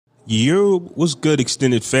Yo, what's good,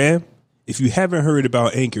 extended fam? If you haven't heard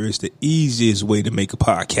about Anchor, it's the easiest way to make a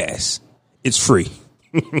podcast. It's free.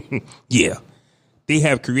 Yeah. They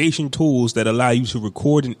have creation tools that allow you to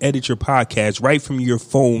record and edit your podcast right from your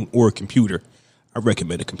phone or a computer. I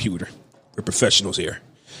recommend a computer. We're professionals here.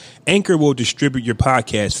 Anchor will distribute your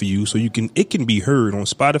podcast for you so it can be heard on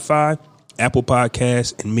Spotify, Apple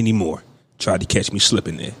Podcasts, and many more. Try to catch me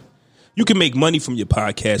slipping there. You can make money from your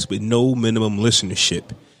podcast with no minimum listenership.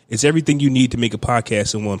 It's everything you need to make a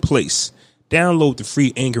podcast in one place. Download the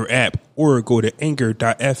free Anchor app or go to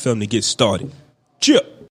anchor.fm to get started.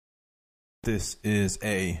 Chip. This is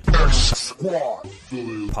a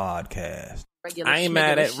podcast. I ain't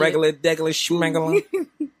mad at regular degular schmengler.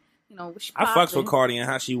 I fucks with Cardi and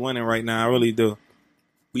how she winning right now. I really do.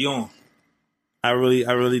 We on. I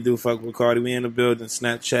really do fuck with Cardi. We in the building.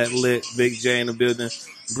 Snapchat lit. Big J in the building.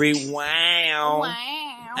 Bree wow.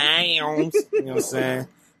 You know what I'm saying?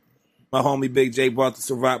 My homie Big J brought the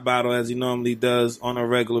Ciroc bottle as he normally does on a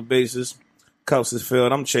regular basis. Cups is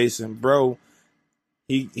filled. I'm chasing, bro.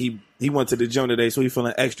 He went to the gym today, so he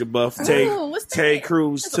feeling extra buff. Terry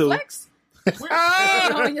Crews too. Flex?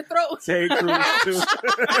 On your throat. Terry Crews too.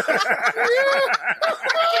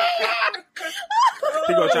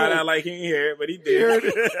 He gonna try to act like he ain't hear it, but he did.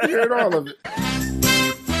 He heard all of it.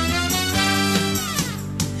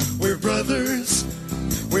 We're brothers.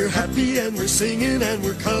 We're happy and we're singing and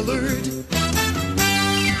we're colored. Give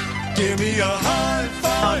me a high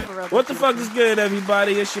five. What the fuck is good,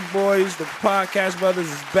 everybody? It's your boys, the Podcast Brothers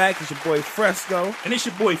is back. It's your boy Fresco. And it's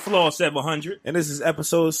your boy Flaw 700. And this is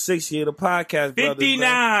episode 60 of the Podcast Brothers.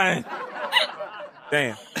 59.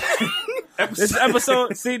 Damn. This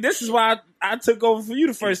episode, see, this is why I took over for you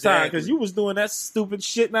the first time, because you was doing that stupid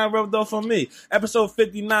shit and I rubbed off on me. Episode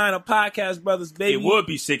 59 of Podcast Brothers, baby. It would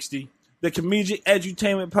be 60. The comedic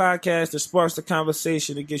edutainment podcast that sparks the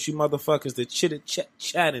conversation that gets you motherfuckers to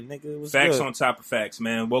chatting, nigga. It was facts good. On top of facts,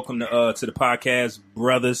 man. Welcome to the Podcast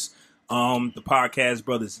Brothers, the Podcast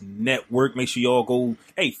Brothers Network. Make sure y'all go.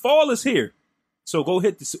 Hey, fall is here, so go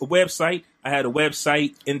hit the website. I had a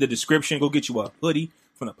website in the description. Go get you a hoodie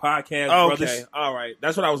from the Podcast Brothers. Okay, all right.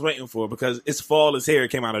 That's what I was waiting for, because it's fall is here.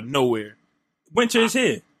 It came out of nowhere. Winter is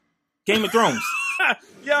here. Game of Thrones.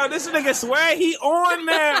 Yo, this nigga swear he on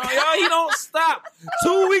now. Yo, he don't stop.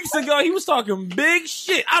 2 weeks ago, he was talking big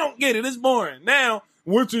shit. I don't get it. It's boring. Now,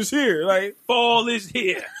 winter's here. Like, fall is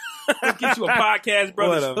here. We'll get you a Podcast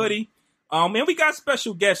Brothers hoodie. Man, we got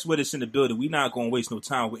special guests with us in the building. We not going to waste no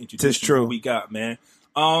time with introducing what we got, man.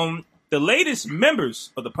 The latest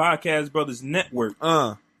members of the Podcast Brothers Network,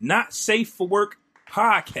 Not Safe for Work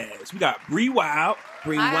podcast. We got Bree Wild.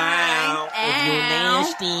 Bree Wild.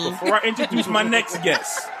 Before I introduce my next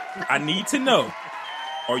guest, I need to know,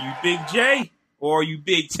 are you Big J or are you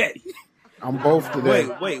Big Teddy? I'm both today.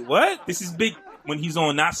 Wait, what? This is Big, when he's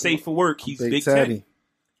on Not Safe for Work, he's Big Teddy.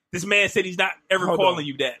 This man said he's not ever calling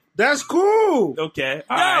you that. That's cool. Okay.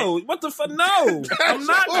 Yo, what the fuck? No. I'm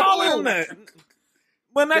not calling him that.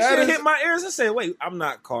 When that shit hit my ears, I said, wait, I'm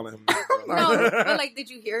not calling him that. No, but like, did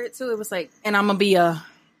you hear it too? It was like, and I'm gonna be a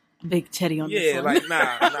Big Teddy on this one. Like,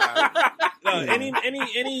 nah. No, any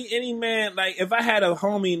man, like, if I had a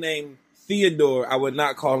homie named Theodore, I would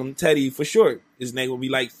not call him Teddy for short. His name would be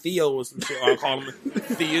like Theo or some shit, or I'll call him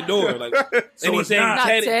Theodore. Like, so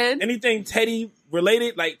anything Teddy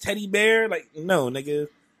related, like Teddy Bear, like, no, nigga.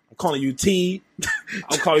 I'm calling you T.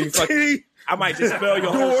 I'm calling you fucking... I might just spell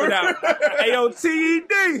your whole shit out.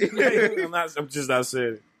 AOTED. I'm just not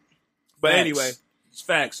saying it. But anyway, it's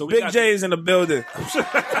facts. So Big J is in the building.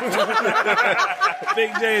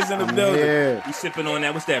 Big J is in the building. Yeah. We sipping on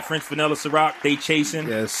that. What's that? French vanilla Ciroc. They chasing.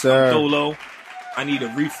 Yes, sir. Dolo. I need a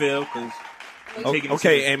refill because.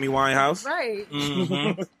 Okay, Amy Winehouse. Right.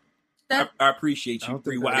 Mm-hmm. I appreciate you.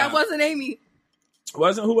 That wasn't Amy. Who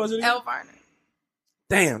was it? Elle Varner.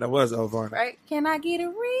 Damn, that was Elle Varner. Right? Can I get a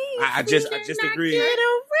ring? I just agreed. Get a ring.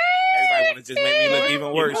 Everybody want to just make me look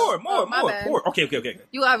even worse. More. Okay.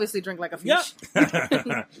 You obviously drink like a fish.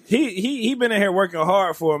 Yep. he been in here working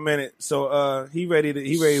hard for a minute, so he ready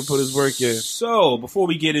to put his work in. So before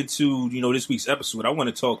we get into this week's episode, I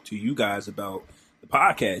want to talk to you guys about the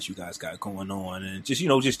podcast you guys got going on, and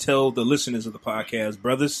just tell the listeners of the Podcast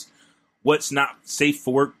Brothers what's Not Safe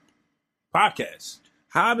for Work podcast.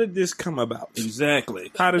 How did this come about?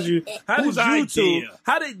 Exactly. How did you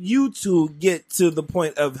two get to the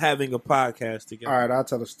point of having a podcast together? All right, I'll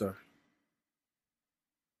tell a story.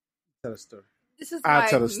 This is I'll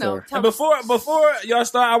tell a story. And before y'all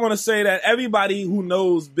start, I want to say that everybody who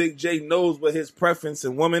knows Big J knows what his preference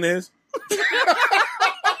in woman is. You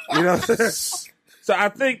know what I'm saying? So I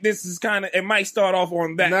think this is kind of, it might start off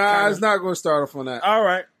on that. Nah, it's not going to start off on that. All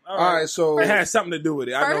right. All right, so It has something to do with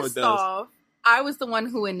it. I know it First does. off, I was the one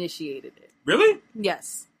who initiated it. Really?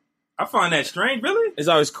 Yes. I find that strange. Really? It's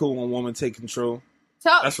always cool when women take control. So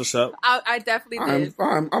That's what's up. I definitely did.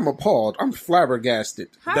 I'm appalled. I'm flabbergasted.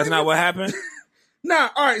 How That's did not you- what happened. Nah,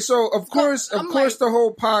 all right. So of course, I'm the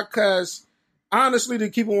whole podcast. Honestly, to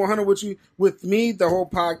keep it 100 with you, with me, the whole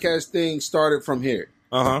podcast thing started from here.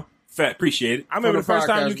 Fat, appreciate it. I remember the For the first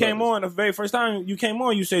time you podcast came brothers. on. The very first time you came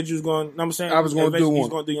on, you said you was going. You know what I'm saying I was gonna do eventually you one. was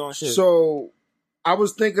going to do your own shit. So I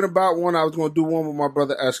was thinking about one. I was going to do one with my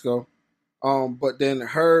brother Esco, but then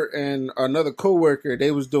her and another coworker,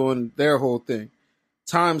 they was doing their whole thing.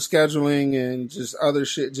 Time scheduling and just other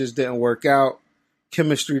shit just didn't work out.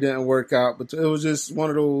 Chemistry didn't work out, but it was just one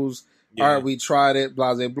of those. Yeah. All right, we tried it,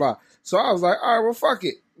 blah blah blah. So I was like, all right, well, fuck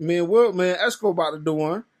it. Me and Esco about to do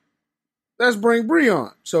one. Let's bring Bree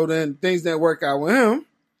on. So then things didn't work out with him,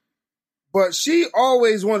 but she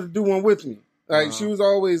always wanted to do one with me. Like she was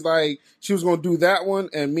always like she was going to do that one,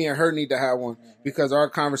 and me and her need to have one because our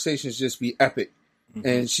conversations just be epic.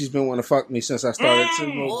 And she's been wanting to fuck me since I started. Ooh,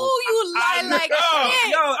 you lie like shit.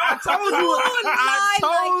 Yo, I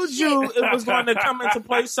told you it was going to come into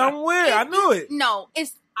play somewhere. I knew it. No,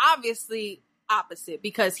 it's obviously opposite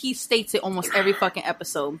because he states it almost every fucking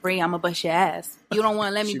episode. Bree, I'ma bust your ass. You don't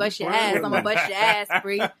want to let me bust your ass. I'ma bust your ass,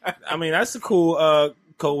 Bree. I mean, that's a cool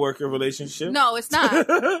co-worker relationship. No, it's not.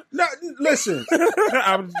 No, listen,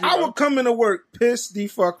 I would come into work pissed the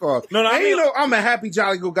fuck off. No, I and mean- you know I'm a happy,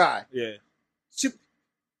 jolly good guy. Yeah.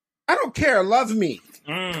 I don't care. Love me.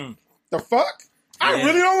 Mm. The fuck? I Yeah.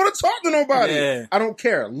 really don't want to talk to nobody. Yeah. I don't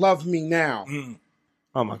care. Love me now. Mm.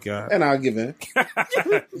 Oh my God. And I'll give in.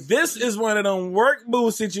 This is one of them work boo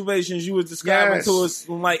situations you was describing Yes. to us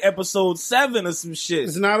from like episode 7 or some shit.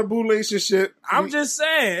 It's not a boo relationship. I'm just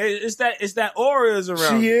saying, it's that aura is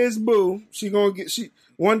around. She is boo. She gonna get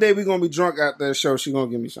one day we gonna be drunk after the show. She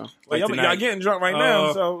gonna give me some. Well, y'all tonight. getting drunk right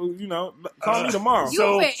now, so call me tomorrow.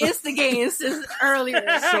 You've been instigating since earlier.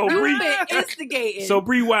 So You've Bree- been instigating. So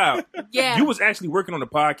Bree, wow, yeah. you was actually working on a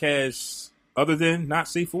podcast other than Not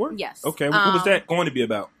Safe for Work? Yes. Okay, what was that going to be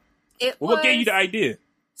about? What gave you the idea?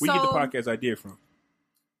 Where you get the podcast idea from?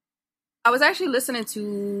 I was actually listening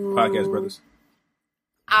to Podcast Brothers.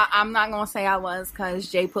 I'm not gonna say I was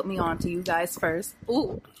because Jay put me on to you guys first.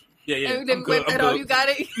 Ooh, Yeah. and then whip that on. You got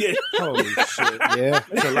it. Yeah. Holy shit. Yeah.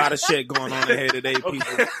 There's a lot of shit going on in here today, people.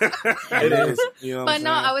 It is. You know what But I'm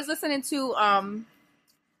no, saying? I was listening to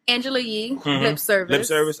Angela Yee, Mhm. Lip Service. Lip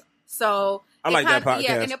Service. So I it like that kinda-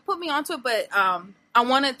 Yeah, podcast. and it put me onto it, but I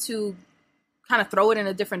wanted to kind of throw it in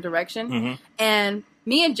a different direction. Mhm. And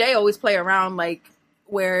me and Jay always play around like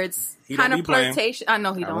where it's He kind don't of be playing. flirtation. I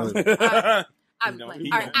know he don't. really- I be He don't. playing.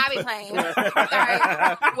 He All right, don't. I be playing. All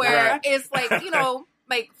right. Where it's like, you know,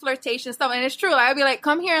 like flirtation stuff. And it's true. Like, I'd be like,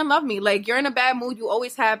 come here and love me. Like, you're in a bad mood. You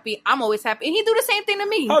always happy. I'm always happy. And he do the same thing to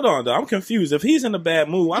me. Hold on, though. I'm confused. If he's in a bad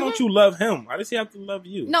mood, why don't you love him? Why does he have to love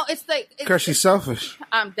you? No, it's like... Because she's selfish.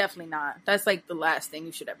 I'm definitely not. That's like the last thing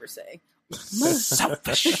you should ever say.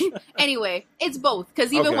 Selfish. Anyway, it's both.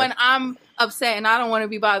 Because even Okay. when I'm upset and I don't want to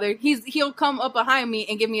be bothered, he'll come up behind me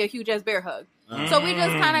and give me a huge ass bear hug. So we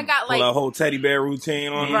just kind of got Pull like... a whole teddy bear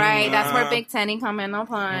routine on. Right, that's where Big Tenny come in. All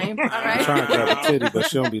right. I'm trying to grab a titty, but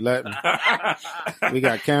she don't be letting. We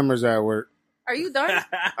got cameras at work. Are you done?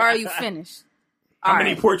 Or are you finished? How All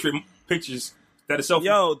many right. portrait pictures that are selfie?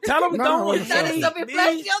 Yo, tell him No, don't. it's That is up in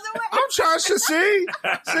flesh the other way. I'm trying to see.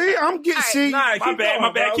 I'm getting All right. see. Nah, my keep bad, going,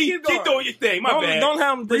 my bad. bro. Keep going. doing your thing. My bad. Don't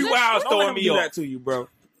have him Bree Wild's don't throwing let him me do off. that to you, bro.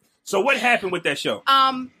 So what happened with that show?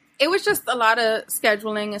 It was just a lot of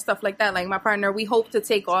scheduling and stuff like that. Like my partner, we hoped to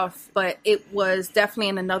take off, but it was definitely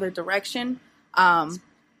in another direction.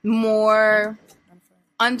 More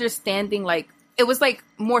understanding, like it was like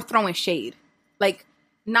more throwing shade. Like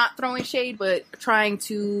not throwing shade, but trying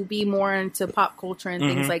to be more into pop culture and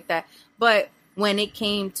things like that. But when it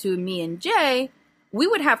came to me and Jay, we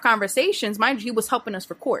would have conversations. Mind you, he was helping us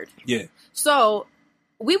record. Yeah. So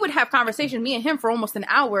we would have conversations, me and him, for almost an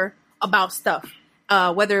hour about stuff,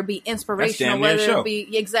 whether it be inspirational, damn near a whether show. it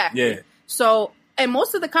be exactly. Yeah. So, and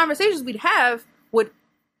most of the conversations we'd have would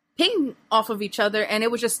ping off of each other, and it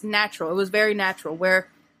was just natural. It was very natural. Where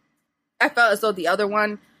I felt as though the other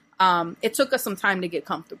one, it took us some time to get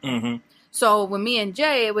comfortable. Mm-hmm. So with me and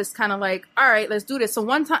Jay, it was kind of like, all right, let's do this. So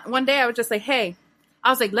one day I was just like, hey, I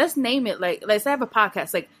was like, let's name it, like, let's have a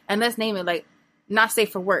podcast, like, and let's name it, like, Not Safe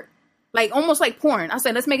for Work. Like, almost like porn. I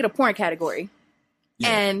said, let's make it a porn category. Yeah.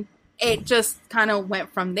 And it just kind of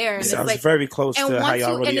went from there. And Sounds it's like, very close to and how once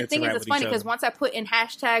y'all you, really and the thing is, interact it's with funny each because other. once I put in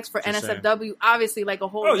hashtags for Just saying. NSFW, obviously, like, a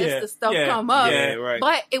whole Oh, list yeah. of stuff Yeah. come up. Yeah, right.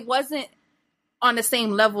 But it wasn't on the same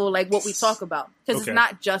level, like, what we talk about. Because Okay. it's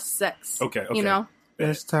not just sex. Okay. You know?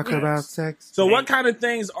 Let's talk about sex. So what kind of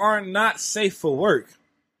things are not safe for work?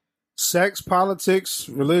 Sex, politics,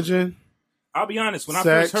 religion. I'll be honest. When I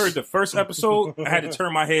Sex. first heard the first episode, I had to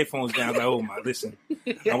turn my headphones down. Like, oh my, listen.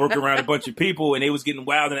 I'm working around a bunch of people, and they was getting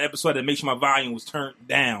wild in the episode. That makes sure my volume was turned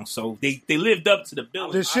down. So they lived up to the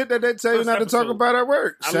bill. The shit that they tell you first not to talk episode. about at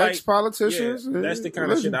work. I Sex, like- politicians. Yeah, that's the kind of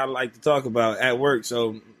religion. shit I like to talk about at work.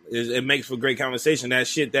 So it makes for great conversation. That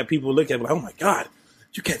shit that people look at like, oh my God,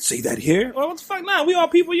 you can't say that here. Well, what the fuck? Nah, we all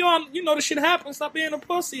people. You know the shit happens. Stop being a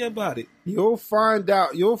pussy about it. You'll find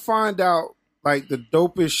out like the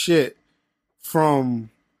dopest shit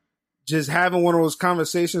from just having one of those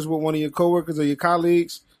conversations with one of your coworkers or your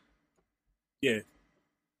colleagues, Yeah.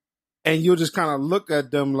 and you'll just kind of look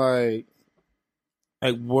at them like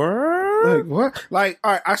Word? what? Like,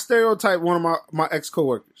 all right, I stereotype one of my ex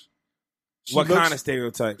coworkers. What kind of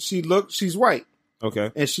stereotype? She's white,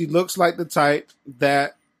 Okay. and she looks like the type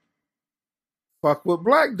that fuck with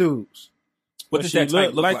black dudes. What does she that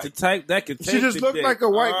type look like? The type that could take She just the looked dick. like a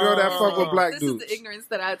white girl that fuck with black This dudes. is the ignorance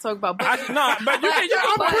that I talk about. No, but you can.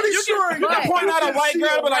 I'm pretty sure you can point out a white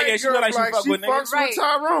girl, but like, yeah, she look like she fuck with niggas. fucks with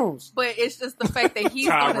Tyrone's. But it's just the fact that he's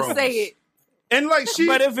going to Tyrone. say it. And like she,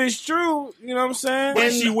 But if it's true, you know what I'm saying? What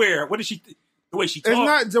does she wear? What does she? The way she it's talks.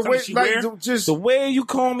 not the something way, she like wear? just The way you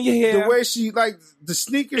comb your hair, the way she like the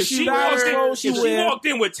sneakers If she she walked wears. in, clothes if she she wear. walked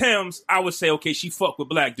in with Tim's, I would say, okay, she fucked with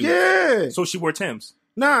black dudes. Yeah, So she wore Tim's.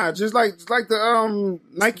 nah, just like the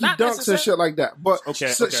Nike Not dunks necessary- and shit like that. But Okay,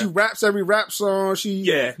 so okay. she raps every rap song. She's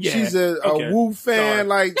a Okay. Wu fan. Sorry.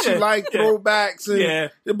 Like she Yeah, like yeah. throwbacks and Yeah.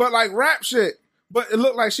 but like rap shit. But it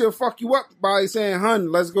looked like she'll fuck you up by saying,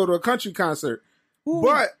 "Hun, let's go to a country concert."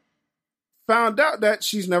 But found out that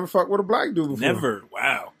she's never fucked with a black dude before. Never.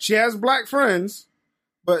 Wow. She has black friends,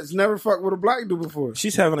 but it's never fucked with a black dude before.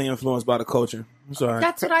 she's heavily influenced by the culture. I'm sorry.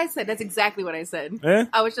 That's what I said. That's exactly what I said. Yeah?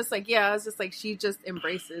 I was just like, I was just like, she just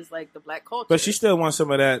embraces like the black culture. But she still wants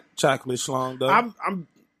some of that chocolate schlong, though. I'm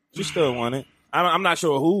She still want it. I'm not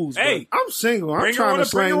sure who's. Hey, I'm single. I'm bring her trying on to the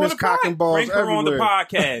bring her slang on this the cock pod- and balls Bring her on the everywhere.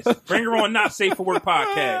 podcast. Bring her on Not Safe for Work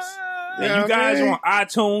podcast. And Yeah, you guys man. are on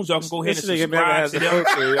iTunes. Y'all can go ahead This and nigga never subscribe has to a them.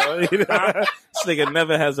 filter, y'all. This nigga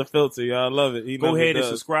never has a filter, y'all. I love it. He Go never ahead and does.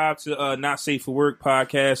 subscribe to Not Safe for Work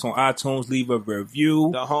podcast on iTunes. Leave a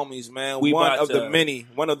review. The homies, man. We One about of to- the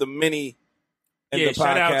many in Yeah, the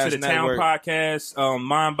shout out podcast to the network. Town Podcast,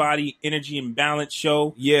 Mind, Body, Energy, and Balance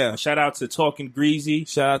Show. Yeah. Shout out to Talking Greasy,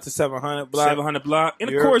 Shout out to 700 Block. 700 Block, and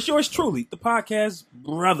of You're- course yours truly, the Podcast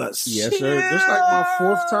Brothers. Yes, sir. This like my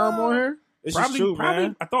fourth time on here. This Probably, is true, probably.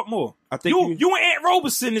 man. I thought more. I think You and Aunt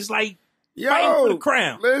Roberson is like fighting for the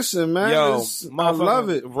crown. Listen, man. Yo, I love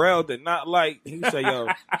it. Rel did not like. He said, "Yo,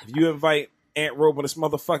 if you invite Aunt Robe this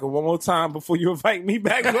motherfucker one more time before you invite me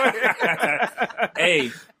back,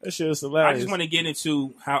 Hey, that shit was I hilarious." just want to get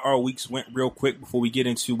into how our weeks went real quick before we get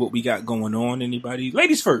into what we got going on. Anybody?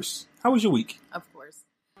 Ladies first. How was your week? of course.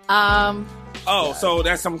 Oh, so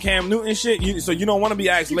that's some Cam Newton shit. So you don't want to be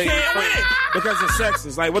asked ladies can't first win. because it's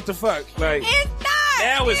sexist. Like what the fuck? Like It's not.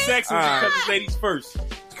 Now it's sexist because it's ladies first.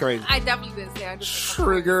 it's crazy. I definitely didn't say. I just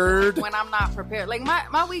Triggered. when I'm not prepared. Like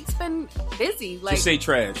my week's been busy. Like Just say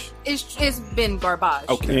trash. it's been garbage.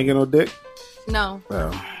 Okay. You ain't get no dick. No. Well,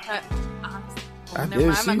 Honestly. I Never did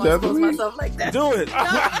mind. see I'm not the gonna other expose week. myself like that. Do it.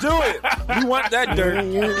 Do it. You want that dirt.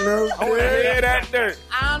 ain't get no I want to dick. hear that dirt.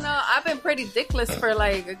 I don't know. I've been pretty dickless for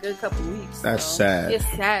like a good couple weeks. That's so sad. It's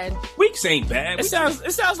sad. Weeks ain't bad. It sounds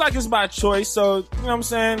like it's by choice. So you know what I'm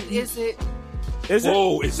saying? Is it? Is it?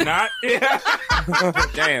 Whoa, it's not.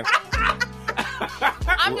 Damn.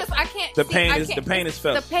 I can't. The see, pain I is can't- the pain is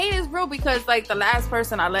The felt. pain is real because like the last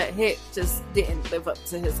person I let hit just didn't live up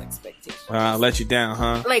to his expectations. Let you down,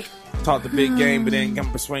 huh? Like Talk the big game, but then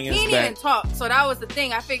come swinging he his didn't back. talk, so that was the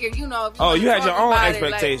thing. I figured, if you Oh, you had your talk own about it,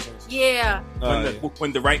 like, expectations. yeah.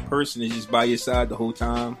 When the right person is just by your side the whole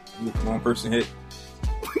time, the wrong person hit.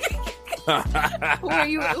 Who are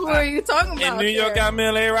you talking about? In New York, there? I'm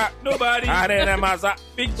in LA Rock. Nobody. I didn't have my side.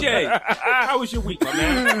 Big J, how was your week, my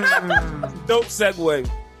man? Dope segue.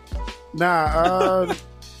 Nah,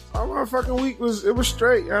 our motherfucking week was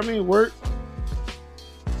straight. I mean, work.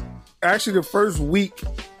 Actually, the first week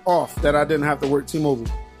off that I didn't have to work T-Mobile.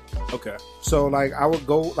 Okay. So like I would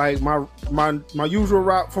go like my usual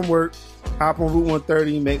route from work, hop on Route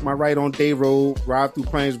 130, make my right on Day Road, ride through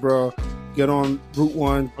Plainsboro, get on Route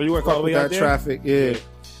 1, Oh, you work all fuck the with way out that there? traffic, yeah.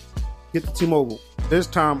 Get to T-Mobile. This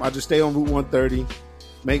time I just stay on Route 130,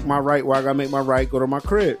 make my right where I gotta make my right, go to my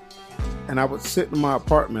crib. And I would sit in my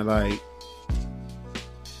apartment like,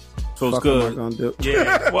 Feels fuck am I good. gonna do?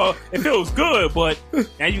 Yeah. Well, it feels good, but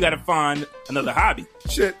now you got to find another hobby.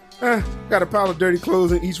 Shit. Got a pile of dirty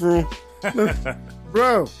clothes in each room.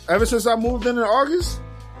 Bro, ever since I moved in August,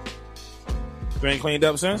 You ain't cleaned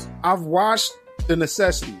up since? I've washed the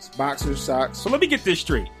necessities. Boxers, socks. So let me get this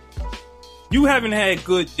straight. You haven't had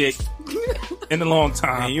good dick in a long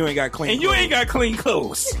time. And you ain't got clean And you ain't got clean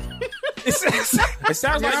clothes. It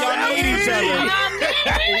sounds like y'all need each other.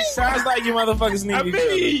 It sounds like you motherfuckers need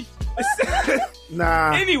each other.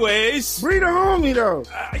 Nah. Anyways. Breed a homie, though.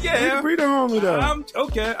 Yeah. Breed a homie, though.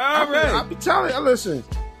 Okay. I All right. be telling you, listen,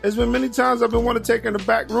 there's been many times I've been wanting to take her in the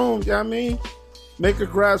back room, you know what I mean? Make her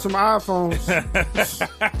grab some iPhones.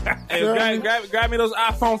 Hey, grab me those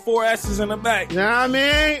iPhone 4S's in the back. You know what I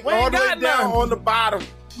mean? We All ain't the way got down none. on the bottom.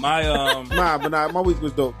 My My week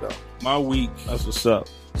was dope, though. my week. That's what's up.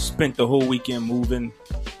 Spent the whole weekend moving.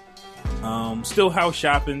 Still house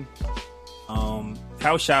shopping.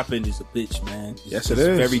 House shopping is a bitch, man. Yes, It's it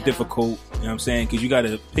is. very difficult. You know what I'm saying? Because you got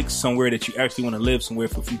to pick somewhere that you actually want to live somewhere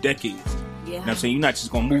for a few decades. You know what I'm saying? You're not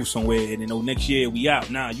just going to move somewhere and then, next year we out.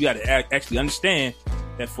 Nah, you got to actually understand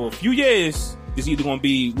that for a few years, it's either going to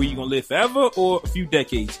be where you're going to live forever or a few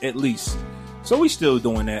decades at least. So we still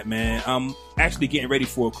doing that, man. I'm actually getting ready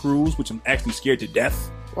for a cruise, which I'm actually scared to death.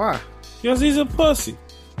 Why? Because he's a pussy.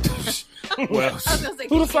 Well,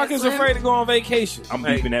 Who the fuck is afraid to go on vacation? I'm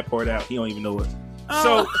Like, beeping that part out. He don't even know it.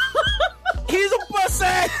 So he's a pussy.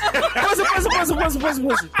 Pussy.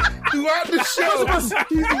 Throughout the show,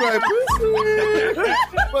 he's like,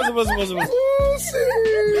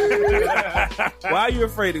 Why are you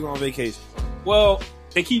afraid to go on vacation? well,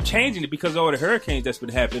 they keep changing it because of all the hurricanes that's been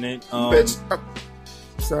happening. bitch.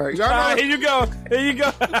 Sorry. Y'all know, Here you go.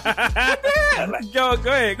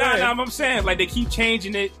 Go ahead. I'm saying like they keep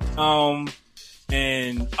changing it.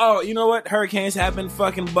 And Oh, you know what? Hurricanes have been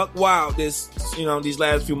fucking buck wild these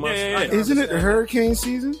last few months. Yeah. isn't it the hurricane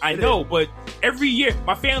season? I know, but every year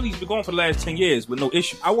my family's been going for the last 10 years with no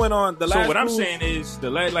issue. I went on the last So what I'm cruise- saying is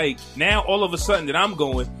like now all of a sudden that I'm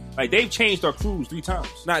going, like they've changed our cruise 3 times.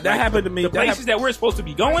 Nah, that happened to me. The That places that we're supposed to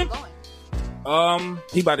be going.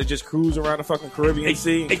 He about to just cruise around the fucking Caribbean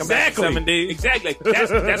Sea and come back in Exactly. 7 days. Exactly.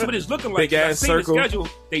 That's what it's looking like. Big ass I seen circle. the schedule.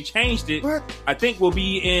 They changed it. What? I think we'll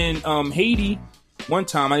be in Haiti one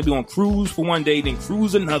time. I'll be on cruise for one day, then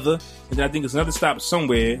cruise another, and then I think it's another stop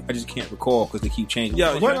somewhere. I just can't recall because they keep changing.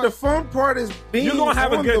 Yo, it. But the fun part is being You're gonna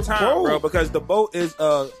have a on good the time, boat. bro, because the boat is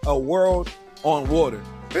a world on water.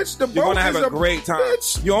 Bitch, the You're boat gonna have is a great time.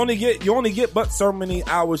 Bitch. You only get but so many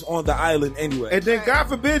hours on the island anyway. And then, God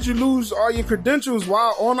forbid, you lose all your credentials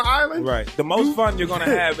while on the island. Right. The most fun you're gonna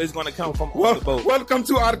have is gonna come from on the boat. Welcome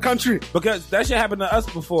to our country. Because that shit happened to us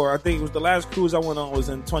before. I think it was the last cruise I went on was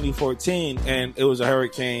in 2014, and it was a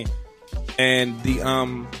hurricane. And the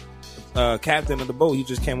captain of the boat, he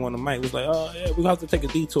just came on the mic. He was like, "Oh yeah, we have to take a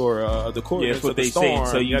detour. The Yeah, coordinates that's what of the they storm."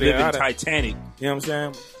 say. So you yada, live in yada. Titanic. You know what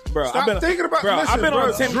I'm saying, bro? Stop thinking about. Bro, listen, I've been bro,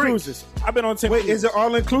 on 10 drink. cruises. I've been on 10. Wait, cruises. is it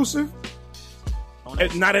all inclusive?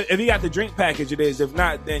 If you got the drink package, it is. If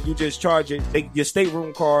not, then you just charge it. Your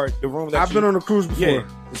stateroom card, the room that I've been on a cruise before. Yeah,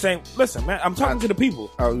 the same. Listen, man, I'm talking to the people.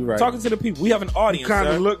 Oh, you're right. Talking to the people. We have an You audience. kind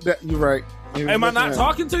sir. of looked at. You're right. Am I not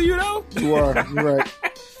talking to you though? You are. You're right.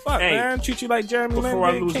 Fuck, Hey, man. Treat you like Jeremy Lin. Before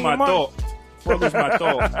I did lose King my of Money.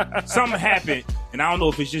 thought, something happened, and I don't know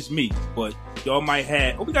if it's just me, but y'all might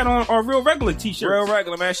have. Oh, we got on our real regular t-shirts. Real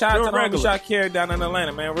regular, man. Shout Real out to the homie regular. Shakir down in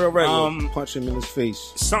Atlanta, man. Real regular. Punch him in his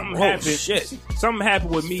face. Something Oh, happened. shit. Something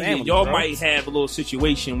happened with me. Family, and y'all bro. might have a little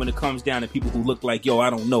situation when it comes down to people who look like I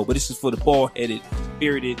don't know, but this is for the bald-headed,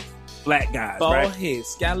 bearded black guys, Bald right? head,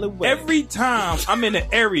 scallywag. Every time I'm in an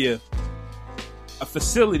area, a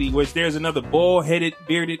facility where there's another bald-headed,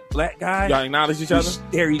 bearded black guy, y'all acknowledge each we other.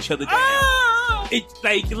 stare each other down. Ah! It's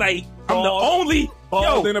like I'm the Bald- only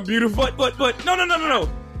bald yo, and a beautiful. but no.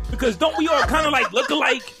 Because don't we all kind of like look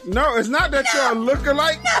alike? No, it's not that y'all look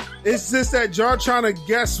alike. It's just that y'all trying to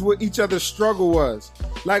guess what each other's struggle was.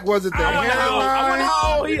 Like, was it the I wonder hairline?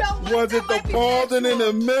 how old he. Was it the balding in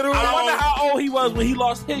the middle? I wonder how old he was when he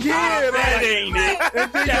lost his. Yeah, That like, ain't it.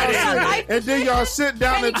 and then, That y'all ain't sit, and then y'all sit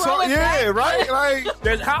down Can and he grow talk. it Yeah, back? right? Like,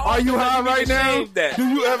 There's how are you often high do right need to now? shave that? Do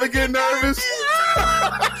you ever get nervous?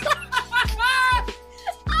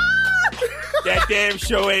 That damn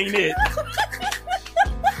show ain't it.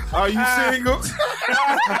 Are you single?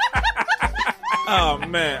 Oh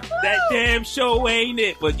man. That damn show ain't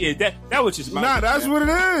it. But yeah, that was just my. Nah, that's what it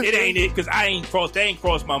is. It ain't it because I ain't crossed. They ain't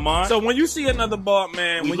crossed my mind. So when you see another bald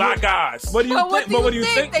man, we when like you, guys. what do you But think? what do But you what do you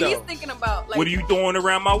think that though? he's thinking about? Like, What are you doing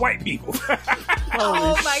around my white people?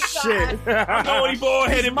 oh my god! I'm the only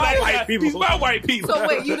bald-headed black white people. These my white people. So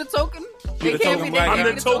wait, you the token? You They the can't token be- black they guy. I'm can't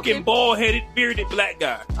the be token bald-headed, bearded black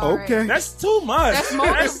guy. All right. Okay. That's too much. That's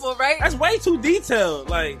multiple, right? That's way too detailed.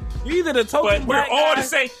 Like you either the token But we're black all guy. the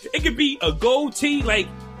same. It could be a gold tee. Like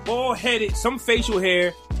bald headed, some facial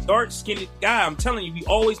hair, dark skinned guy. I'm telling you, we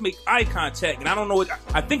always make eye contact, and I don't know what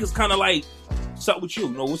I think it's kind of like. What's up with you?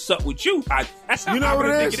 No, what's up with you? That's how You know I what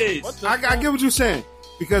really it think is? it is. I get what you're saying,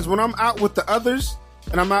 because when I'm out with the others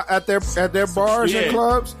and I'm out at their bars Yeah. and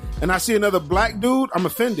clubs and I see another black dude, I'm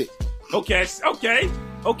offended. Okay.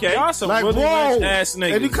 Y'all some Like, really whoa! nice ass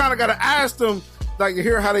niggas. And you kind of got to ask them, like, to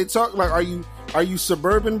hear how they talk. Like, are you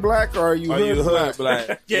suburban black or are you hood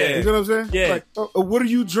black? Yeah. You know what I'm saying? Yeah. Like, what are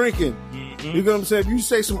you drinking? You know what I'm saying? If you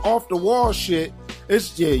say some off the wall shit,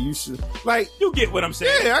 it's you should like. You get what I'm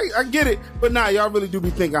saying? Yeah, I get it. But nah, y'all really do be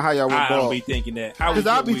thinking how y'all I would don't ball. be thinking that. Because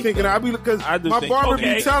I'll be thinking, because I do my think- barber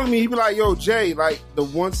okay. be telling me, he be like, yo, Jay, like the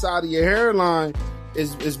one side of your hairline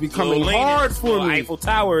is becoming hard for me. Eiffel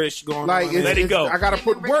Tower ish going Like, on. it's, Let it go. I gotta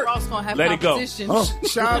put Rick work. Ross gonna have Let it go. competition.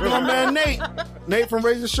 Shout out to my man Nate from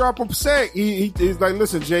Razor Sharp on Passaic. He's like,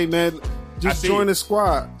 listen, Jay, man, I just see join it. the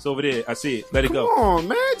squad. It's over there. I see it. Let it Come go. on,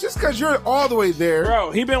 man, just because you're all the way there.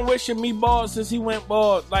 Bro, he been wishing me bald since he went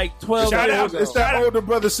bald like 12 Shout years out. ago. It's that Shout out. older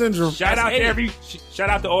brother syndrome. Shout out to That's shout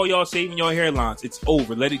out to all y'all saving your hairlines. It's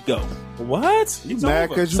over. Let it go. What? It's Mad over.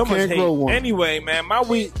 because you So much can't hate. grow one. Anyway, man, my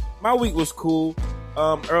week was cool.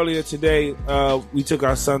 Earlier today, we took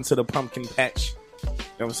our son to the pumpkin patch. You know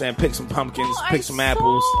what I'm saying? Pick some pumpkins, Oh, pick I some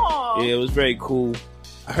apples. saw. Yeah, it was very cool.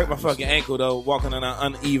 I hurt my fucking ankle though, walking on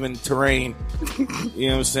an uneven terrain. You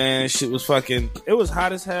know what I'm saying? Shit was it was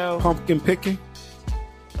hot as hell. Pumpkin picking.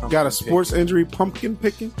 Got a sports injury, pumpkin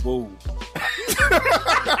picking. Whoa.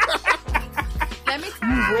 Let me tell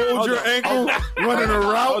you. Rolled your ankle running a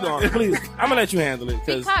route. Hold on, please. I'm gonna let you handle it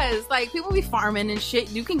because Because like people be farming and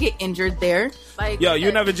shit, you can get injured there. Like yo,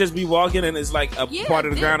 you never just be walking and it's like a Yeah, part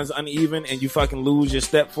of the yeah. ground is uneven and you fucking lose your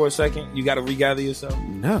step for a second. You got to regather yourself.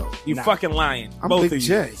 No. You Nah. fucking lying. I'm Both Big of you.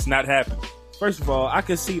 J. It's not happening. First of all, I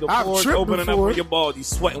could see the I've pores tripped opening before. up on your balls. You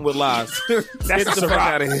sweating with lies. That's Get the the fuck rock.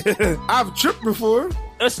 out of here. I've tripped before.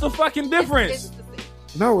 That's the fucking It's difference. the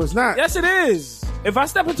same. No, it's not. Yes, it is. If I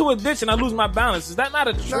step into a ditch and I lose my balance, is that not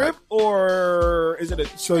a trip or is it a?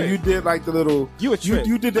 So you did like the little. You a trip.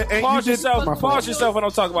 You did the. Pause you yourself. Did, my fault. Pause yourself when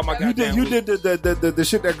I'm talking about my You goddamn. did the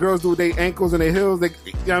shit that girls do with their ankles and their heels. They,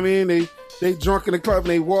 you know what I mean, they drunk in the club and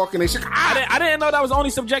they walk and they shit. I didn't know that was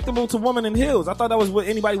only subjectable to women in heels. I thought that was with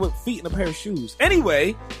anybody with feet and a pair of shoes.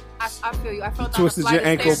 Anyway, I feel you. I felt Twisted on the your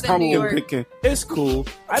flight of ankle, stairs in New pumpkin York. picking. it's cool.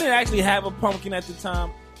 I didn't actually have a pumpkin at the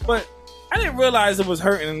time, but I didn't realize it was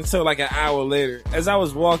hurting until like an hour later. As I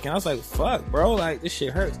was walking, I was like, fuck, bro, like this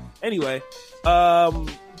shit hurts. Anyway,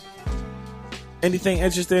 anything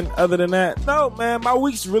interesting other than that? No, man, my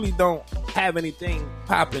weeks really don't have anything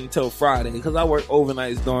popping till Friday because I work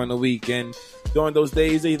overnights during the week, and during those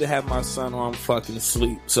days I either have my son or I'm fucking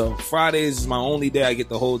asleep. So Fridays is my only day I get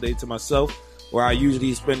the whole day to myself, where I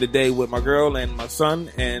usually spend the day with my girl and my son,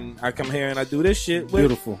 and I come here and I do this shit with,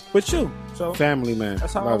 Beautiful. with you. So Family man.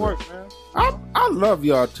 that's how Love I work, it. man. I love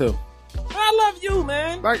y'all too. I love you,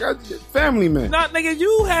 man. Like family man. Nah, nigga,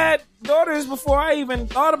 you had daughters before I even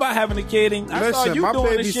thought about having a kid, and I saw Listen, you my doing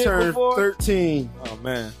baby this shit turned before. 13. Oh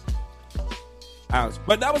man, ouch.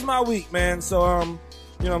 But that was my week, man. So you know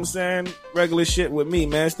what I'm saying? Regular shit with me,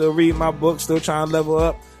 man. Still reading my book, still trying to level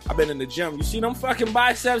up. I've been in the gym. You see them fucking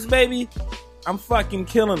biceps, baby? I'm fucking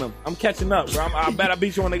killing them. I'm catching up, bro. I bet I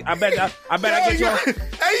beat you on the. I bet I get you on.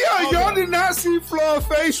 Hey, y'all did not see Flo's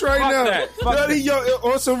face right Fuck now. that. Fuck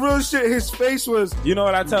On some real shit, his face was. You know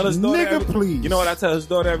what I tell his daughter? Nigga, please. You know what I tell his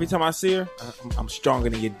daughter every time I see her? I'm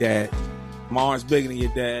stronger than your dad. My arm's bigger than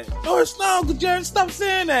your dad. No, it's not, Uncle Jared. Stop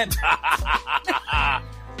saying that.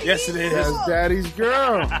 Yes, it is. That's daddy's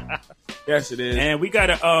girl. Yes, it is. And we got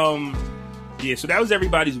a yeah, so that was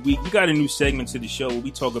everybody's week. We got a new segment to the show where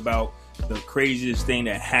we talk about the craziest thing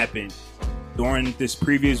that happened during this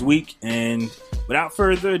previous week. And without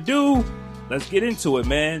further ado, let's get into it,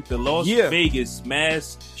 man. The Las Vegas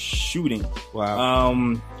mass shooting.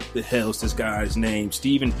 Wow. The hell's this guy's name?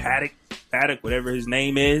 Stephen Paddock, whatever his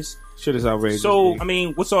name is. Shit is outrageous. So, dude. I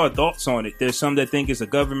mean, what's our thoughts on it? There's some that think it's a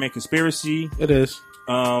government conspiracy. It is.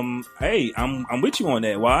 Hey, I'm with you on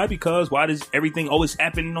that. Why? Because why does everything always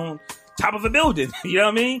happen on top of a building? You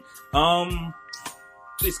know what I mean?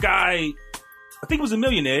 This guy, I think he was a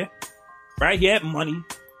millionaire, right? He had money,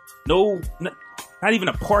 not even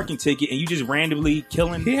a parking ticket, and you just randomly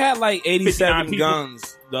killing. He had like 59 87 people.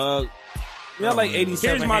 guns, dog. He had like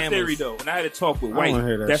 87 Here's my hammers. theory, though, and I had a talk with I wanna hear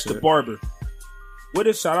White. that That's shit. the barber. What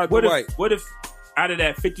if Shout out to what if White. what if out of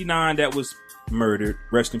that 59 that was murdered,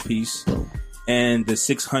 rest in peace, and the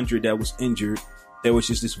 600 that was injured, there was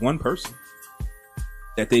just this one person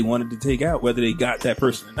that they wanted to take out. Whether they got that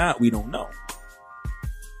person or not, we don't know.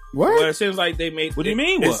 What? Well, it seems like they made. What do you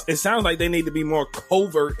mean, what? It sounds like they need to be more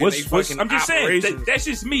covert in their fucking I'm just saying, operations. that's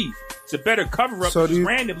just me. It's a better cover up So do you-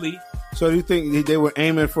 randomly. So do you think they were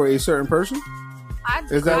aiming for a certain person?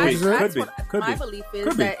 Is that what you said? Could be. My belief is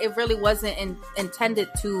Could be. that it really wasn't intended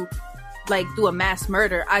to like do a mass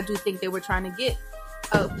murder. I do think they were trying to get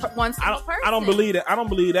one single person. I don't believe that. I don't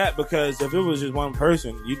believe that because if it was just one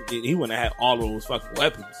person, he wouldn't have had all of those fucking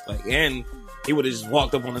weapons. Like, and he would have just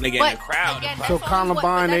walked up on the nigga in the crowd. Again, So that's only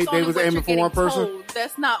Columbine, that's they only was what aiming you're for one getting person? told.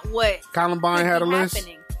 That's not what Columbine had a could be list.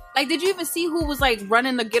 happening. Like, did you even see who was like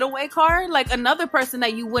running the getaway car? Like another person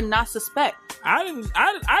that you would not suspect.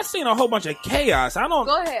 I seen a whole bunch of chaos. I don't.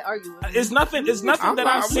 Go ahead, argue with me. It's nothing. It's nothing I'm that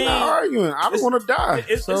not, I've I'm seen. not arguing. I don't want to die.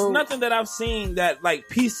 It's nothing that I've seen that like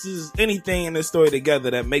pieces anything in this story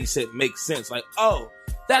together that makes it make sense. Like, oh,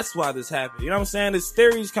 that's why this happened. You know what I'm saying? There's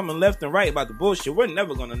theories coming left and right about the bullshit. We're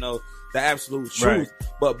never gonna know the absolute truth. Right.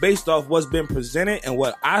 But based off what's been presented and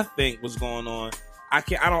what I think was going on,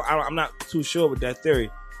 I'm not too sure with that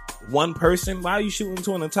theory. One person? Why are you shooting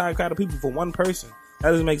to an entire crowd of people for one person?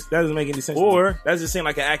 That doesn't make any sense. Or that doesn't seem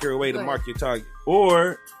like an accurate way to Go mark your target.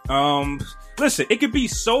 Or, listen, it could be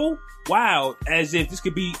so wild as if this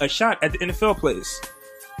could be a shot at the NFL players.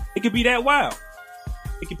 It could be that wild.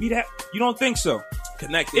 It could be that. You don't think so?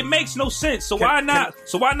 Connected. It makes no sense. So why not?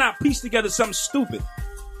 So why not piece together something stupid?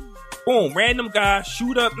 Boom, random guy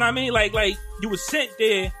shoot up. Know what I mean, like you was sent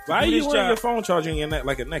there. Why are to do you this wearing your job. phone charger in your neck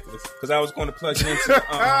like a necklace? Because I was going to plug it into.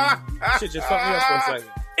 Shit just fucked me up for a second.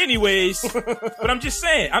 Anyways, but I'm just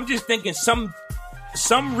saying. I'm just thinking some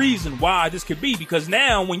reason why this could be, because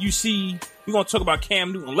now when you see, we're gonna talk about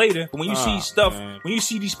Cam Newton later, but when you see stuff, man. when you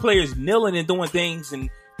see these players kneeling and doing things, and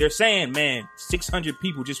they're saying, man, 600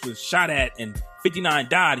 people just was shot at and 59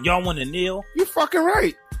 died, and y'all want to kneel? You fucking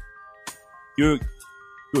right. You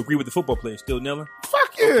agree with the football players still kneeling?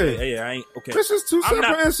 Fuck yeah. Okay, yeah, I ain't okay. This is two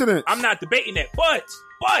separate incidents. I'm not debating that, but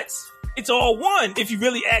it's all one. If you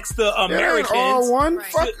really ask the It ain't Americans, all one.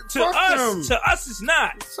 Right. Fuck, to fuck us, them. it's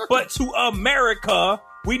not. Suck But to America,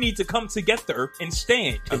 we need to come together and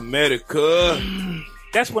stand. America.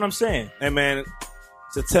 That's what I'm saying. Hey man,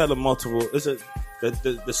 it's a tale of multiple.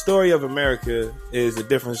 The story of America is a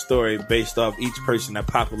different story based off each person that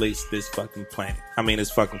populates this fucking planet. I mean,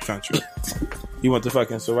 this fucking country. You want the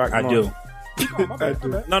fucking Ciroc? I do.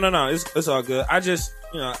 No. It's all good. I just,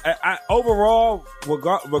 I overall,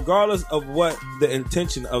 regardless of what the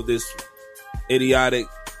intention of this idiotic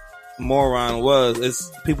moron was,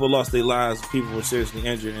 it's people lost their lives, people were seriously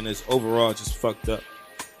injured, and it's overall just fucked up.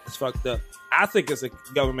 It's fucked up. I think it's a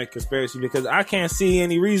government conspiracy because I can't see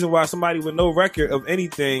any reason why somebody with no record of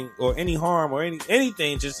anything or any harm or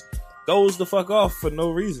anything just goes the fuck off for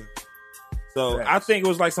no reason. So Right. I think it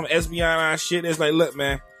was like some espionage shit. It's like, look,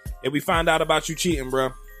 man, if we find out about you cheating, bro,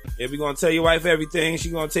 if we gonna tell your wife everything,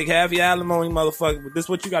 she gonna take half your alimony, motherfucker. But this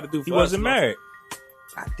what you got to do for He us, wasn't man. married.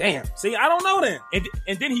 God damn. See, I don't know then.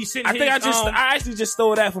 And then he sent I think I actually just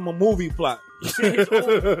stole that from a movie plot. he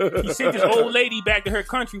sent his old lady back to her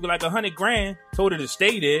country with like $100,000, told her to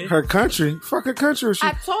stay there. Her country. Fuck her country.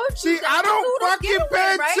 I told you. See, that I don't was fucking getaway,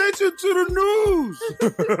 pay right? attention to the news.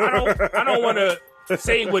 I don't want to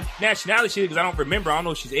say what nationality she is because I don't remember. I don't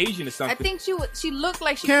know if she's Asian or something. I think she looked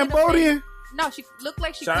like she could've Cambodian. been- No, she looked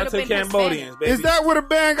like she Shout could out have to been Cambodians, Hispanic. baby. Is that where the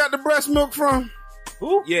band got the breast milk from?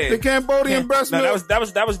 Who? Yeah. The Cambodian breast No, milk. that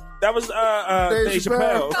was Dave Chappelle.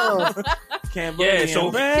 Oh. Cambodian. Yeah,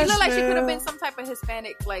 so- She looked like she could have been some type of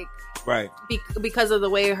Hispanic, like right. because of the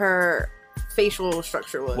way her facial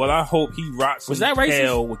structure was. Well, I hope he rots Was some that racist?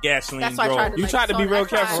 hell with gasoline. That's why I bro. tried to. You like, tried to be so real I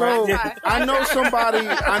tried, careful, I So tried.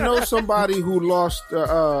 I know somebody who lost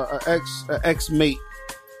a ex mate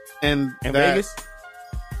and In that Vegas?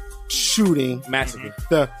 shooting, Massacre.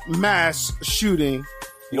 the mass shooting.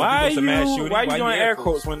 Why think it's a mass you shooting? why you Why doing you air air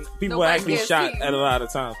quotes when people Nobody actually can shot see. at a lot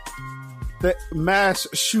of times? The mass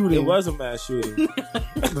shooting. It was a mass shooting.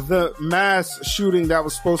 The mass shooting that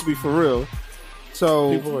was supposed to be for real.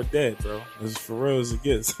 So People are dead, bro. It's for real as it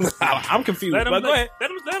gets. I'm confused. Let him, But go ahead.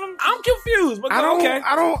 let him. I'm confused. But I don't. okay.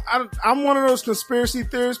 I'm one of those conspiracy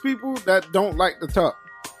theorist people that don't like to talk.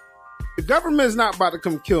 The government is not about to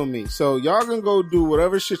come kill me, so y'all can go do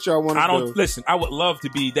whatever shit y'all want to I do. don't listen. I would love to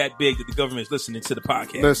be that big that the government's listening to the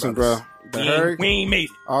podcast. Listen, brothers. bro. We ain't made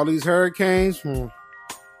it. All these hurricanes,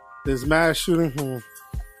 this mass shooting.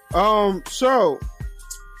 So,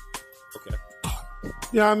 Okay.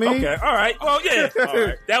 you know what I mean? Okay, all right. Well, yeah, all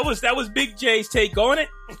right. That was Big J's take on it,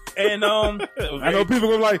 and I know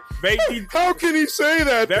people are like, very deep. how can he say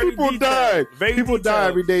that? Very People detailed. die. Very People die detailed.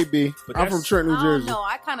 every day, B. But I'm that's- from Trenton, New I don't Jersey. know.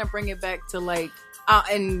 I kind of bring it back to like,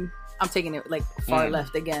 and I'm taking it like far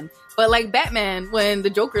left again. But like Batman, when the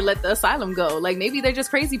Joker let the asylum go, like maybe they're just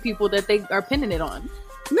crazy people that they are pinning it on.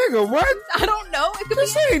 Nigga, what? I don't know. It could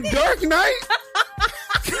This be ain't Dark Knight.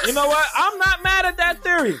 You know what? I'm not mad at that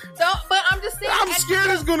theory. So, but I'm just saying. I'm scared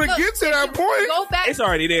it's gonna get to that point. Go back. It's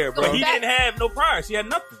already there, bro. Go He back. didn't have no priors. He had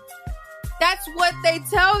nothing. That's what they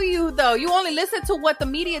tell you, though. You only listen to what the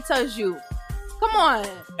media tells you. Come on.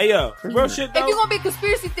 Hey, yo, real shit, If though. you're gonna be a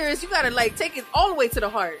conspiracy theorist, you gotta like take it all the way to the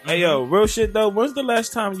heart. Hey, yo, real shit, though. When's the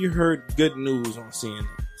last time you heard good news on CNN?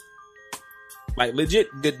 Like, legit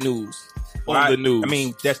good news on the news. I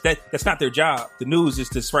mean, that's not their job. The news is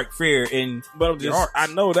to strike fear in. but I'm the just, arts. I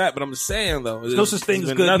know that, but I'm just saying, though. There's no such thing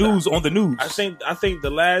as good news on the news. I think the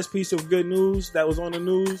last piece of good news that was on the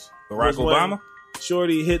news Barack was when Obama.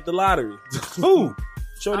 Shorty hit the lottery. Who?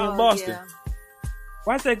 Shorty in Oh, Boston. yeah.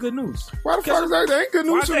 Why is that good news? Why the fuck is that? That ain't good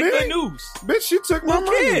Why news is for that me. good news? Bitch, she took my Who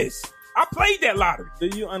money. cares? I played that lottery.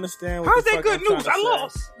 Do you understand? What How is the that fuck good I'm trying news? to I say?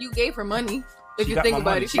 lost. You gave her money. If She you got think my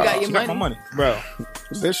about money. it, she got your She money. got my money. Bro,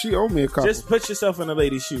 Bitch, she owed me a couple. just put yourself in a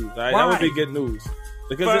lady's shoes. All right? Why? That would be good news.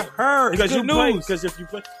 Because For her, it's because good you play, news. because if you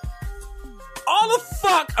play, all the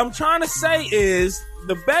fuck I'm trying to say is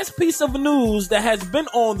the best piece of news that has been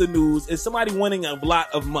on the news is somebody winning a lot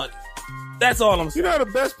of money. That's all I'm You saying. know the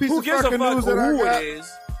best piece Who of gives a fucking fuck news that I who got? it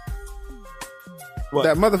is? What?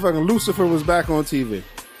 That motherfucking Lucifer was back on TV.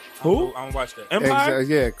 Who? I don't watch that. Empire?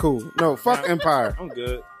 Exactly. Yeah, cool. No, fuck Empire. I'm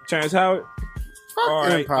good. Terrence Howard. Fuck All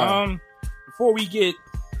right. Empire. Before we get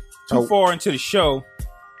too Oh. far into the show,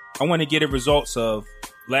 I want to get the results of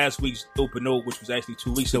last week's Open Note, which was actually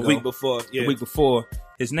 2 weeks The ago. week before. Yeah. The week before.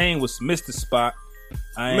 His name was Mr. Spot.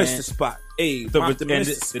 And Mr. Spot. Hey, The, mop the and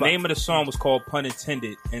Mr. the Spot. name of the song was called Pun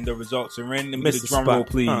Intended, and the results are in. Let me get Mr. a drum Spot. roll,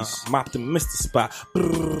 please. Mop the Mr. Spot.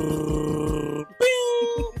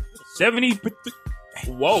 Bing. 70.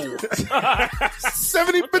 Whoa.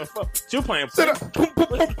 70. You playing?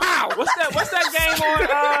 Pow. What's that game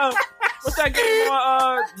on? What's that game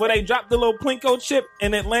on? Where they drop the little Plinko chip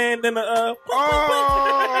and it land in the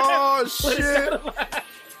Oh shit!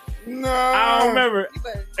 No, I don't remember.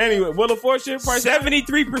 Anyway, Wheel of Fortune.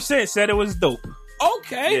 73% said it was dope.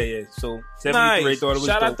 Okay. Yeah. So 73 Nice. thought it was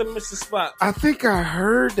Shout out dope. to Mr. Spot. I think I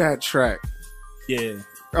heard that track. Yeah.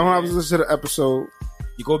 When I was listening to the episode.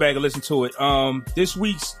 You go back and listen to it. This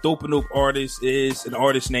week's Dope and Dope artist is an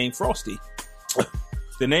artist named Frosty.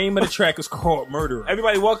 The name of the track is called Murderer.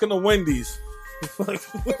 Everybody welcome to Wendy's. Fuck!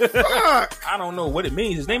 I don't know what it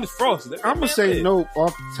means. His name is Frosty. I'm gonna say nope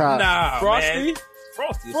off the top. Nah, Frosty? man.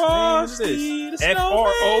 Frosty. Frosty the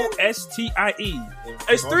Frostie.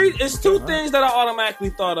 It's two things that I automatically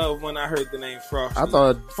thought of when I heard the name Frosty. I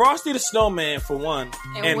thought Frosty the Snowman for one,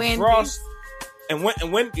 And Wendy's. Frost and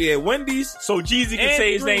Wendy's. So Jeezy can And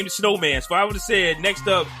say his three- name is Snowman. So I would have said next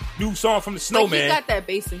up, new song from the Like, he Snowman. got that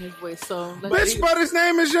bass in his voice, so bitch, but his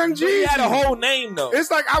name is Young But he Jeezy. had a whole name though.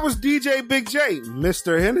 It's like I was DJ Big J,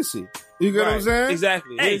 Mr. Hennessy. You get what I'm Right. saying?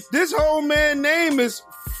 Exactly. Hey. His- This whole man name is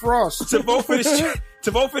Frost. to vote for this I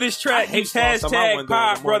track, hate use sauce on my window in hashtag the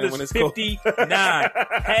Pod morning Brothers when it's cold. 59.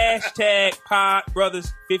 Hashtag Pod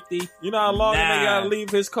Brothers 50. You know how long a nigga Nah. gotta leave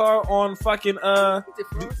his car on fucking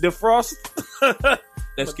defrost?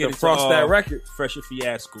 Let's get into Frost that record. Fresher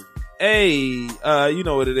Fiasco. Hey, you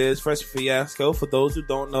know what it is, Fresh Fiasco. For those who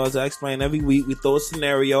don't know, as I explain every week, we throw a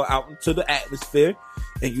scenario out into the atmosphere,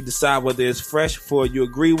 and you decide whether it's fresh for you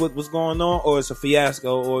agree with what's going on, or it's a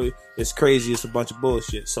fiasco, or it's crazy, it's a bunch of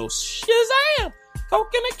bullshit. So Shazam!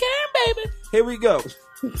 Coke in a can, baby. Here we go.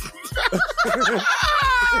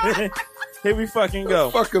 Here we fucking go.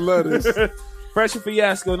 Fucking love this. Fresh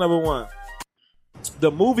Fiasco number 1.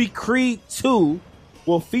 The movie Creed 2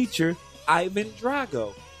 will feature Ivan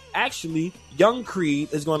Drago. Actually, young Creed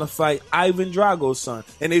is going to fight Ivan Drago's son.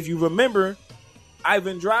 And if you remember,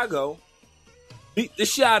 Ivan Drago beat the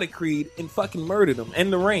shit out of Creed and fucking murdered him in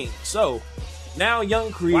the ring. So, now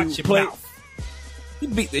young Creed Watch your mouth. He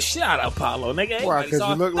beat the shit out of Apollo, nigga. Why? Everybody 'Cause saw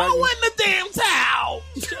you it. look like Throw you- in the damn towel.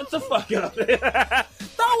 Shut the fuck up.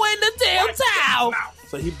 Throw in the damn towel.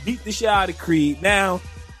 So he beat the shit out of Creed. Now,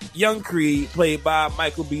 young Creed, played by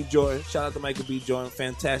Michael B. Jordan. Shout out to Michael B. Jordan.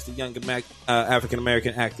 Fantastic young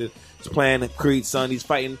African-American actor. He's playing Creed's son. He's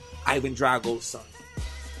fighting Ivan Drago's son.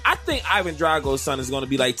 I think Ivan Drago's son is going to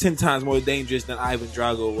be like 10 times more dangerous than Ivan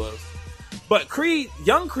Drago was. But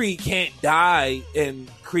young Creed can't die in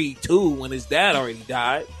Creed 2 when his dad already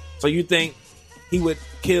died. So you think he would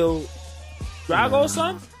kill Drago's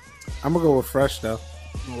son? I'm gonna go with Fresh though.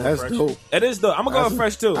 That's Fresh. dope. It is though. I'm gonna go with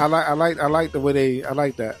Fresh too. I like the way I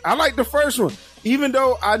like that. I like the first one, even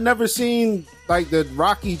though I never seen like the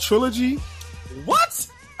Rocky trilogy. What?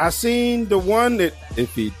 I seen the one that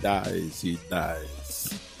if he dies, he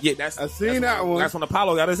dies. Yeah, I seen that one. That's when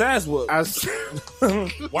Apollo got his ass whooped.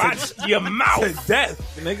 Watch your mouth. To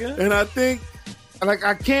death, nigga. And I think, like,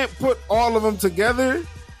 I can't put all of them together,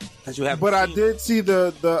 but I did see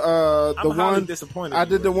the one. Disappointed. I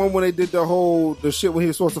did the one when they did the shit when he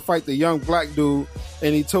was supposed to fight the young black dude,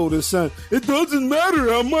 and he told his son, "It doesn't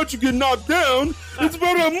matter how much you get knocked down; it's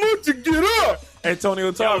about how much you get up."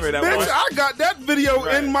 Antonio Tarver. That Bitch, one. I got that video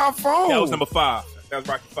in my phone. That was number 5. That was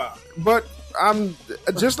Rocky 5. But I'm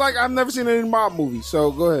just like I've never seen any mob movie. So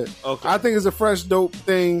go ahead. Okay. I think it's a fresh, dope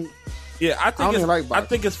thing. Yeah, I don't even like boxing. I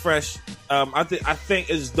think it's fresh. I think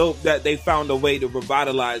it's dope that they found a way to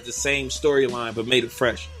revitalize the same storyline but made it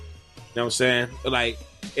fresh. You know what I'm saying? Like,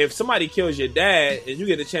 if somebody kills your dad and you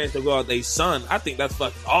get a chance to go out their son, I think that's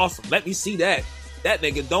fucking awesome. Let me see that. That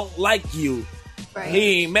nigga don't like you. Right.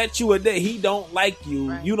 He ain't met you a day. He don't like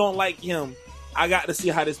you. Right. You don't like him. I got to see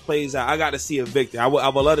how this plays out. I got to see a victory. I would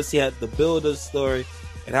love to see how the build of the story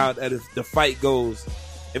and how the fight goes.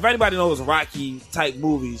 If anybody knows Rocky type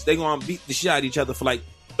movies, they gonna beat the shit out of each other for like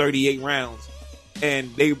 38 rounds,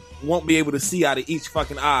 and they won't be able to see out of each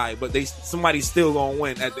fucking eye, but somebody's still gonna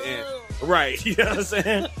win at the end, right? You know what I'm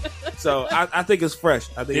saying? So I think it's fresh.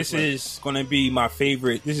 I think This is gonna be my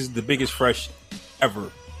favorite. This is the biggest fresh ever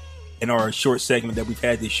in our short segment that we've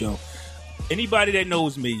had this show. Anybody that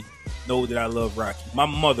knows me knows that I love Rocky. Our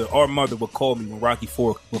mother would call me when Rocky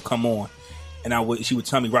 4 would come on, and she would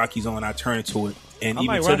tell me Rocky's on. I turn to it. And I'm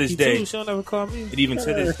even like to Rocky this day, too. She'll never call me. and even to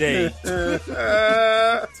this day,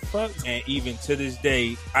 Fuck. and even to this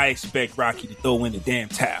day, I expect Rocky to throw in the damn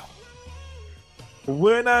towel.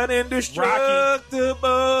 We're not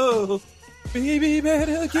indestructible. Baby,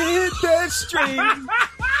 better get that straight. All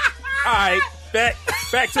right, back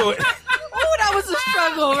to it. Oh, that was a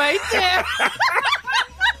struggle right there.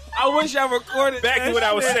 I wish I recorded. Back to what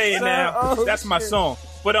I was that saying shit, now. son. Oh, That's my shit. song.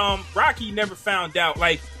 But Rocky never found out.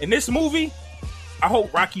 Like in this movie, I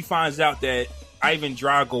hope Rocky finds out that Ivan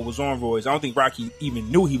Drago was on roids. I don't think Rocky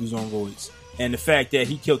even knew he was on roids. And the fact that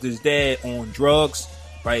he killed his dad on drugs,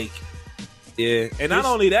 like, Yeah, and not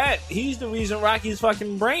only that, he's the reason Rocky's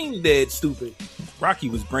fucking brain dead stupid. Rocky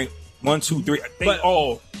was brain 1, 2, 3. I think But-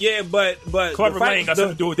 all. Yeah, but Clubber Lang got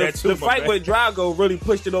something to do with that too, The my fight man. with Drago really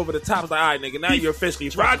pushed it over the top. It's like, all right, nigga, now you're officially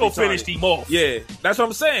Drago finished him off. Yeah, that's what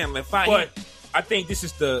I'm saying. Like, fight But I think this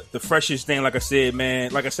is the freshest thing. Like I said,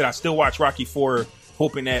 man. Like I said, I still watch Rocky 4,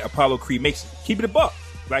 hoping that Apollo Creed makes it. Keep it a buck.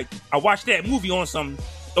 Like I watched that movie on some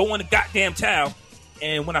throwing a goddamn towel,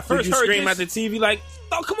 and when I Did first you heard scream this, at the TV like,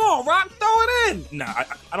 "Oh, come on, Rock, throw it in"? nah,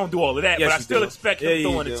 I don't do all of that, Yes, but I you still do. expect Yeah, him you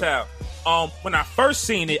throwing do. the towel. When I first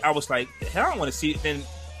seen it, I was like, hell, I don't want to see it. Then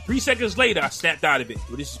 3 seconds later, I snapped out of it.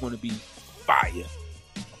 Well, this is going to be fire.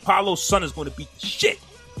 Apollo's son is going to beat the shit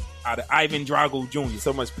out of Ivan Drago Jr.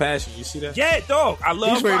 So much passion. You see that? Yeah, dog. I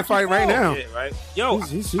love He's ready to Rocky fight right 4. now. Yeah, right. Yo,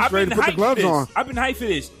 He's I've ready been to put the hyped gloves for this. on. I've been hyped for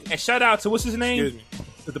this. And shout out to, what's his name? Excuse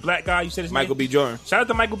me, The black guy, you said his Michael name? B. Jordan. Shout out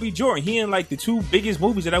to Michael B. Jordan. He in like the 2 biggest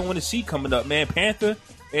movies that I want to see coming up, man. Panther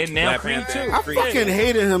and now Black Creed Panther. 2. I fucking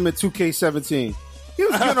hated him in 2K17. He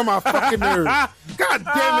was getting on my fucking nerves. God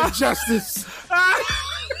damn it, Justice.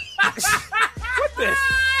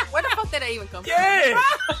 Where the fuck did that even come from? Yeah.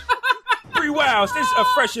 Bree Wiles, this is a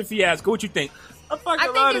fresher fiasco. What you think? I fucking I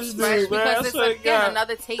love think this it's fresh dude, man. I because it's swear to again God.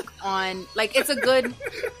 another take on, like, it's a good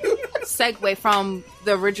segue from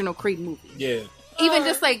the original Creed movie. Yeah. Even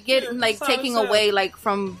just like getting like That's what taking I'm saying. away like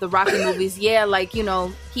from the Rocky movies, yeah, like, you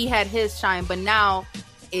know, he had his shine, but now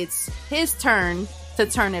it's his turn to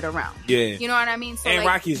turn it around. Yeah. You know what I mean? So And like,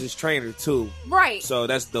 Rocky's his trainer too, right. so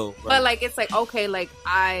that's dope. Right? But like it's like, okay, like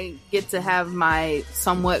I get to have my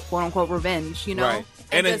somewhat quote unquote revenge, you know, Right.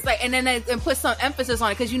 and And just like and then and put some emphasis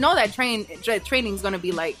on it because you know that training's going to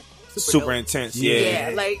be like super dope. intense. Yeah,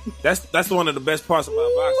 Yeah. like That's one of the best parts about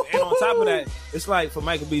boxing. And on top of that, it's like for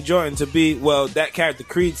Michael B. Jordan to be, well, that character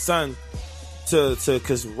Creed's son, to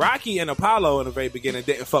because Rocky and Apollo in the very beginning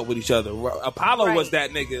didn't fuck with each other. Apollo Right. was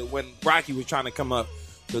that nigga when Rocky was trying to come up.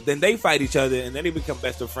 So then they fight each other, and then they become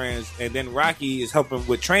best of friends. And then Rocky is helping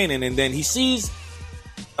with training, and then he sees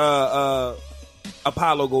Apollo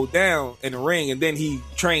go down in the ring, and then he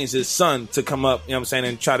trains his son to come up, you know what I'm saying,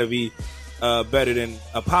 and try to be better than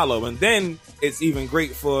Apollo. And then it's even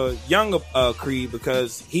great for young Creed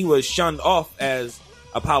because he was shunned off as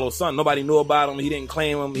Apollo's son. Nobody knew about him. He didn't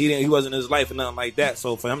claim him. He wasn't in his life or nothing like that.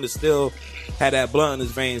 So for him to still have that blood in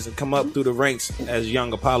his veins and come up through the ranks as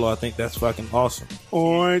young Apollo, I think that's fucking awesome.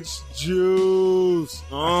 Orange juice.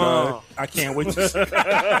 Oh, I can't wait to see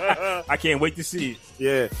I can't wait to see it.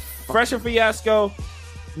 yeah. Fresh and Fiasco,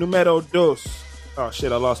 numero dos. Oh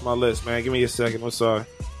shit, I lost my list, man. Give me a second. I'm sorry.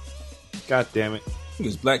 God damn it. I think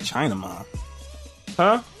it's Black China, man.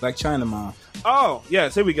 Huh? Black China mom. Oh,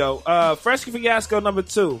 yes, here we go. Fresh Fiasco number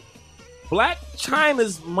 2. Black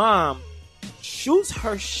China's mom shoots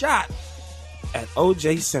her shot at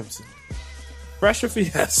O.J. Simpson. Fresh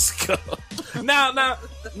Fiasco. Now,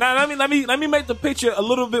 let me make the picture a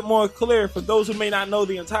little bit more clear for those who may not know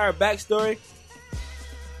the entire backstory.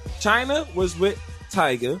 China was with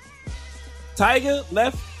Tyga. Tyga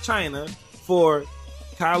left China for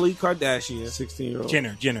Kylie Kardashian. 16-year-old.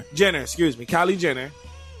 Jenner. Excuse me. Kylie Jenner.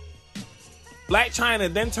 Black China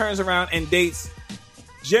then turns around and dates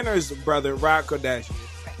Jenner's brother, Rob Kardashian.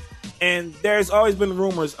 And there's always been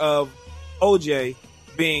rumors of OJ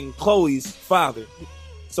being Khloe's father.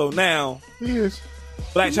 So now, Yes.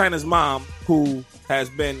 Black China's mom, whose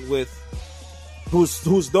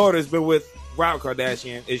daughter's been with Rob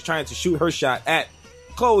Kardashian, is trying to shoot her shot at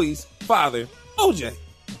Khloe's father, OJ.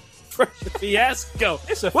 Fresh Fiasco.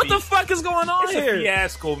 What the fuck is going on It's here? a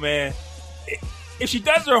fiasco, man. If she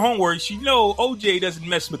does her homework, she know OJ doesn't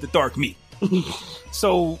mess with the dark meat.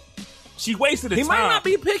 So she wasted the He time. might not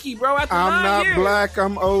be picky, bro. After I'm 9 not years. black.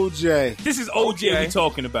 I'm OJ. This is OJ Okay. we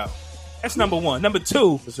talking about. That's number one. Number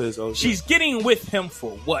two, This is OJ. she's getting with him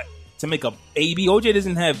for what? To make a baby? OJ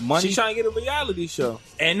doesn't have money. She's trying to get a reality show.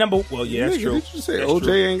 And yeah, that's Nigga, true. Did you say That's OJ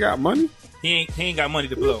true. ain't got money? He ain't got money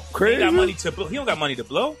to blow. Crazy. He ain't got money to blow. He don't got money to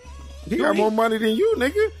blow. He got more money than you,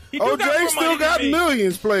 nigga. He do got OJ more still money got than me.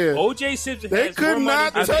 millions, player. OJ Simpson They has could more money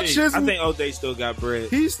not than touch me. his. I think OJ still got bread.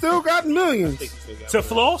 He still got millions. I think he still got To bread.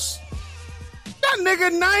 floss. That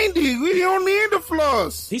nigga 90. We don't need the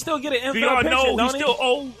floss. He still get an Do NFL y'all pension, know he don't he? still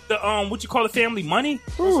owe the what you call the family money?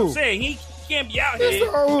 That's what I'm Who? saying. He can't be out He here.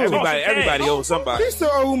 still owe who? Everybody owes somebody. He still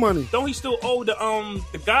owe money. Don't he still owe the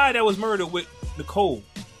guy that was murdered with Nicole?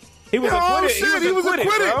 He was Oh, acquitted. shit, he was acquitted.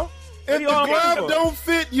 bro. If he the all glove for? don't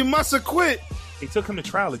fit, you must acquit. They took him to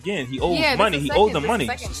trial again. He owes Yeah, this money. is He second- owes them this is money.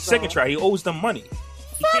 second Second trial. trial. He owes them money.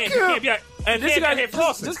 He Fuck can't him. be out. And this He can't guy, be out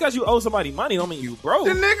here just because you owe somebody money don't mean you broke.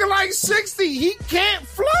 The nigga like 60. He can't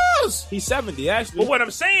floss. He's 70, actually. But what I'm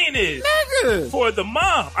saying is, Nigga. for the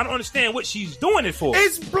mom, I don't understand what she's doing it for.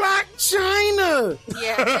 It's Black China.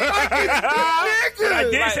 Yeah. But I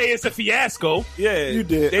Nigga. did say it's a fiasco. Yeah, You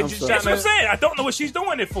did. They I'm just sorry. That's what I'm trying saying. I don't know what she's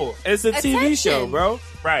doing it for. It's a TV Attention. show, bro.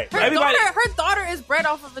 Right. Her daughter is bred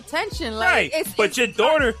off of attention. Like, Right. But your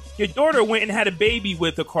daughter went and had a baby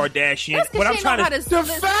with a Kardashian. That's What I'm because she know trying how to to The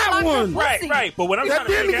split fat her one. Right, pussy. right. But what I'm That trying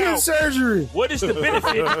to didn't figure get out, surgery. what is the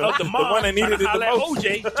benefit of the mom one that needed trying to it the holler at most.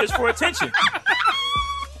 OJ just for attention?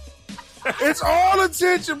 It's all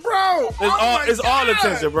attention, bro. It's all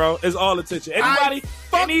attention, bro. It's all attention.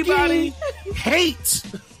 Anybody hate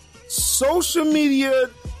social media,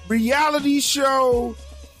 reality show,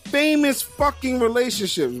 famous fucking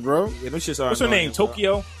relationships, bro. Yeah, them shits are What's her annoying, name? bro.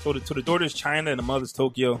 Tokyo. So the daughter's China and the mother's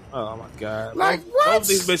Tokyo. Oh my god! Like, both, what? Both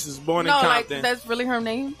these bitches born No, in like Compton. that's really her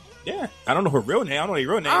name. Yeah, I don't know her real name. I don't know her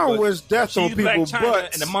real name. I don't but wish death she's on Black people's China,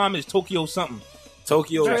 butts. and the mom is Tokyo something.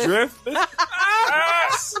 Tokyo Drift. Drift.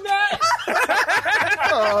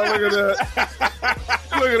 Oh, look at that.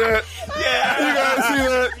 Look at that. Yeah, You guys see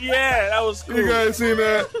that? yeah, that was cool. You guys see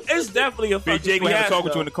that? It's definitely a Big fucking J gonna have to talk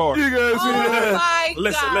with fiasco. you in the car. You guys see Oh that? my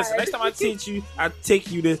Listen, god! listen. Next time I teach you, I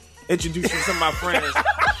take you to introduce you to some of my friends.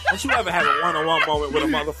 Don't you ever have a one-on-one moment with a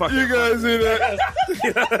motherfucker? You guys see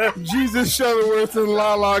that? Jesus Shuttleworth and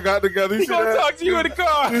Lala got together. You He see gonna that? talk to you in the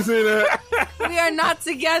car. You see that? We are not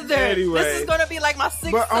together. Anyway. This is gonna be like my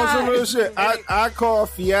sixth But on some time. real shit, I call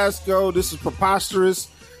fiasco. This is preposterous.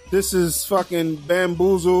 This is fucking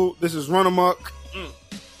bamboozle. This is run amok.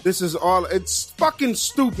 This is all. It's fucking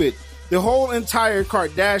stupid. The whole entire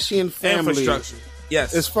Kardashian family Infrastructure.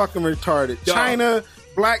 Yes. is fucking retarded. Dog. China,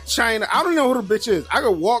 Black China. I don't know who the bitch is. I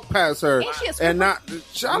could walk past her Ain't she a stripper? and not. I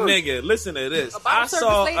don't, Nigga, listen to this. A bottle I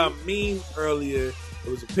saw service a meme earlier. It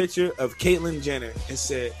was a picture of Caitlyn Jenner. It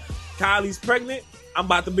said, Kylie's pregnant. I'm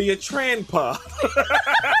about to be a grandpa.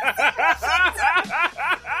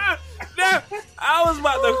 I was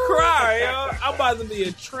about to cry, yo. I'm about to be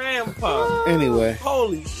a grandpa. Anyway,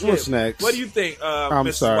 Holy shit. What's next? What do you think, I'm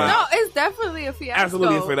Mrs. sorry. Wild? No, it's definitely a fiasco.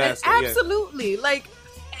 Absolutely a fiasco, It's yeah. absolutely. Like,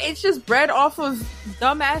 it's just bred off of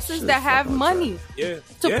dumbasses Shit, that have fuck money Yeah.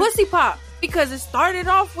 to yeah. pussy pop because it started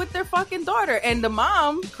off with their fucking daughter. And the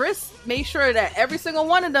mom, Chris, made sure that every single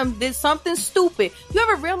one of them did something stupid. You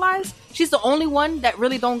ever realize she's the only one that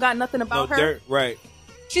really don't got nothing No about her? dirt, right.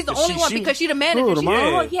 She's the She- only one she- because she the manager. Who, the She's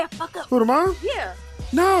mom? like, oh, yeah, fuck up. who the mom? Yeah.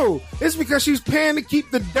 No, it's because she's paying to keep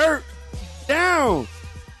the dirt down.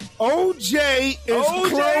 OJ is OJ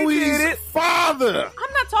did Chloe's it. father.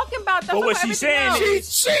 I'm not talking about that. But what Talking she's about saying everything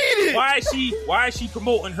She else. cheated. Why is she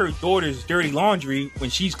promoting her daughter's dirty laundry when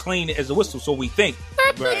she's clean as a whistle? So we think.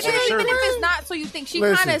 That Right. bitch And ain't even if real. it's not not so you think. She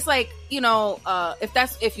Listen. kind of is like,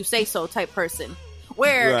 if you say so type person,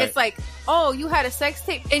 where Right. it's like, oh, you had a sex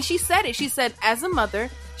tape, and she said it. She said, as a mother,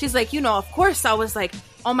 she's like, of course I was like,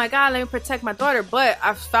 oh my God, let me protect my daughter, but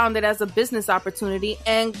I found it as a business opportunity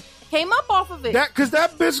and came up off of it. Because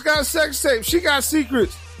that bitch got sex tapes. She got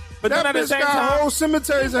secrets. But that then at the bitch same got time- whole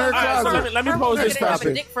cemeteries in her All right, so closet. let me Her pose mother this didn't have a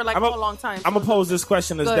question. dick for like I'm a long time. I'm gonna pose this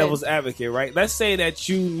question as Go ahead. devil's advocate, right? Let's say that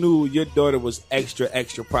you knew your daughter was extra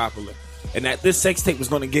popular, and that this sex tape was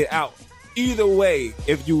going to get out. Either way,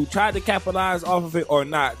 if you tried to capitalize off of it or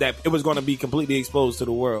not, that it was going to be completely exposed to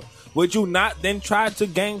the world. Would you not then try to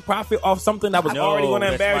gain profit off something that was already going to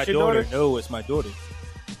that's embarrass my your daughter? No, it's my daughter.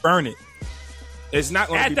 Burn it. It's not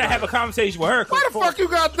going I to had be to have a conversation with her. Why the fuck you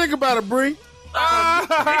gotta think about it, Bree?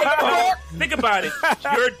 Think about it.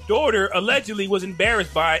 Your daughter allegedly was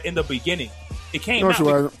embarrassed by it in the beginning. It came No, out. she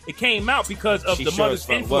wasn't. It came out because of She the sure mother's as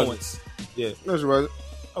fuck influence. Yeah. No, she wasn't.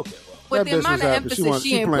 Okay, But That the bitch amount was of happy. emphasis She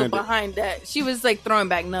she ain't put planned it. behind that, she was like throwing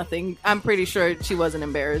back nothing. I'm pretty sure she wasn't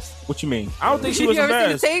embarrassed. what you mean? I don't think she Did was you ever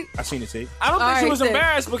embarrassed. see the tape? I seen the tape. I don't think All she right, was then.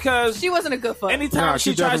 embarrassed because She wasn't a good fuck. anytime Nah,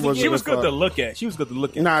 she she tries to definitely get She wasn't was fuck. good to look at. She was good to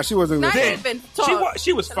look at. Nah, she wasn't Not gonna. even She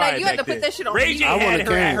talk. was fine. Like, you had back to put then. that shit on Ray me. J I had would've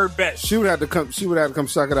her at came. her best. She would have to come. She would have to come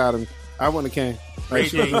suck it out of me. I wouldn't have came. Like,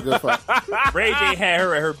 she wasn't a good fuck. Ray J had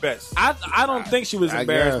her at her best. I don't think she was I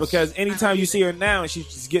embarrassed guess. because anytime you see her now and she's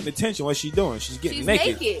just getting attention, what's she doing? She's getting She's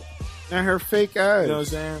naked. naked. And her fake eyes. You know what I'm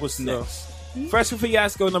saying? What's So, next? Freshman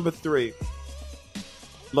fiasco number 3.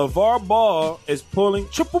 LeVar Ball is pulling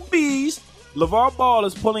triple B's. LeVar Ball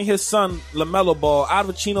is pulling his son LaMelo Ball out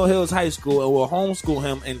of Chino Hills High School and will homeschool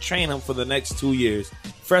him and train him for the next 2 years.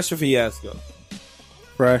 Freshman fiasco.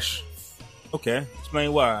 Fresh. Okay,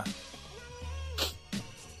 explain why.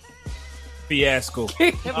 Fiasco.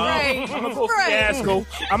 Right. I'm gonna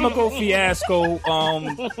go Right. fiasco.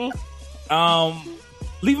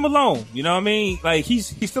 Leave him alone. You know what I mean? Like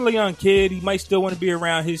he's still a young kid. He might still want to be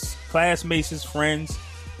around his classmates, his friends.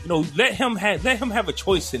 Let him have a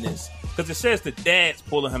choice in this because it says the dad's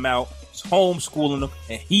pulling him out, he's homeschooling him,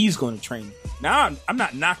 and he's going to train him. Now I'm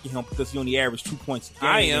not knocking him because he only averaged 2 points a game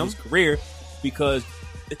I in am. his career because.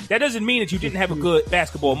 That doesn't mean that you didn't have a good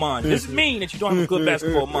basketball mind. It doesn't mean that you don't have a good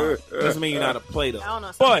basketball mind. Doesn't mean you know how to play though. I don't know.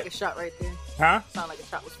 It sounded But- like a shot right there. Huh? Sound like a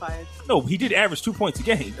shot was fired. No, he did average 2 points a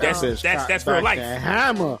game. That's real life.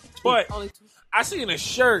 Hammer. But Only two. I seen a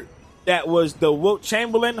shirt that was the Wilt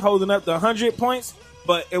Chamberlain holding up the 100 points,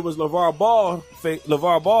 but it was LeVar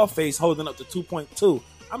Ball face holding up the 2.2.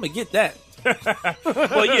 I'm gonna get that.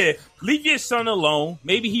 well, yeah, leave your son alone.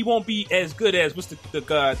 Maybe he won't be as good as what's the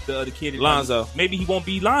other kid? Lonzo. Maybe he won't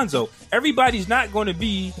be Lonzo. Everybody's not going to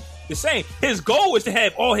be the same. His goal is to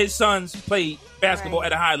have all his sons play basketball Right.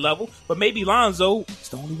 at a high level, but maybe Lonzo is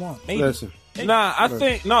the only one. Maybe. Listen. Nah, I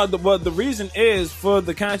think the reason is for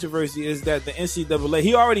the controversy is that the NCAA,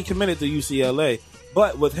 he already committed to UCLA,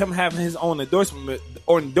 but with him having his own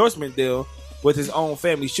endorsement deal with his own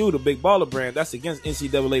family shoe, the Big Baller brand, that's against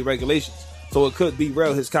NCAA regulations. So it could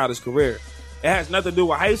derail his college career. It has nothing to do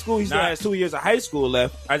with high school. He still Nah. has 2 years of high school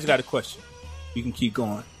left. I just got a question. You can keep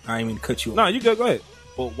going. I ain't mean to cut you off. No, you good. Go ahead.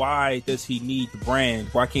 But why does he need the brand?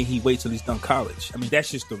 Why can't he wait till he's done college? I mean,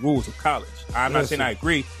 that's just the rules of college. I'm not saying I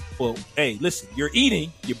agree. Well, hey, listen, you're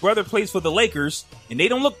eating. Your brother plays for the Lakers, and they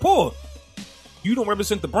don't look poor. You don't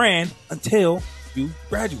represent the brand until you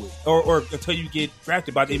graduate or until you get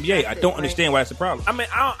drafted by the NBA. I don't understand why that's a problem. I mean,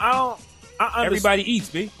 I understand. Everybody eats,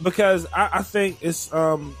 B. Because I think it's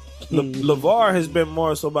LeVar has been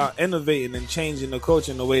more so about innovating and changing the coach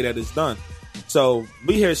in the way that it's done. So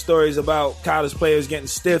we hear stories about college players getting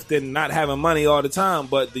stiffed and not having money all the time,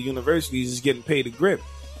 but the universities is getting paid a grip.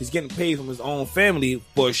 He's getting paid from his own family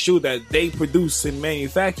for a shoe that they produce and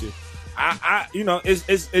manufacture.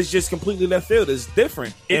 It's just completely left field. It's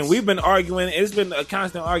different, and we've been arguing. It's been a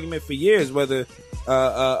constant argument for years whether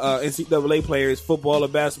NCAA players, football or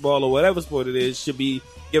basketball or whatever sport it is, should be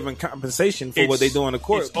given compensation for what they do on the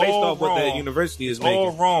court It's based all off what the wrong. university is It's all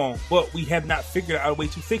making. wrong, but we have not figured out a way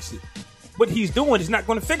to fix it. What he's doing is not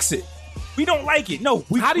going to fix it. We don't like it. No,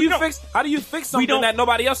 How do you don't. fix something don't- that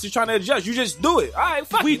nobody else is trying to adjust? You just do it. All right,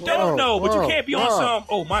 fuck We it. don't know, but bro, you can't be on bro.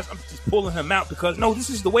 some. I'm just pulling him out because no, this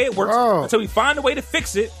is the way it works. Bro. Until we find a way to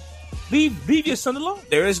fix it, leave your son alone.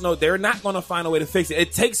 They're not going to find a way to fix it.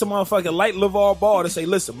 It takes a motherfucker like LeVar Ball to say,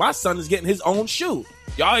 listen, my son is getting his own shoe.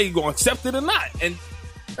 Y'all ain't going to accept it or not. And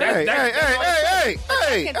Hey,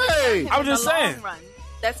 hey. I'm just saying.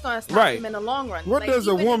 That's going to stop Right. him in the long run. What Like, does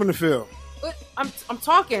a even woman feel? if- I'm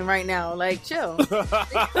talking right now. Like, chill.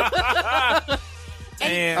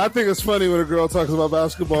 and I think it's funny when a girl talks about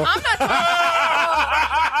basketball. I'm not talking.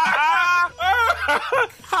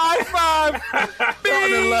 high five.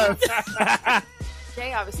 turned and left.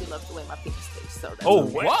 Jay obviously loves the way my penis tastes, so that's Oh,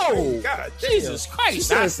 okay. whoa. God, Jesus She Christ.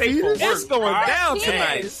 said Not safe for fetus? work. It's going down Yes.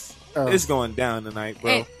 tonight. Oh. It's going down tonight,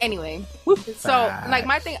 bro. Anyway, so like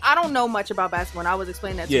my thing, I don't know much about basketball. And I was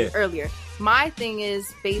explaining that to Yeah. you earlier. My thing is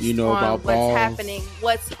based You know on about what's balls. happening.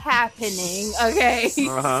 What's happening? Okay.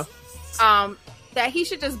 Uh-huh. That he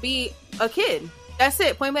should just be a kid. That's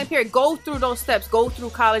it. Point blank period. Go through those steps. Go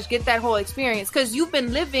through college. Get that whole experience because you've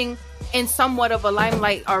been living in somewhat of a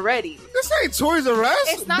limelight already. This ain't Toys R Us.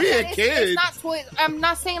 It's not Be that a it's, kid. it's not toys. I'm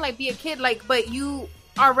not saying like be a kid, like, but you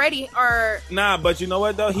already are Nah, but you know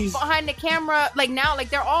what, though? He's behind the camera. Like now, like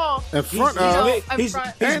they're all in front you know, of. in he's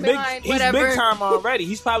front, big, behind, he's whatever. big time already.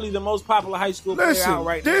 He's probably the most popular high school player Listen, out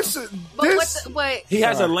right this, now. But this. what? He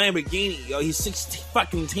has a Alright. Lamborghini, yo. He's 16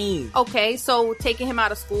 fucking teen. Okay, so taking him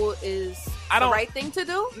out of school is I the don't- right thing to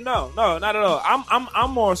do. No, not at all.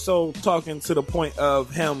 I'm more so talking to the point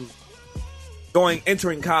of him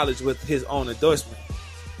entering college with his own endorsement.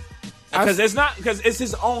 Because it's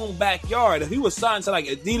his own backyard. If he was signed to like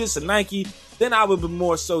Adidas or Nike, then I would be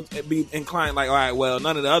more so be inclined like, all right, well,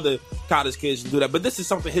 none of the other college kids can do that. But this is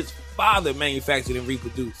something his father manufactured and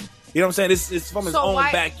reproduced. You know what I'm saying? It's from his own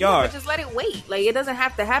Yeah, backyard. but just let it wait. Like it doesn't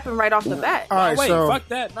have to happen right off the bat. All right, Wait, so fuck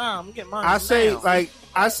that. Nah, I'm getting mine. I say now.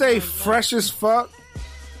 I say fresh as fuck,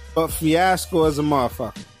 but fiasco as a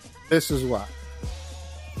motherfucker. This is why.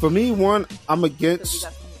 For me, one, I'm against.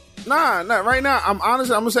 Nah, right now. I'm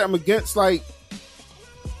honestly, I'm gonna say I'm against. Like,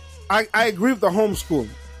 I agree with the homeschooling.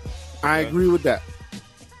 I agree with that.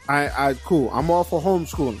 I cool. I'm all for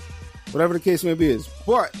homeschooling, whatever the case may be is.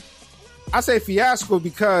 But I say fiasco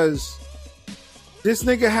because this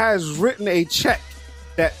nigga has written a check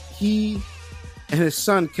that he and his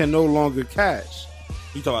son can no longer cash.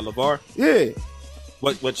 You talking about LeVar? Yeah,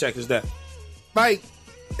 What check is that? like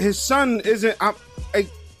his son isn't.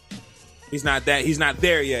 He's not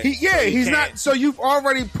there yet. He he's can't. not. So you've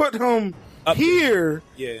already put him Up here.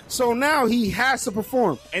 Yeah. So now he has to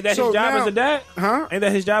perform. Ain't that So his job now- as a dad? Huh? Ain't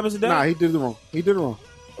that his job as a dad? Nah, he did it wrong. He did it wrong.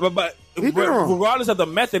 But He did it wrong. regardless of the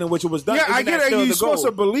method in which it was done, Yeah, I isn't get that it. still You're the supposed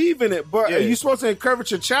goal? to believe in it, but Yeah. you're supposed to encourage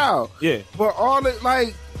your child. Yeah. But all it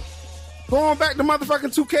like going back to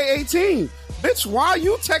motherfucking 2K18. Bitch, why are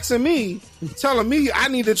you texting me telling me I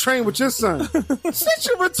need to train with your son? Sit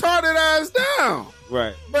your retarded ass down.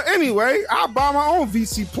 Right. But anyway, I'll buy my own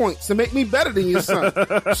VC points to make me better than your son.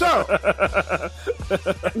 So,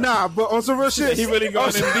 nah, but on some real shit. He really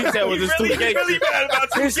going in detail with his 2K. bad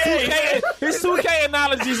about His 2K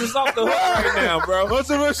analogies is off the hook right now, bro. On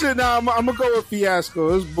some real shit, nah, I'm gonna go with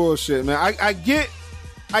fiasco. It's bullshit, man. I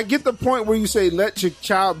get the point where you say let your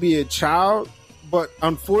child be a child, but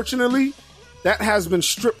unfortunately, that has been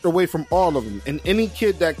stripped away from all of them. And any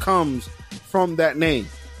kid that comes from that name,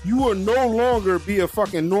 you will no longer be a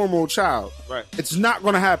fucking normal child. Right. It's not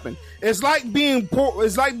going to happen. It's like being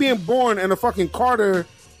born in a fucking Carter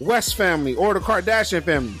West family or the Kardashian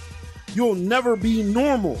family. You'll never be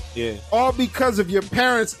normal. Yeah. All because of your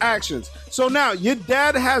parents' actions. So now your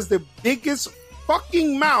dad has the biggest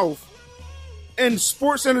fucking mouth in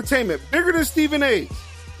sports entertainment, bigger than Stephen A.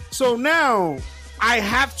 So now I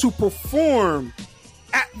have to perform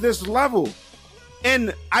at this level.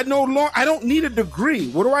 And I don't need a degree.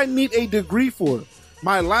 What do I need a degree for?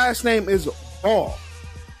 My last name is Ball.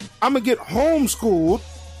 I'm gonna get homeschooled,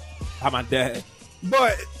 How my dad?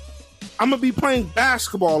 but I'm gonna be playing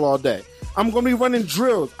basketball all day. I'm gonna be running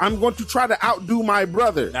drills. I'm going to try to outdo my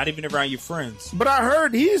brother. Not even around your friends. But I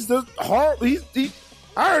heard he's the hard.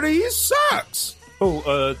 I heard he sucks. Oh,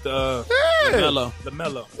 Yeah.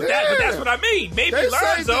 LaMelo. But that's what I mean. Maybe They say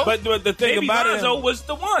Lonzo. But the thing Maybe about Lonzo him, was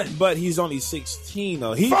the one. but he's only 16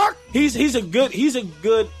 though. Fuck. He's a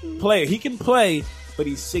good player. He can play, but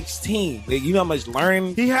he's 16. Like, you know how much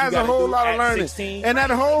learning He has you a gotta whole do lot at of learning. 16? And that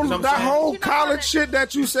whole You know what I'm saying? whole You know college what? shit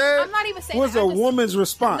that you said I'm not even saying was that. a I'm just- woman's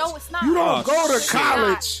response. No, it's not. You don't Oh, go to shit.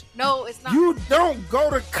 college. No, it's not. You don't go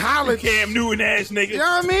to college. Cam Newton ass nigga. You know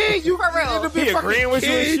what I mean? You For real. need to be He a fucking agreeing with you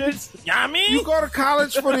and kid. shit. You know what I mean? You go to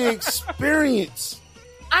college for the experience.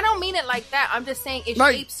 I don't mean it like that. I'm just saying it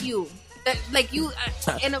Like- shapes you. That like you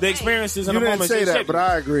in a The way. experiences in You the didn't moment. say it that, shaped but you.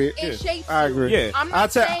 I agree. It shapes I you. agree. Yeah. I'm not I'll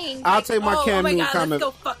ta- saying I'll like, take my oh, Cam oh my Newton God, comment. let's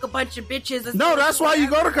go fuck a bunch of bitches. Let's No, do that's why you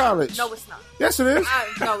go to college. No, it's not. Yes, it is.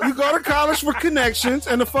 No, You go to college for connections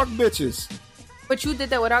and to fuck bitches. But you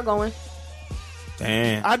did that without going.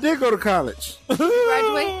 Damn. I did go to college. You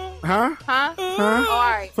graduate? Huh? Huh? Huh? Oh, all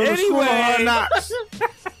right. From the school of hard Anyway. knocks.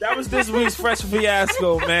 That was this week's Fresh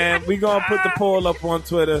Fiasco, man. We gonna put the poll up on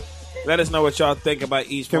Twitter. Let us know what y'all think about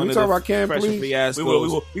each Can one we of talk the about Cam, Fresh please? Fiascos. We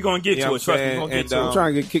will. We're going to get You know to what it. Trust me. I'm We're going to saying? get to And, it. I'm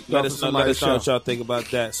trying to get kicked Let off us of know somebody's what show. y'all think about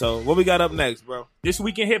that. So, what we got up next, bro? This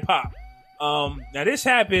week in hip hop. Now this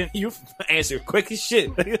happened. You answer quick as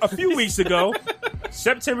shit. A few weeks ago,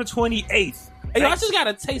 September 28th. Hey, I just got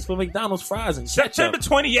a taste for McDonald's fries and September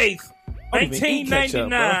ketchup. 28th, I don't even eat ketchup,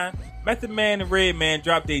 1999, Method Man and Redman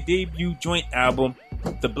dropped their debut joint album,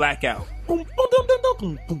 The Blackout, with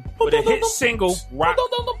a hit single, Rock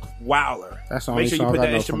Wilder. That's the Make only sure you song put I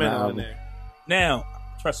that know from the instrumental in album. there. Now,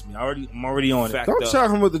 trust me, I'm already on Fact it. Don't tell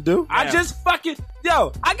him what to do. I Now. just fucking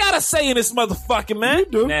I gotta say in this motherfucking man. You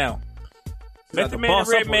do. Now, got Method to Man and boss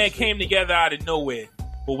up on Redman this shit. came together out of nowhere.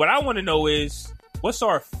 But what I want to know is, what's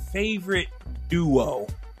our favorite duo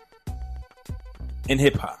in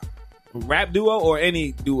hip hop? Rap duo or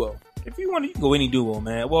any duo? If you want to, you can go any duo,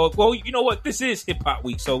 man. Well, you know what? This is hip hop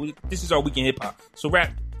week, so this is our week in hip hop. So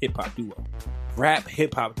rap hip hop duo. Rap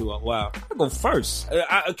hip hop duo. Wow. I go first.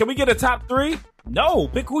 Can we get a top 3? No,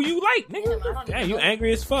 pick who you like, nigga. Damn, you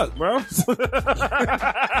angry as fuck, bro.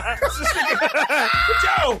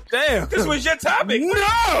 Yo, Damn. this was your topic.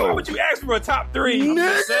 Why would you ask for a top 3? I'm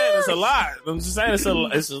just saying it's a lot. I'm just saying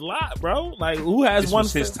it's a lot, bro. Like who has This one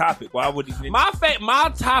was his fa- topic. Why would he?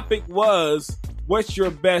 My topic was what's your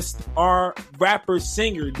best rapper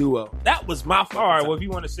singer duo? That was my All right. Well, if you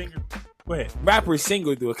want to sing, go ahead. rapper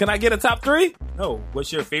singer duo. Can I get a top 3? No.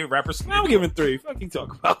 What's your favorite rapper? singer I'm duo? giving 3. Fuck you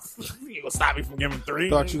talking about? You ain't gonna stop me from giving 3.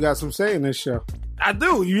 Thought you got some say in this show. I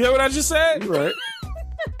do. You hear what I just said? You right.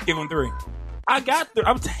 Give him 3. I got 3.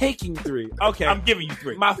 I'm taking 3. Okay. I'm giving you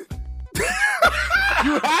 3. My.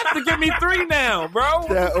 You have to give me 3 now, bro. What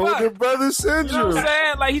That the fuck? older brother You know what syndrome. I'm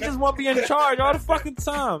saying? Like, he just want to be in charge all the fucking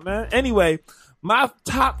time, man. Anyway, my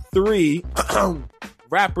top 3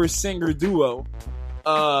 rapper singer duo,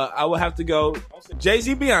 I would have to go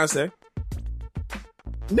Jay-Z, Beyonce.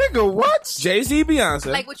 Nigga, what? Jay-Z, Beyonce.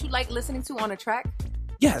 Like what you like listening to on a track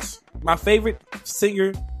Yes. My favorite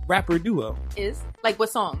singer rapper duo. is like what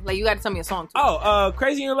song? Like you got to tell me a song. Too. Oh,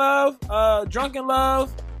 Crazy in Love, Drunk in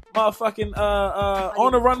Love, motherfucking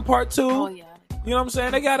On the Run Part 2. Oh yeah. You know what I'm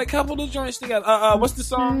saying? They got a couple of joints together. What's the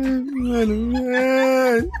song?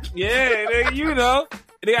 Yeah, you know.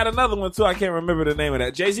 They got another one too. I can't remember the name of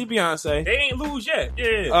that. Jay-Z, Beyonce. They ain't lose yet.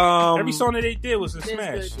 Yeah. Every song that they did was a It's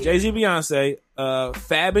smash. good, yeah. Jay-Z, Beyonce,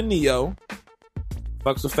 Fab and Neo.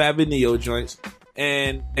 Fucks with Fab and Neo joints.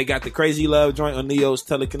 And they got the Crazy Love joint on Neo's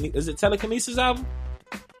Telekinesis. Is it Telekinesis album?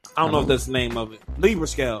 I don't know if that's the name of it. Libra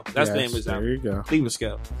Scale. That's the name of his There album. you go. Libra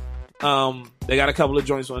Scale. They got a couple of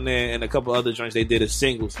joints on there and a couple other joints they did as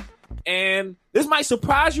singles. And this might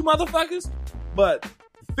surprise you motherfuckers, but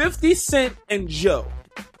 50 Cent and Joe,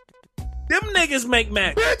 them niggas make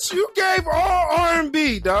match. Bitch, you gave all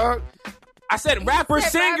R&B, dog. I said rapper said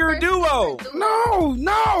singer rapper, duo. singer duo.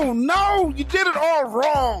 No. You did it all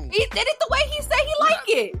wrong. He did it the way he said he liked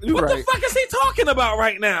it. You What right. the fuck is he talking about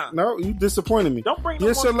right now? No, you disappointed me. Don't bring no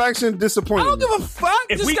Your more- selection I disappointed don't me. give a fuck.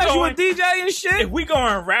 If Just we because you a going- DJ and shit. If we go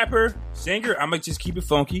on rapper, singer, I'm gonna just keep it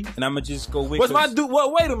funky and I'm gonna just go with. Was my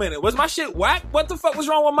wait a minute. Was my shit whack? What the fuck was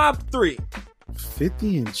wrong with my 3?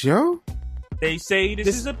 50 and Joe? They say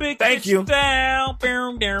this is a big Thank you. down,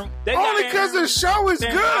 down, down. They Only got- because the show is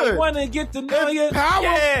I good. want to get to know you. Power.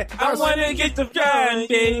 Yeah, I That's- want to get to know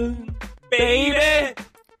you, baby.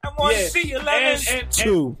 I want to Yeah. see you loving And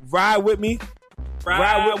 2, Ride With Me.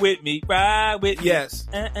 Ride with me, ride with me. Yes.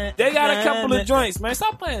 They got a couple of joints, man.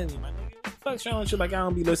 Stop playing me, my nigga. Fuck showing shit like I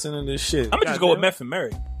don't be listening to this shit. I'm gonna just go with Meth and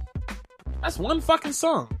Mary. That's one fucking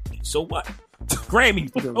song. So what?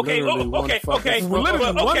 Grammy. Okay, Literally one okay, fucking okay. song. Literally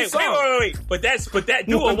one Okay, song. wait. But that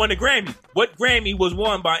duo won the Grammy. What Grammy was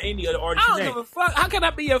won by any other artist? I don't give a fuck. How can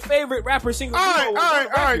I be your favorite rapper singer? All duo right,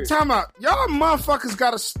 with one record? time out. Y'all motherfuckers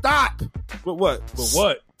gotta stop. But what? But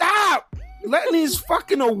what? Stop letting these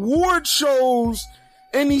fucking award shows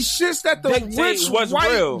and these shits that the Dictate rich what's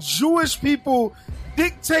white real. Jewish people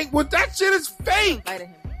dictate what that shit is fake. Invited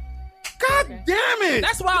him. God damn it.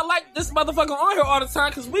 That's why I like this motherfucker on here all the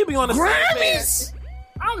time, because we be on the same page. Grammys.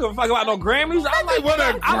 I don't give a fuck about no Grammys. I like What a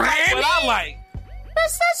I like what I Grammy? like. That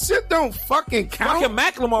shit don't fucking count. Fucking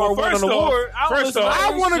Macklemore won an award. first off,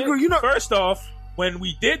 I want to agree. You know, First off, when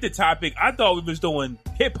we did the topic, I thought we was doing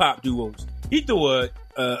hip hop duos. He threw a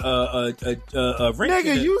ring.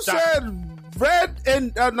 nigga, you said Red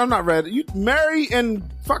and no, not Red. You Mary and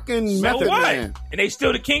fucking so Method what? Man. And they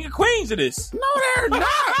still the king of queens of this. No, they're not.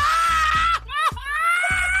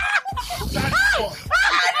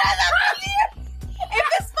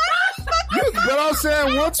 But I'm saying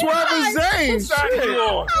 112 is Zayn. Side Shit. you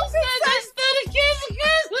on.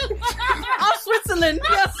 I'm Switzerland.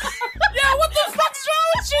 Yes. Yeah, what the fuck's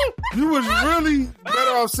wrong with you? You was really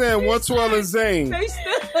better off saying 112 is Zayn. They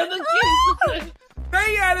still the kids.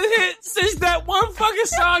 They hadn't hit since that one fucking nigga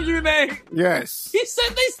song you named. Yes. He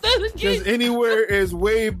said they still Because anywhere is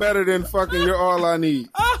way better than fucking You're All I Need.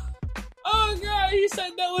 Oh God, he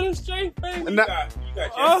said that with a straight face. Now-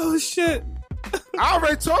 Oh shit. I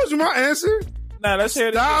already told you my answer. Nah, let's hear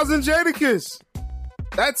it. Styles and Jadakiss.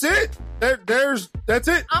 That's it. That's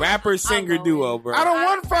it. Rapper singer duo, bro. I don't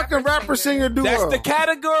want fucking rapper singer duo. That's the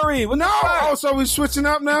category. What No. the fuck? Oh, so we switching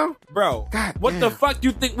up now? Bro, God what the damn. fuck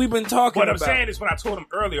you think we've been talking What about? I'm saying is, when I told him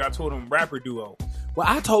earlier, I told him rapper duo. Well,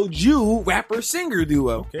 I told you rapper singer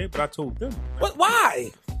duo. Okay, but I told them. What?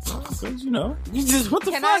 Why? Because, you know. You just what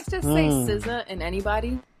the Can I fuck? just say SZA and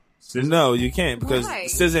anybody? No, you can't because Why?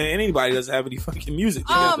 SZA and anybody doesn't have any fucking music.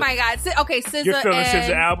 Oh together. my God. Okay, SZA You're feeling and...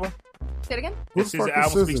 SZA album? Say it again? Who This the is fuck the is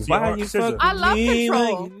album speaks SZA? to your Why heart. you SZA. fucking I love me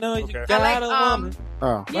Control. when you know you Okay. got I a like, woman?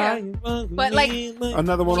 Oh. Yeah. But like,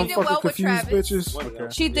 Another one She of did them fucking well with confused Travis. bitches.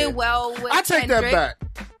 Okay. She did well with I take Kendrick. that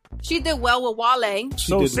back. She did well with Wale. She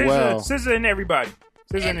So did SZA, well. SZA and everybody.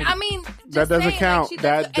 SZA And, and I mean, just That doesn't saying, count. Like, she does-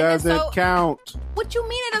 That and then doesn't count. What you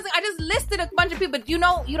mean it doesn't? I just listed a bunch of people. But you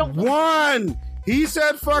know, you don't. One. He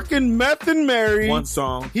said fucking Meth and Mary. One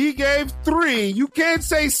song. He gave 3. You can't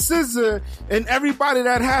say SZA and everybody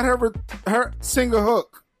that had her sing a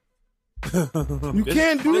hook. You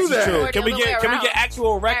can't do This is that. true. Or Can we the other get way can we around. get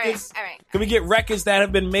actual records? All right. Can we get records that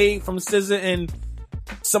have been made from SZA and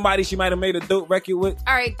somebody she might have made a dope record with?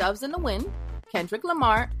 All right. Doves in the Wind, Kendrick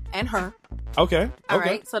Lamar, and her. Okay. All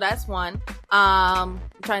right. So that's one. I'm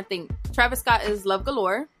trying to think. Travis Scott is Love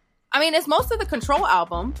Galore. I mean, it's most of the Control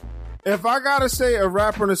album. If I gotta say a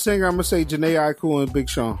rapper and a singer, I'm gonna say Janae Aiko and Big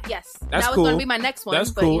Sean. Yes. That's that was cool. going to be my next one. That's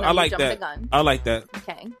but, cool. You know, I you like jumped that. The gun. I like that.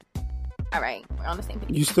 Okay. All right. We're on the same page.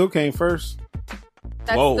 You still came first.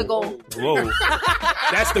 That's Whoa. the goal. Whoa.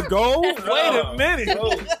 That's the goal? Wait a minute.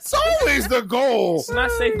 It's always the goal. It's not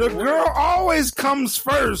safe. The girl always comes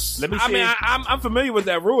first. Let me I see. mean, I'm familiar with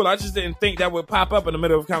that rule. I just didn't think that would pop up in the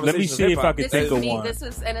middle of conversation. Let me see if I could This think is of me. one. This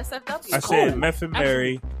is NSFW. I said Meth and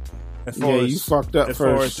Mary. As far Yeah, as, you fucked up as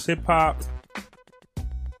far first. as hip hop.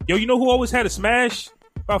 Yo, you know who always had a smash?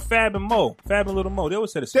 About Fab and Mo. Fab and Little Mo. They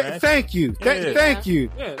always had a smash. Thank you. Yeah. Thank you.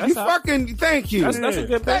 Yeah, that's You how- fucking thank you. That's a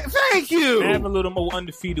good Th- pick. Thank Fab you. and Little Mo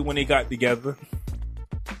undefeated when they got together.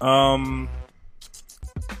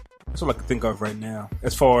 That's all I can think of right now.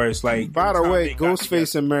 As far as like, By the time way, they got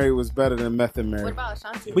Ghostface and Mary was better than Meth and Mary. What about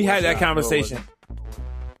Ashanti? We had that conversation.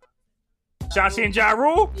 Shotzi and Ja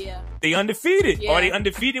Rule, Yeah. they undefeated. Yeah. Are they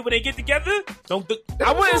undefeated when they get together? Don't.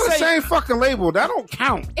 I wouldn't It's on the say. same fucking label. That don't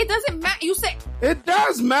count. It doesn't matter. You said It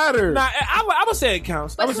does matter. Nah, I would say it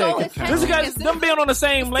counts. I But would so say is it counts. Just Kendrick because them being on the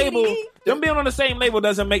same It's label, TDE. them being on the same label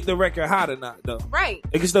doesn't make the record hot or not, though. right.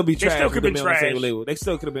 It could still be They trash. still if could've they been on the same trash. label. They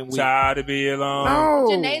still could have been weak. Tired to be alone. No.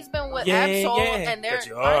 Janae's been with Yeah, Absol, yeah. and they're Got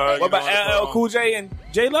your heart. What about You know, LL Cool J and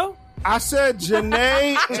J Lo? I said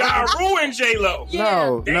Janae. Ja Rule and J Lo.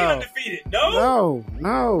 No, They no, undefeated. No.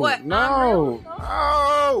 no, What, no, Unreal?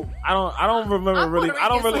 no. I don't remember I'm really. Puerto I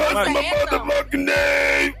don't Rican, really. so Like, it's the anthem.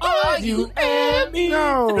 name. Oh, you and me.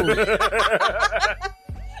 No.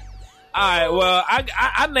 all right, well,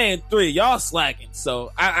 I named 3. Y'all slacking,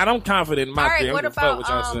 so I'm confident in my All right, 3. I'm what gonna fuck about what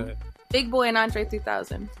y'all said. Big Boy and Andre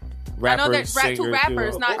 3000? Rapper, I know that singer, two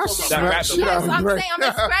rappers, duo. not I two smacked rap- shit Yes, out of I'm Ray. saying I'm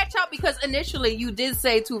gonna scratch out because initially you did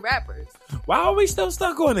say 2 rappers. Why are we still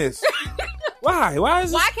stuck on this? Why? Why is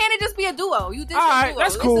this? Why can't it just be a duo? You did All say right, duo.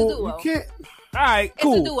 that's It's cool. a duo. You can't. All right, It's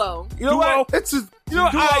cool. a duo. You know what? It's a. You know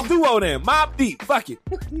what? All right, duo then. Mobb Deep. Fuck it.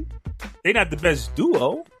 They not the best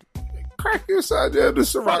duo. Crack this idea. This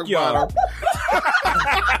is a rock Fuck y'all. bottom.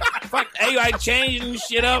 Fuck. Hey, like changing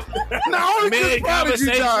shit up. No, only Mid because Prodigy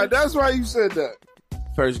conversation. died. That's why you said that.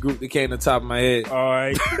 First group that came to the top of my head. All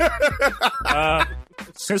right.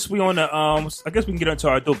 Since we on the I guess we can get into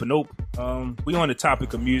our dope and nope. We on the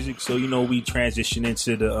topic of music, so you know we transition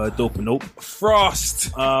into the dope and nope.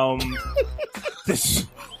 Frost. This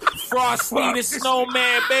Frosty the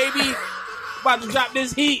Snowman, baby. About to drop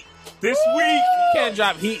this heat. this week, You can't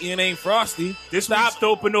drop heat and it ain't Frosty. this week's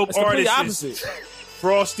dope and nope It's completely artist opposite. is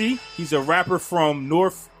Frosty. He's a rapper from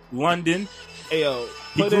North London. Hey, yo.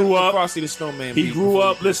 He put in grew the up- Frosty the Snowman. He beat grew before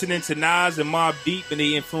up you- listening to Nas and Mobb Deep, and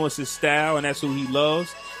they influenced his style, and that's who he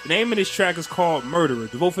loves. The name of this track is called Murderer.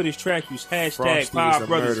 To vote for this track, use Frosty is hashtag a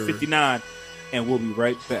 5brothers59, and we'll be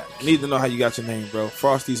right back. I need to know how you got your name, bro.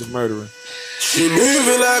 Frosty's a murderer. She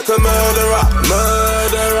moving like a murderer,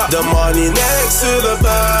 murderer. The money next to the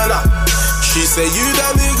burner. She said, you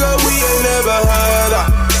that nigga, we ain't never heard her.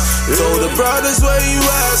 Told the brothers where you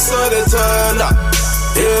at, so they turned up.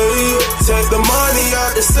 Yeah, take the money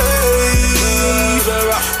out the safe.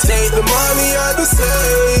 Take the money out the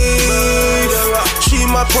safe. She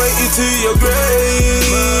might point you to your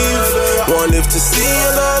grave. Won't live to see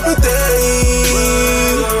another day.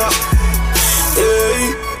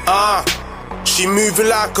 Yeah, she moving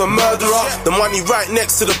like a murderer. The money right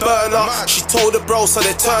next to the burner. She told the bro, so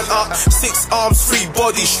they turn up. 6 arms, 3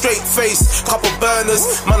 bodies, straight face, couple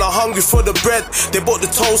burners. Man are hungry for the bread. They bought the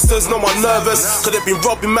toasters, no one nervous. Cause they been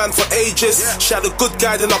robbing man for ages. She had a good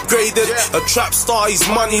guy then upgraded. A trap star, his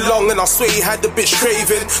money long, and I swear he had the bitch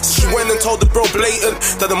craving. So she went and told the bro blatant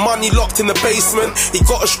that the money locked in the basement. He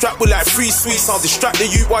got a strap with like 3 sweets. I'll distract the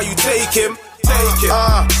youth while you take him. Take him.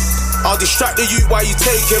 I'll distract the youth while you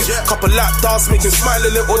take him. Couple lap dance, make him smile a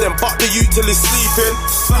little, then butt the youth till he's sleeping.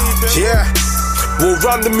 Yeah, we'll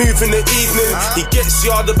run the move in the evening. He gets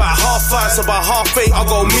yard about 5:30, so about 8:30 I'll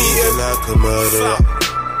go meet him. Like a murderer.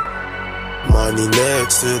 Money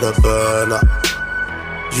next to the burner.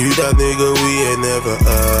 You that nigga we ain't never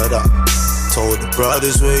heard of. Told the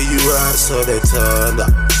brothers where you at, so they turned up.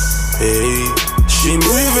 Hey, she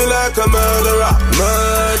moving like a murderer,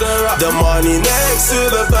 murderer. The money next to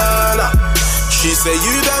the burner. She say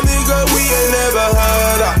you that nigga we ain't never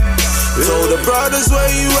heard of. Told the brothers where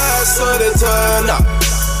you at, so they turn up.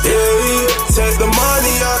 Yeah, take the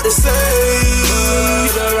money out the safe.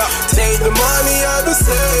 Take the money out the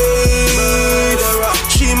safe.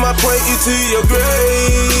 She might point you to your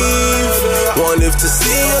grave. Won't live to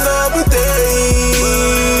see another day.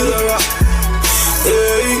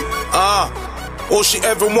 All she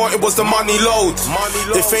ever wanted was the money load.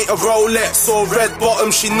 If ain't a Rolex or red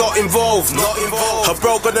bottom, she not involved. Her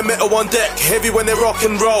bro got the metal on deck, heavy when they rock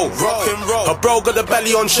and roll. Her bro got the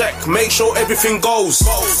belly on check, make sure everything goes.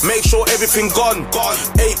 Make sure everything gone.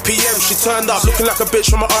 8 PM she turned up, looking like a bitch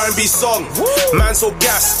from an R&B song. Man's all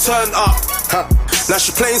gas, turn up. Now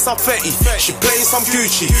she playing some Fetty, she playing some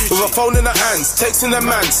Gucci. With her phone in her hands, texting her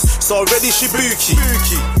mans, so already she bookie.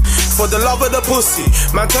 For the love of the pussy,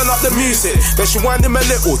 man turn up the music. Then she wind him a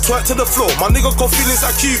little, twerk to the floor. My nigga got feelings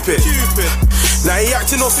like Cupid. Now he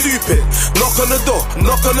acting all stupid. Knock on the door,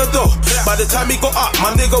 knock on the door. By the time he got up,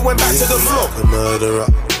 my nigga went back to the floor. Like a murderer.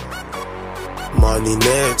 Money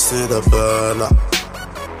next to the burner.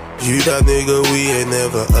 You that nigga we ain't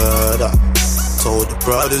never heard of. Told the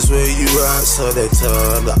brothers where you at, so they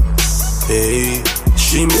turned up. Hey,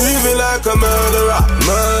 she moving like a murderer,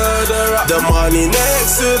 murderer. The money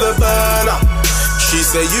next to the burner. She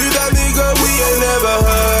say you that nigga we ain't never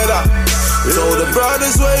heard of. Told the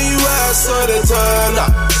brothers where you at, so they turned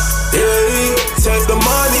up. Hey, take the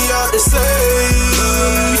money out the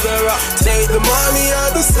safe. Take the money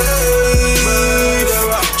out the safe.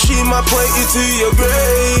 She might point you to your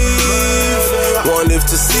grave. Won't live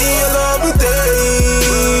to see another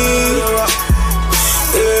day.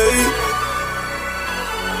 Hey.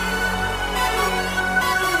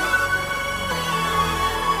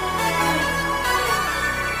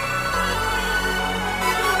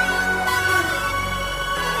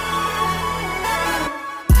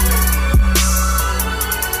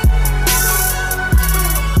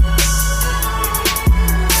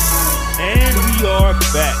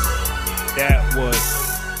 Back. That was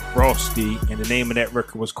Frosty, and the name of that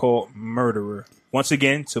record was called Murderer. Once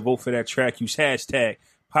again, to vote for that track, use hashtag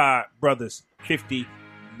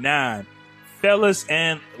PodBrothers59. Fellas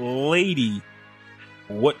and lady,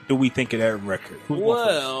 what do we think of that record?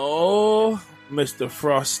 Well, Mr.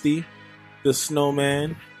 Frosty, the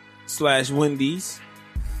Snowman / Wendy's.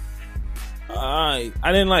 I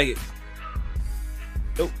didn't like it.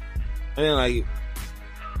 Nope, I didn't like it.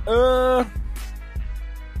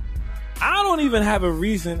 I don't even have a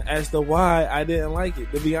reason as to why I didn't like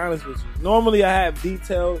it, to be honest with you. Normally I have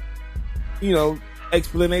detailed,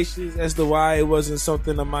 explanations as to why it wasn't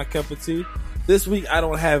something of my cup of tea. This week I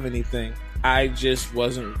don't have anything. I just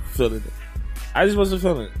wasn't feeling it. I just wasn't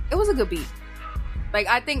feeling it. It was a good beat. Like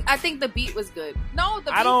I think the beat was good. No,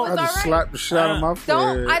 the beat was I all just right. slapped the shit out of my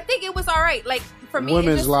forehead. I think it was all right. Like for me,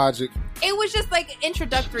 Women's Logic. It was just like an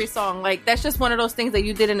introductory song. Like that's just one of those things that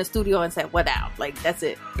you did in the studio and said, "What out?" Like that's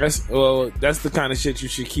it. That's the kind of shit you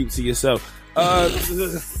should keep to yourself. I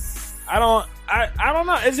don't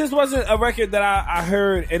know. It just wasn't a record that I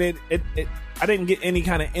heard, and it I didn't get any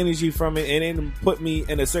kind of energy from it. It didn't put me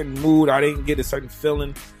in a certain mood. I didn't get a certain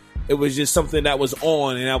feeling. It was just something that was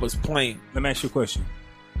on and I was playing. Let me ask you a question.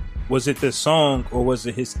 Was it the song or was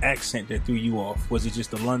it his accent that threw you off? Was it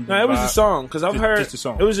just the London No, it was vibe? the song. Because I've heard... Just the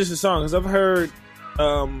song. It was just a song. Because I've heard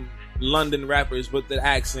London rappers with the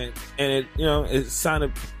accent. And it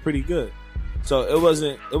sounded pretty good. So it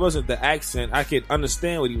wasn't the accent. I could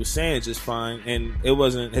understand what he was saying just fine, and it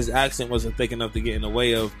wasn't his accent wasn't thick enough to get in the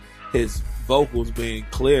way of his vocals being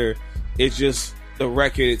clear. It's just the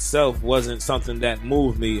record itself wasn't something that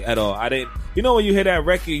moved me at all. I didn't. You know when you hear that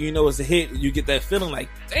record, you know it's a hit. You get that feeling like,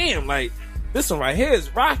 damn, like this one right here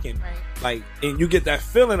is rocking. Right. Like, and you get that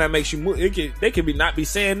feeling that makes you move. They could be not be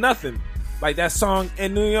saying nothing. Like that song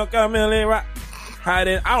in New York, I'm in rock. I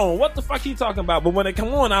don't know what the fuck he talking about, but when it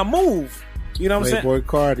come on, I move. You know what I'm saying? Playboy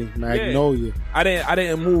Cardi, Magnolia. Yeah. I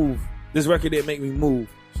didn't move. This record didn't make me move.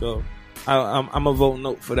 So I'm a vote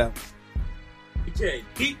note for that. DJ,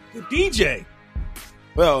 the DJ.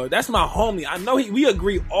 Well, that's my homie. I know we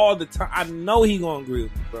agree all the time. I know he gonna agree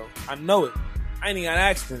with me, bro. I know it. I ain't even got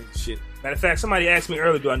accident and shit. Matter of fact, somebody asked me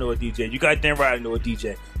earlier, do I know a DJ? You goddamn right I know a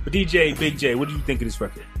DJ. But DJ, Big J, what do you think of this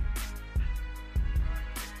record?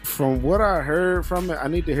 From what I heard from it, I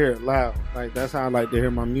need to hear it loud. Like that's how I like to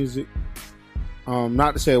hear my music.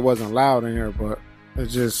 Not to say it wasn't loud in here, but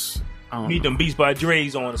it's just I don't Need know. them Beats by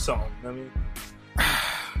Dre's on the song. You know what I mean?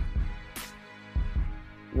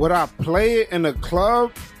 Would I play it in a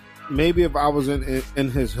club? Maybe if I was in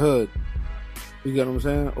his hood. You get what I'm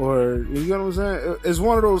saying? Or you get what I'm saying? It's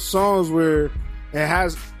one of those songs where it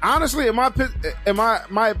has, honestly, in my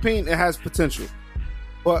opinion, it has potential.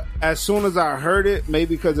 But as soon as I heard it,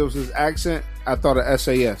 maybe because it was his accent, I thought of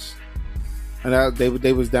SAS, and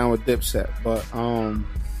they was down with Dipset. But I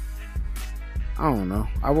don't know.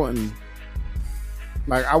 I wouldn't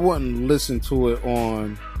listen to it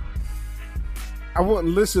on. I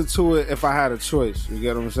wouldn't listen to it if I had a choice. You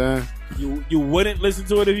get what I'm saying? You wouldn't listen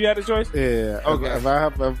to it if you had a choice? Yeah. Okay. If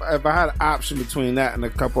I had an option between that and a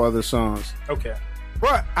couple other songs, Okay.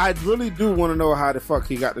 but I really do want to know how the fuck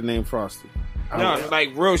he got the name Frosty. No, like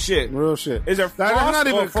real shit. Real shit. Is it That's Frost not or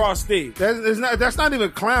even- Frosty? That's not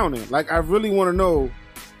even clowning. Like I really want to know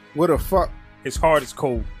what the fuck. His heart is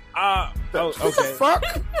cold. What What the okay. fuck?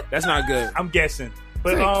 That's not good. I'm guessing.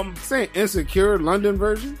 But Saying Insecure London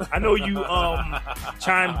version. I know you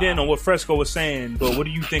chimed in on what Fresco was saying, but what do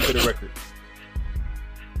you think of the record?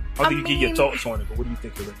 I think you get your mean- thoughts on it, but what do you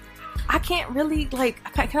think of it? I can't really Can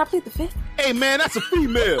I plead the fifth? Hey man, that's a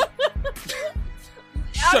female.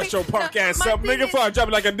 Shut your punk ass my up, thing nigga. is- Before I drop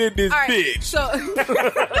it like I did this All right, bitch. so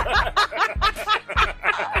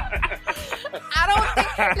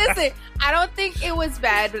I don't think it was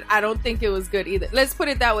bad, but I don't think it was good either. Let's put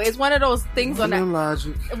it that way. It's one of those things on that.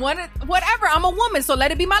 Logic. Whatever. I'm a woman, so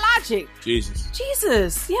let it be my logic.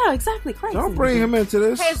 Jesus. Yeah, exactly. Crazy. Don't bring him into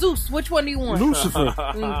this. Jesus, which one do you want? Lucifer.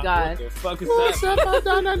 God. What the fuck is that?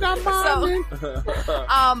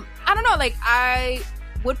 I don't know. Like, I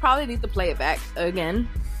would probably need to play it back again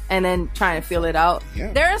and then try and feel it out.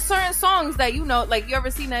 Yeah. There are certain songs that like you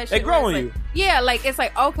ever seen that shit? They grow where on it's like, yeah, like it's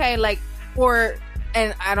like okay, like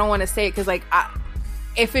and I don't want to say it because like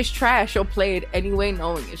if it's trash, you'll play it anyway,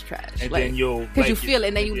 knowing it's trash, And like, then you'll because you like feel it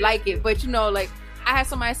and then you Yeah. like it. But like I had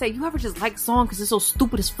somebody say, you ever just like a song because it's so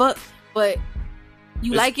stupid as fuck, but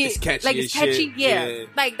you like it, it's catchy like it's as catchy, shit. yeah. Yeah.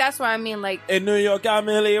 Like that's what I mean, like In New York, I'm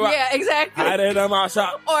really rock. yeah, exactly. I did my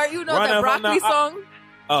shop. Or you know Running that from broccoli the- song.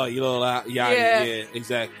 Oh, you know, like, yeah,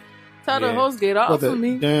 exactly. Tell the Yeah. host get off of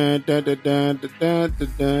me. Dun, dun, dun, dun, dun, dun,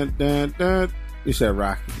 dun, dun, dun. You said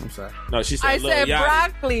Rocky. I'm sorry. No, she said I Lil said Yachty.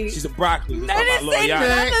 broccoli. She said broccoli. Let's I talk didn't about say Lil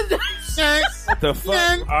Yachty. none of that. What the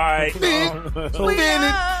fuck? All right. So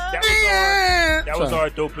Yeah. that was our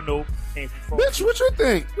dope and dope. Came from Bitch, what you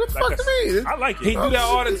think? What the Like fuck I you mean? I like it. He do that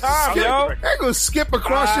all the time, Skip- yo. They gonna skip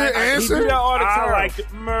across your He do answer. that all the I time. like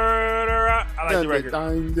it. Murderer. I like the record.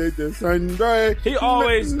 He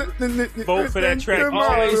always Vote for that track.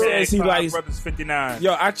 Always says he Five likes- Brothers 59.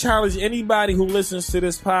 Yo, I challenge anybody who listens to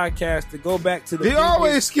this podcast to go back to the He previous-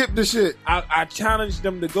 always skip the shit. I challenge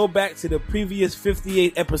them to go back to the previous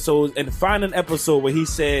 58 episodes and find an episode where he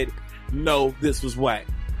said, no, this was whack.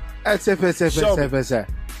 Show Show me.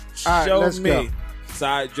 All right, Show let's me. go.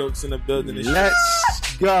 Side jokes in the building and shit.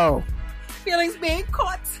 Let's go. Feelings being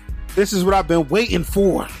caught. This is what I've been waiting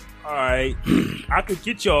for. All right. I could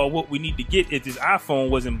get y'all what we need to get if this iPhone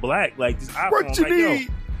wasn't black. Like this iPhone. What you like, yo, need?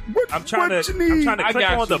 What, I'm trying what to you need? click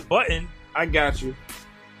got on the you. button. I got you.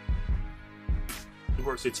 It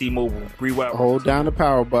works at T-Mobile. Bree Wild. Hold down the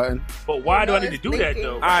power button. But why do I no, need to it's do that blinking.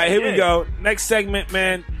 though? All right, here Yeah. we go. Next segment,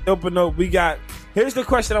 man. Open up. We got. Here's the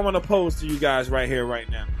question I want to pose to you guys right here, right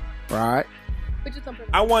now. Right? Put your thumb in.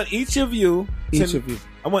 I want each of you. Each of you.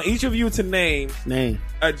 I want each of you to name Name.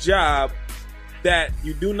 a job that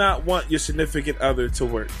you do not want your significant other to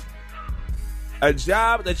work. A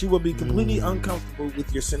job that you would be completely uncomfortable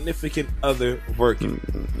with your significant other working.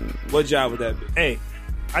 What job would that be? Hey,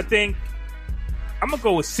 I think I'm gonna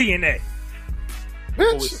go with CNA.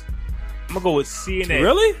 Bitch. I'm gonna go with CNA.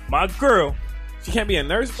 Really? My girl She can't be a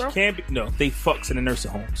nurse, bro? can't be. No, they fucks in the nursing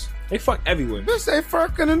homes. They fuck everywhere. This ain't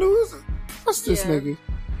fucking the news. What's this Yeah. nigga?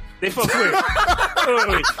 They fucks where?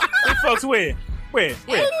 wait. They fucks where? Where?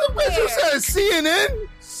 What you said? CNN?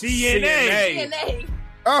 CNA. CNA.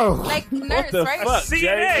 Oh, Like nurse, What the right? fuck? CNA.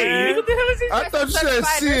 Jay, man. What the hell is he? I thought you said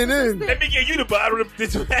Certified nurse CNN. assistant. Let me get you the bottle of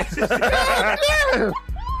this. Yeah.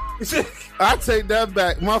 I take that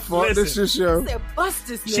back. My fault. Listen. This your show. Said, bust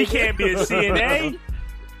this She nigga. can't be a CNA,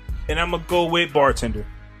 and I'm gonna go with bartender.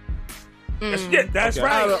 That's Okay. Out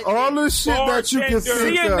right. of all the shit that you can Bartender.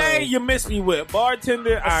 think CNA, of, you missed me with.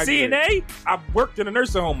 Bartender, I agree. CNA. I worked in a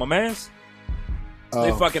nursing home, my man.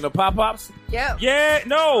 They fucking the pop-pops? Yep. Yeah,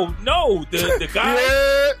 no, the guys,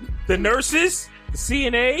 Yeah. the nurses, the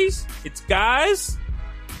CNAs. It's guys.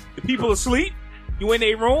 The people asleep. You in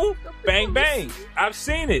a room, bang bang. I've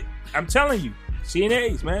seen it. I'm telling you,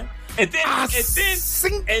 CNAs, man. And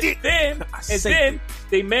then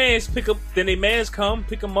they mans pick up. Then they mans come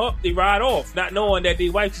pick them up. They ride off, not knowing that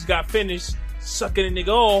their wife just got finished sucking a nigga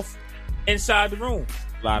off inside the room.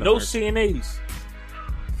 Lot of No mercy. CNAs.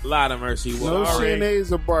 Lot of mercy. No Well, already-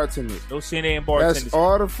 CNAs or bartenders. No CNA and bartenders. That's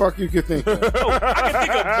all the fuck you can think of. No, I can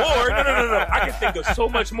think of more. No. I can think of so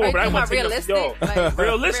much more, Are you but I talking want to about take up for y'all. realistic? Like,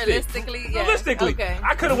 Realistic. Realistically, yeah. Realistically, Okay.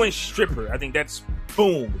 I could have went stripper. I think that's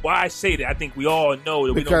boom. Why I say that? I think we all know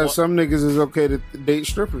that we don't Because want. some niggas is okay to date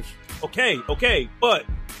strippers. Okay, but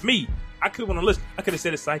me, I could have on the list. I could have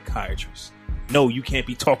said a psychiatrist. No, you can't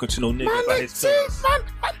be talking to no nigga about his feelings.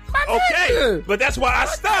 Okay, nigga. but that's why I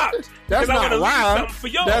stopped. That's 'Cause I not wanna leave why. something for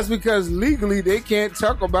y'all. That's because legally they can't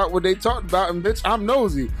talk about what they talked about. And bitch, I'm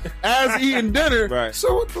nosy. As eating dinner. Right.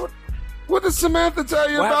 So what did Samantha tell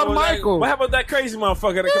you What about happened with that- Michael? What happened with that crazy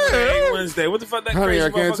motherfucker that come Yeah. in Wednesday? What the fuck that Honey, crazy I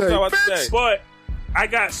can't motherfucker tell you. talk about today? But I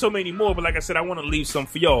got so many more. But like I said, I want to leave some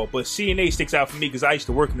for y'all. But CNA sticks out for me because I used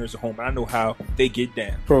to work in nursing home, and I know how they get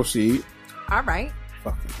down. Proceed. All right.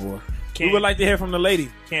 Fucking boy. We would like to hear from the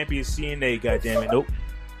lady. Can't be a CNA, goddammit. Nope.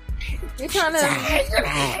 You're trying to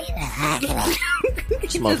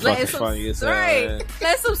This just motherfucker's letting some, funny as hell, right. man.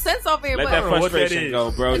 Let some sense off here, Let but that know what that frustration is.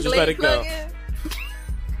 go, bro. Just Just let it go.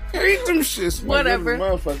 Eat them shits. Whatever.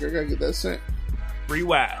 Motherfucker, I gotta get that scent. Free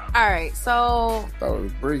wild. All right, so Thought it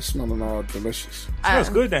was Brie smelling all delicious. Smells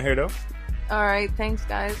good down here, though. all right, thanks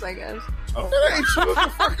guys. I guess. That ain't you. What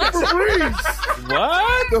the fuck Febreze?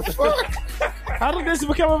 What? The fuck? How did this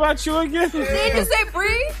become about you again? Did you say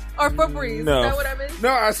Bree or Febreze? No. Is that what I meant? No,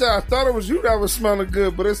 I said I thought it was you that was smelling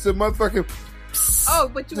good, but it's the motherfucking. Oh,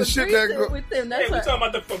 but you The were shit breathing that go- with them. That's Hey, we what. talking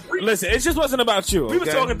about the Febreze. Listen, it just wasn't about you. We were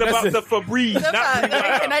okay? talking That's about it. the Febreze, That's not fine. Free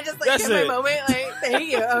Wild. Can I just like That's get it. my moment? Like, thank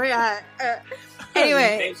you. Oh yeah.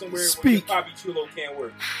 Anyway, Name somewhere Speak. where your Papi Chulo can't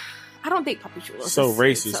work. I don't think Papi Chulo. So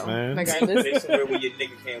racist, man. Regardless. Name somewhere where your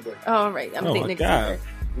nigga can't work. All right, I'm Oh thinking my god.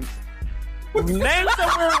 niggas. Name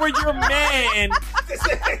somewhere where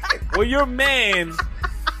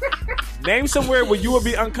name somewhere where you would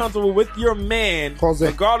be uncomfortable with your man, Pause it.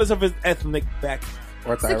 regardless of his ethnic background.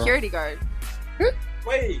 Or Tyra. Security guard.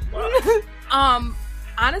 Wait, what?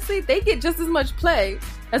 Honestly, they get just as much play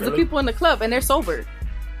as the Really? people in the club, and they're sober.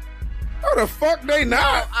 Oh, the fuck they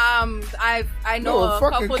not? I know No a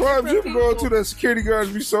fucking couple clubs you different can go people. to that security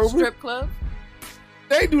guards be sober. Strip club.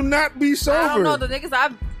 They do not be sober. I don't know the niggas.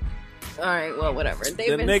 All right, well, whatever.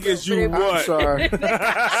 They've The been niggas sober. you They've- what? I'm sorry.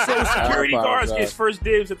 So security I guards apologize. gets first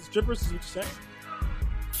dibs at the strippers, is what you're saying?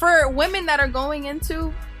 For women that are going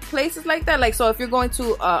into places like that, like so, if you're going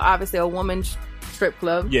to obviously a woman's strip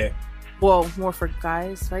club, Yeah. well, more for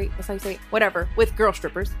guys, right? That's how you say it. Whatever, with girl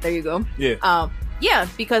strippers. There you go. Yeah. Yeah,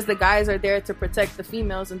 because the guys are there to protect the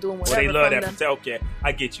females and doing Well, whatever. they love from that them. protection. Okay,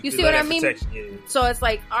 I get you. You They see love what I that mean? protection, yeah. So it's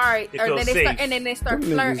like, all right, It or feels then they start, safe. and then they start Them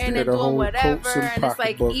niggas flirting there and to doing hold whatever, coats and and it's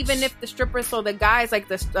like pocketbooks. even if the strippers, so the guys, like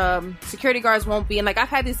the security guards won't be, and like I've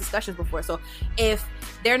had these discussions before. So if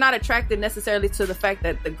they're not attracted necessarily to the fact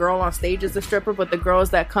that the girl on stage is a stripper, but the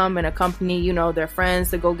girls that come and accompany, you know, their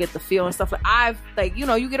friends to go get the feel and stuff, like you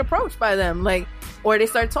know, you get approached by them, like, or they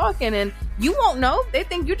start talking and you won't know. They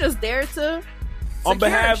think you're just there to. On secure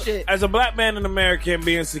behalf, shit. as a black man in America and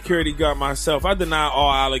being security guard myself, I deny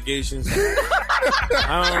all allegations.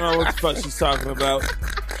 I don't know what the fuck she's talking about.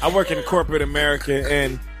 I work in corporate America,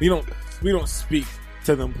 and we don't speak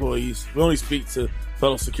to the employees. We only speak to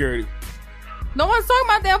fellow security. No one's talking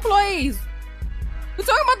about the employees. We're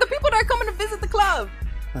talking about the people that are coming to visit the club.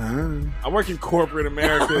 I work in corporate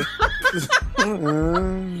America.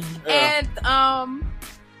 And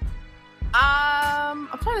I'm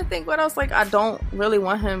trying to think what else. Like, I don't really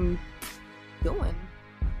want him doing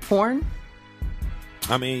porn.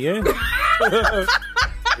 I mean, yeah,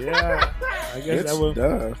 yeah. I guess It's that would.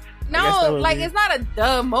 duh. No, like it's not a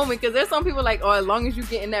dumb moment because there's some people like, oh, as long as you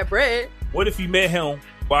getting that bread. What if you met him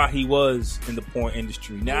while he was in the porn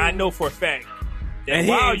industry? Now I know for a fact that And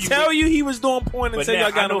he while didn't tell you he was doing porn but until now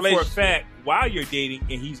y'all got I in a know for a relationship. fact while you're dating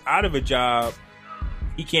and he's out of a job,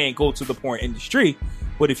 he can't go to the porn industry.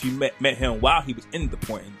 What if you met him while he was in the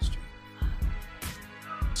porn industry?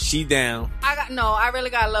 She down. I really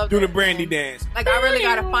gotta love Do the that, brandy man. dance. Like I really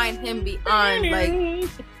gotta find him beyond like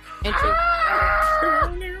interest.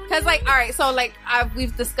 Cause like, all right, so like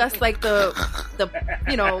we've discussed like the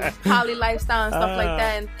poly lifestyle and stuff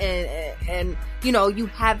like that, and you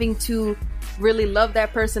having to really love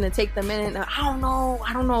that person and take them in. And I don't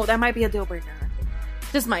know, that might be a deal breaker.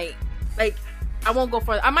 Just might. Like I won't go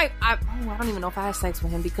further. I don't even know if I had sex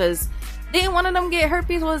with him because didn't one of them get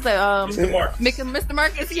herpes? What was that? Mr.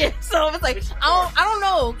 Marcus. Yeah. So it's like I don't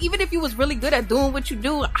know. Even if you was really good at doing what you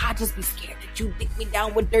do, I'd just be scared that you dick me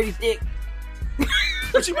down with dirty dick.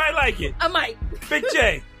 But you might like it. I might. Big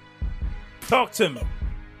J, talk to me.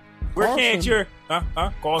 Where Call can't center. your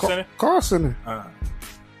call center? Call center.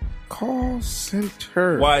 Call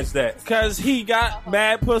center. Why is that? Because he got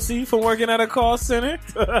mad pussy from working at a call center.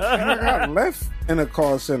 I got left in a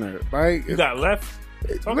call center. Like You got left.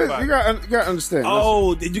 Talk you about it. got to understand.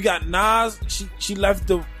 Oh, did you got Nas? She left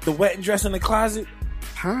the wedding dress in the closet.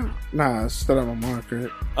 Huh? Nah, it's still at my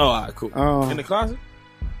marker. Oh, all right, cool. In the closet?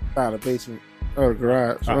 Out of the basement or the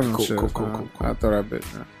garage. Ah, One of them cool, shits, cool. man. I thought I bet.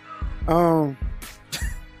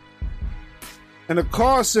 In a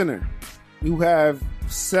call center, you have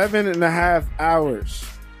 7.5 hours,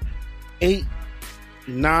 8,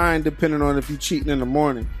 9, depending on if you're cheating in the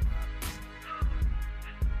morning,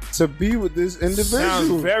 to be with this individual.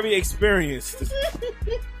 Sounds very experienced.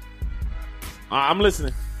 I'm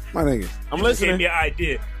listening. My nigga. I'm Give listening. me an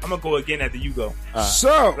idea. I'm gonna go again after you go.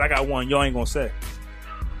 So, I got one. Y'all ain't gonna say.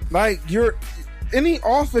 like, you're any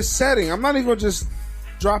office setting. I'm not even gonna just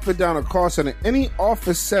drop it down a call center. Any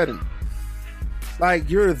office setting, like,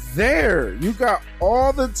 you're there. You got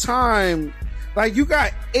all the time. Like, you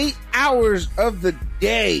got 8 hours of the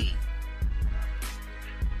day.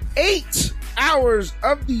 8 hours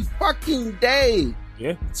of the fucking day.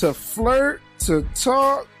 Yeah. To flirt, to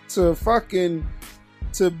talk, to fucking,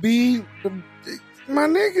 to be my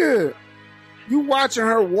nigga. You watching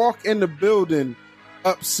her walk in the building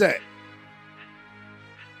upset.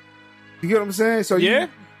 You get what I'm saying? So Yeah.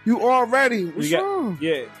 you already what's You got, wrong?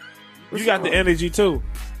 yeah. What's You got the wrong? energy too.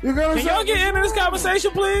 You get what I'm Can saying? y'all get into this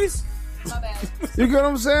conversation, ple's? My bad. You get what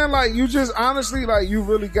I'm saying? Like, you just honestly, like, you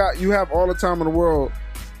have all the time in the world.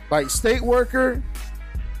 Like, state worker,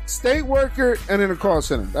 and in a call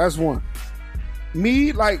center. That's one.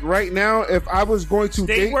 Me, like, right now, if I was going to State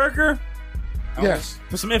date, worker. yes,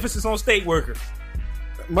 Put some emphasis on state worker.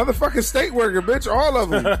 motherfucking state worker, bitch, all of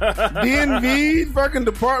them. DNV, fucking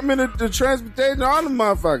Department of the Transportation, all them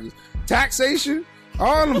motherfuckers. Taxation,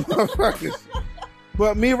 all them motherfuckers.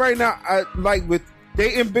 But me right now, I like with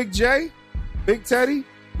dating Big J, Big Teddy,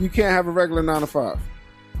 you can't have a regular 9 to 5.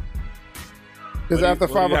 Because What do after you- what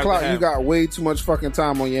do 5 you have to o'clock, you have? got way too much fucking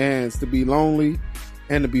time on your hands to be lonely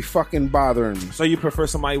and to be fucking bothering me. So you prefer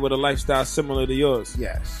somebody with a lifestyle similar to yours?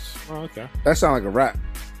 Yes. Oh, okay. That sound like a rap.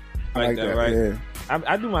 I Like that, right? Yeah.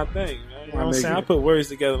 I do my thing. Man. You know what I'm My saying? nigga. I put words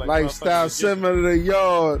together like Lifestyle motherfuckers. similar to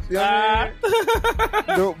yours. You know what I Ah.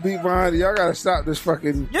 mean? Don't be behind it. Y'all gotta stop this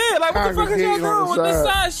fucking Yeah, like what the fuck is y'all Congregating on doing the with this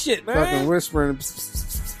side. side shit, fucking man? whispering.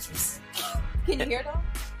 Can you hear though?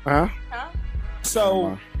 Huh? Huh?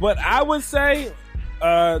 So what I would say,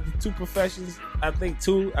 the two professions, I think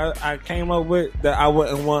I came up with that I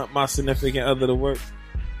wouldn't want my significant other to work.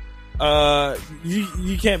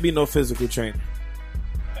 You can't be no physical trainer.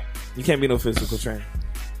 You can't be no physical trainer.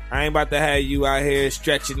 I ain't about to have you out here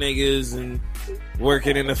stretching niggas and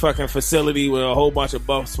working in the fucking facility where a whole bunch of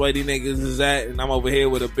buff, sweaty niggas is at, and I'm over here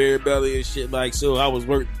with a beer belly and shit like, so I was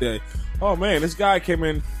working today. Oh man, this guy came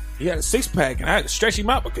in, he had a 6-pack, and I had to stretch him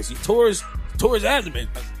out because he tore his abdomen.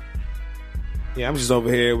 Like, yeah, I'm just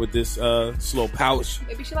over here with this slow pouch.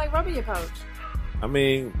 Maybe she like rubbing your pouch. I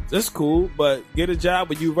mean, that's cool, but get a job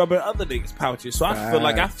where you rubbing other niggas' pouches, so I feel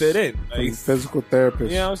like I fit in. Like, Physical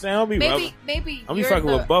therapist. you know what I'm saying? I don't be rubbing. Maybe I'm be you're fucking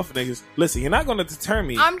the- with buff niggas. Listen, you're not gonna deter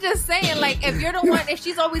me. I'm just saying, like, if you're the one, if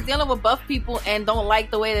she's always dealing with buff people and don't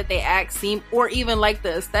like the way that they act, seem, or even like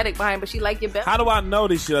the aesthetic behind, but she like your best. How do I know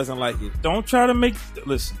that she doesn't like it? Don't try to make.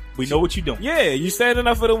 Listen, we know what you're doing. Yeah, you standing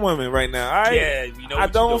up for the women right now. All right? Yeah, we know I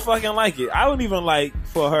what don't you're doing. fucking like it. I wouldn't even like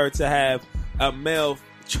for her to have a male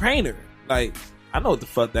trainer. Like, I know what the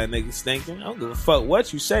fuck that nigga's thinking. I don't give a fuck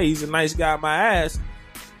what you say. He's a nice guy, my ass.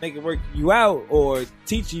 Nigga work you out or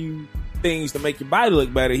teach you things to make your body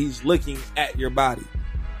look better. He's looking at your body.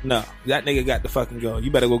 No, that nigga got to fucking go. You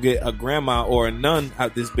better go get a grandma or a nun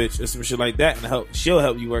out this bitch or some shit like that, and she'll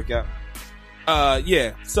help you work out.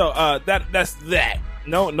 Yeah. So that's that.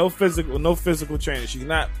 No physical training. She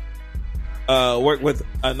cannot work with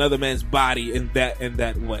another man's body in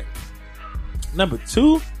that way. Number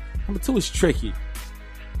two is tricky.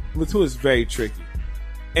 Number two is very tricky,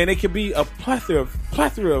 and it can be a plethora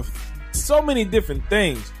of so many different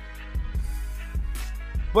things.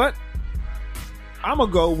 But I'm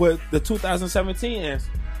gonna go with the 2017 answer.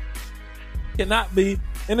 Cannot be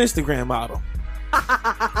an Instagram model.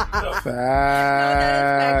 Fact.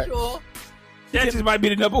 Factual. That just might be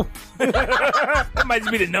the number. That might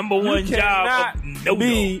just be the number one job. Cannot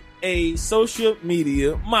be a social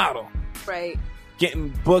media model. Right. Getting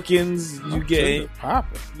bookings, you getting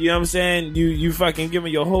popping. You know what I'm saying? You fucking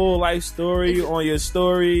giving your whole life story on your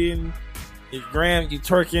story and your gram, you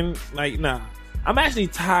twerking. Like, nah. I'm actually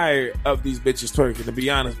tired of these bitches twerking, to be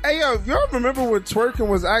honest. Hey, yo, y'all remember when twerking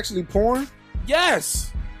was actually porn?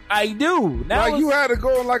 Yes, I do. Now Like, you had to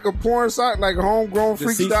go on like a porn site, like to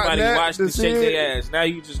see somebody homegrownfreaks.net. watch to shake their ass. Now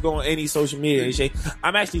you just go on any social media and shake.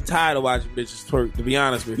 I'm actually tired of watching bitches twerk, to be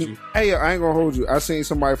honest with you. Hey, yo, I ain't gonna hold you. I seen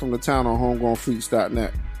somebody from the town on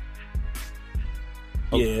homegrownfreaks.net.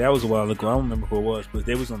 Yeah, that was a while ago. I don't remember who it was, but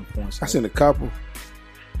they was on the porn I site. seen a couple.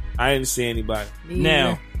 I didn't see anybody.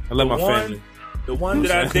 Now, I love the my one- family. the one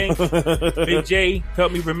that I think Big J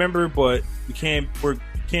helped me remember, but you can't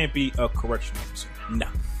be a correctional officer. No,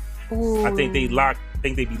 I think they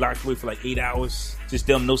be locked away for like 8 hours. Just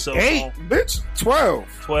them, no cell phone. 8, bitch, 12.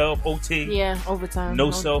 12 OT. Yeah, overtime. No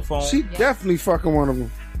cell phone. She definitely fucking one of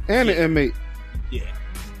them. And an inmate. Yeah,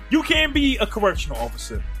 you can't be a correctional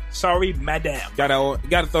officer. Sorry, madam. Gotta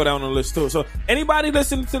throw that on the list too. So anybody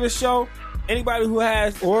listening to the show, anybody who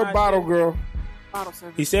has Or bottle girl. Bottle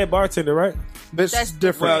service. He said bartender, right? Bitch, That's is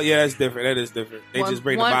different. Well, yeah, that's different. That is different. They just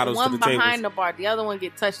bring the bottles to the One behind tables. the bar, the other one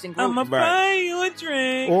get touched and group. I'ma buy you a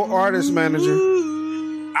drink. Or artist manager.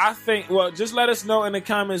 I think. Well, just let us know in the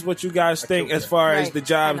comments what you guys think as far as Right. the I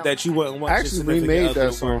jobs know. that you wouldn't want. I your actually significant remade other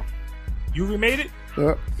that to song. work. You remade it?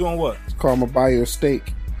 Yep. Doing what? It's called "My Buy You a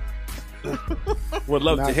Steak." Would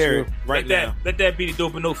love to Not hear you. it right now. Let that be the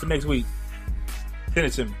dope note for next week. Send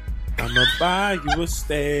it to me. I'ma buy you a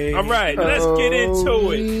steak. All right, let's get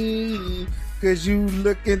into it. it. Cause you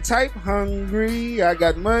looking type hungry. I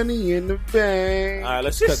got money in the bank. All right,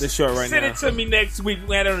 let's cut this short right Send now. it to me next week.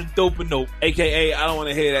 We had it on a dope note. AKA, I don't want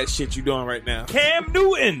to hear that shit you doing right now. Cam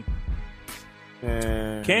Newton.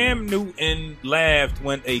 And Cam Newton laughed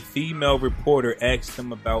when a female reporter asked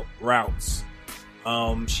him about routes.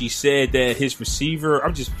 She said that his receiver,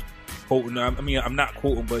 I'm just quoting, I'm not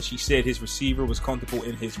quoting, but she said his receiver was comfortable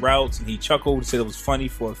in his routes, and he chuckled and said it was funny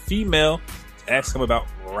for a female to ask him about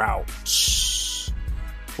routes.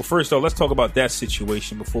 Well, first off, let's talk about that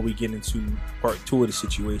situation before we get into part 2 of the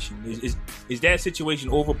situation. Is that situation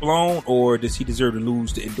overblown, or does he deserve to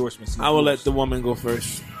lose the endorsements? I will let the woman go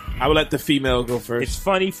first. I will let the female go first. It's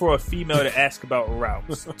funny for a female to ask about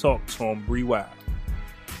routes. Talk to him, Bree Wild.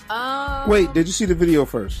 Wait, did you see the video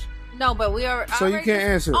first? No, but we are. So you already- can't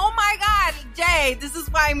answer. Oh my God, Jay! This is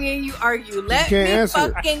why me and you argue. Let can't me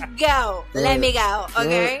answer. fucking go. Go Let ahead. me go.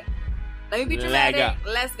 Okay. ahead. Let me be Let dramatic.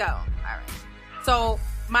 go. Let's go. All right. So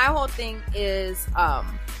my whole thing is,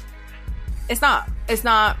 it's not.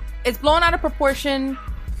 It's blown out of proportion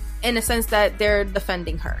in the sense that they're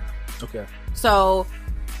defending her. Okay. So,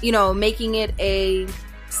 making it a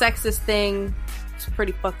sexist thing is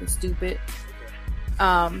pretty fucking stupid.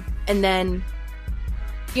 And then,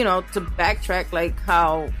 to backtrack, like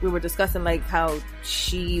how we were discussing, like how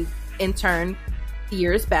she interned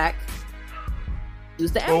years back,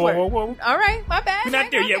 used the N-word. Whoa. All right, my bad. We're not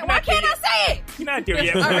there yet. We're Why not there can't yet. I say it? You're not there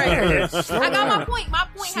yet. All right. Slow I got down. my point. My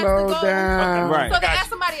point has to Slow go. down. Right. So they Gotcha. ask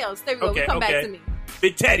somebody else. There we go. Okay, We come back okay. to me.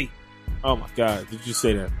 Big Teddy. Oh my God! Did you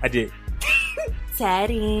say that? I did.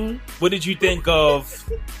 Teddy. What did you think of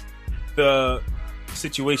the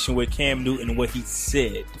situation with Cam Newton and what he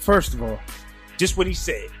said? First of all, Just what he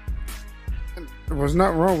said. there was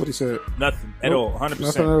nothing wrong with what he said. Nothing at Nope. all. 100%.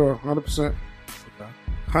 Nothing at all. 100%.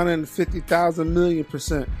 150,000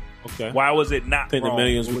 million%. Okay. Why was it not I think the wrong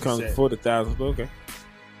millions what would he come said? before the thousands, but okay.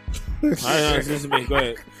 All right, this is me. Go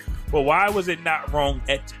ahead. Well, why was it not wrong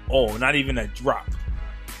at all? Not even a drop.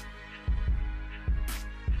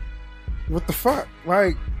 What the fuck?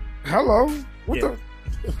 Like, hello? What Yeah.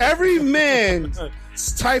 the? Every man's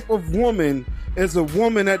type of woman is a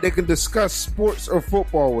woman that they can discuss sports or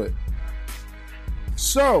football with.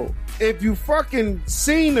 So, if you fucking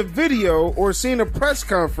seen a video or seen a press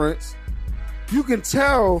conference, you can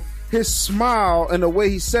tell his smile and the way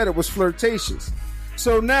he said it was flirtatious.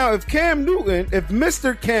 So now if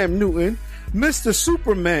Mr. Cam Newton, Mr.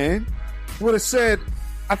 Superman would have said,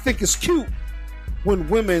 I think it's cute when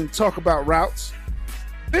women talk about routes,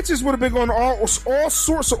 bitches would have been going all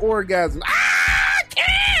sorts of orgasms.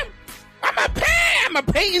 Cam! I'm a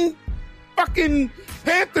Peyton fucking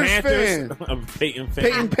Panthers fan. I'm a Peyton fan.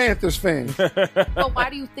 Peyton Panthers fan. But why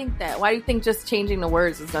do you think that? Why do you think just changing the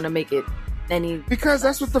words is going to make it any... Because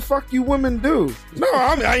that's what the fuck you women do. No,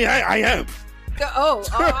 I am. Oh,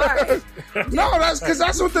 all right. No, that's because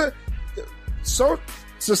that's what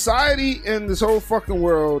society and this whole fucking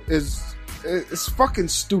world it's fucking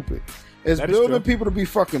stupid. It's That is building true. people to be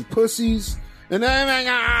fucking pussies. And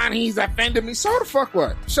then he's offended me. So the fuck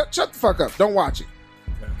what? Shut the fuck up. Don't watch it.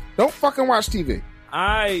 Don't fucking watch TV.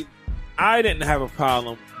 I didn't have a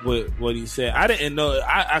problem with what he said. I didn't know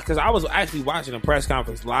because I was actually watching a press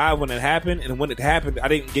conference live when it happened, and when it happened, I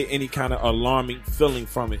didn't get any kind of alarming feeling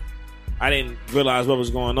from it. I didn't realize what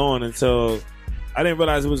was going on until I didn't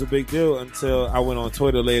realize it was a big deal until I went on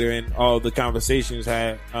Twitter later, and all the conversations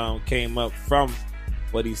had came up from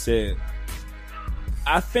what he said.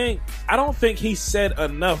 I don't think he said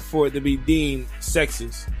enough for it to be deemed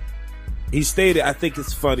sexist. He stated, I think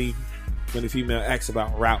it's funny when the female asks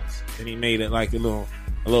about routes, and he made it like a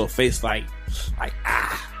little face like you know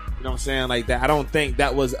what I'm saying, like that. I don't think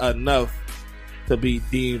that was enough to be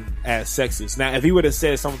deemed as sexist. Now, if he would have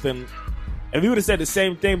said something, if he would have said the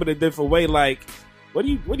same thing but a different way, like, what are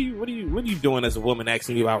you doing as a woman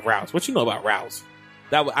asking me about routes? What you know about routes?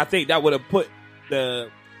 I think that would have put the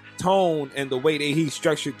tone and the way that he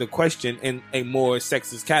structured the question in a more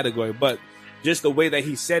sexist category. But just the way that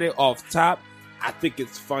he said it off top, I think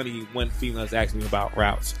it's funny when females ask me about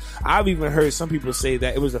routes. I've even heard some people say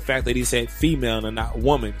that it was the fact that he said female and not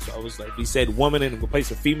woman. So I was like, if he said woman in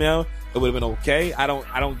place of female, it would have been okay. I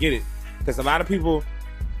don't get it, because a lot of people,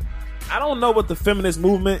 I don't know what the feminist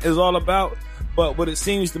movement is all about, but what it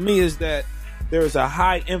seems to me is that there is a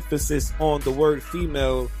high emphasis on the word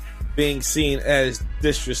female being seen as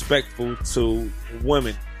disrespectful to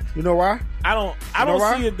women. You know why? I don't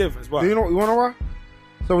why? see a difference. Why? You want to know why?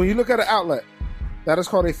 So when you look at an outlet, that is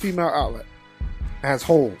called a female outlet. It has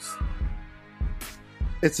holes.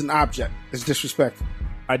 It's an object. It's disrespectful.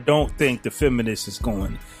 I don't think the feminist is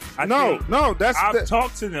going. I've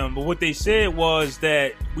talked to them, but what they said was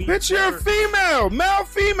that bitch, you're female, male,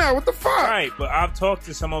 female. What the fuck? Right, but I've talked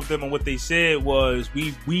to some of them, and what they said was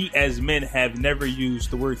we as men have never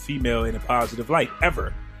used the word female in a positive light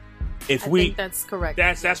ever. I think that's correct.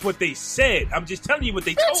 That's what they said. I'm just telling you what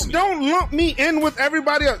they told me. Don't lump me in with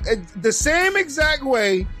everybody else. The same exact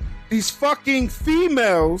way these fucking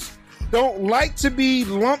females don't like to be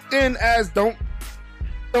lumped in as don't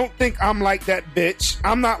think I'm like that bitch.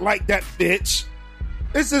 I'm not like that bitch.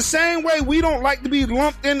 It's the same way we don't like to be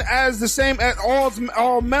lumped in as the same as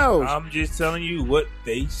all males. I'm just telling you what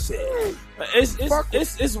they said.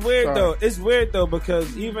 It's weird though. It's weird though,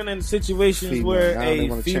 because even in situations where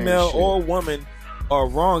a female or woman are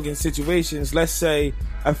wrong in situations, let's say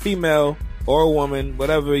a female or a woman,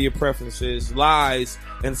 whatever your preference is, lies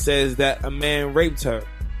and says that a man raped her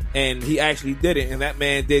and he actually did it, and that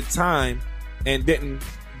man did time and didn't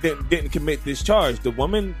commit this charge. The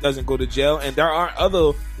woman doesn't go to jail, and there aren't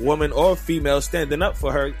other women or females standing up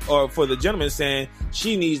for her or for the gentleman saying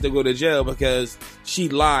she needs to go to jail because she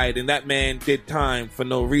lied and that man did time for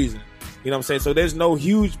no reason. You know what I'm saying? So there's no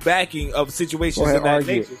huge backing of situations of that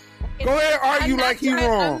nature. Go ahead, argue like he's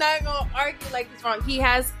wrong. I'm not gonna argue like he's wrong. He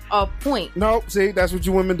has a point. No, see, that's what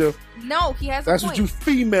you women do. No, he has That's a point. what you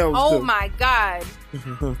females do. Oh my God.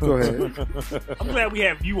 Go ahead. I'm glad we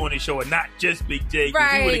have you on the show and not just Big J, because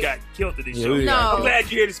Right. we would have got killed in this show. No. I'm glad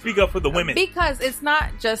you're here to speak up for the women. Because it's not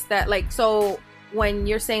just that, like, so when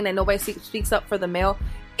you're saying that nobody speaks up for the male,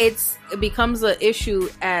 it becomes an issue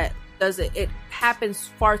it happens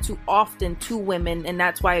far too often to women, and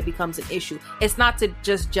that's why it becomes an issue. It's not to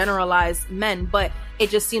just generalize men, but it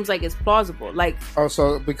just seems like it's plausible. Like,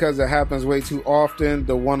 so because it happens way too often,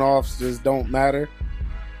 the one-offs just don't matter.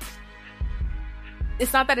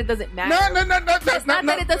 it's not that it doesn't matter. No. It's not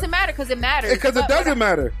that it doesn't matter, because it matters. Because it doesn't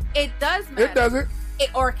matter. It does matter. It doesn't.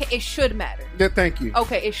 It should matter. Yeah, thank you.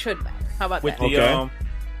 Okay, it should matter. How about with that?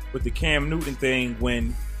 With the Cam Newton thing,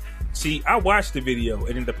 I watched the video,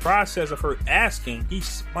 and in the process of her asking, he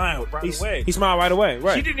smiled away. He smiled right away.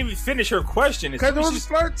 Right. She didn't even finish her question. Because it was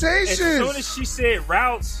flirtatious. As soon as she said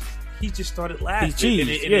routes, he just started laughing,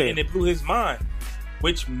 He and it blew his mind.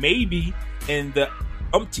 Which maybe in the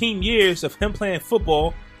umpteen years of him playing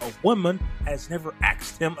football, a woman has never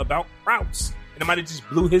asked him about routes, and it might have just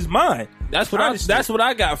blew his mind. That's what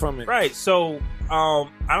I got from it. Right. So I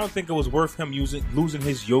don't think it was worth him losing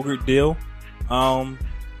his yogurt deal.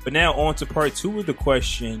 But now on to part 2 of the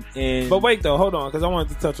question. And But wait though, hold on, because I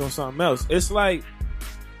wanted to touch on something else. It's like,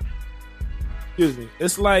 excuse me,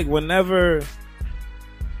 it's like whenever,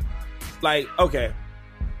 like, okay,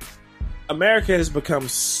 America has become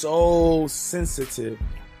so sensitive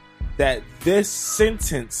that this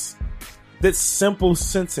simple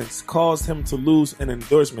sentence caused him to lose an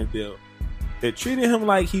endorsement deal. They're treating him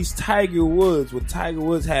like he's Tiger Woods, when Tiger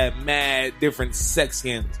Woods had mad different sex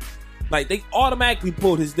scandals. Like, they automatically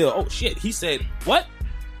pulled his deal. Oh, shit. He said, what?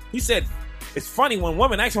 He said, it's funny when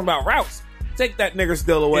women ask him about routes. Take that nigger's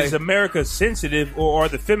deal away. is America sensitive or are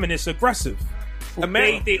the feminists aggressive?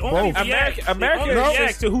 They only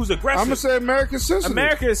react to who's aggressive. I'm gonna say America's sensitive.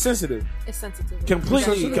 America is sensitive. It's sensitive.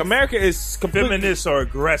 Completely. Sensitive. America is completely. Feminists are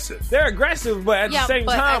aggressive. They're aggressive, but at the same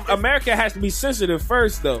time, America has to be sensitive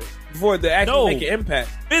first, though, before they actually make an impact.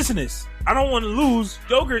 Business. I don't want to lose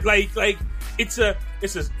yogurt. Like it's a.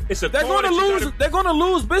 They're going to lose. They're going to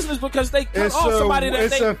lose business because they cut off somebody that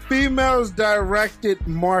it's a females directed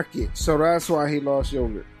market, so that's why he lost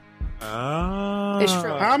yogurt. It's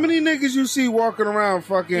true. How many niggas you see walking around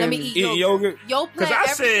fucking Let me eat yogurt? Because I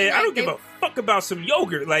said I don't give a fuck about some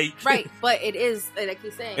yogurt. Like right, but it is, like I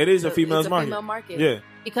keep saying, it is a female market. Yeah,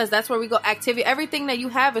 because that's where we go. Activity, everything that you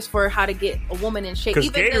have is for how to get a woman in shape. Because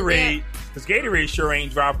Gatorade sure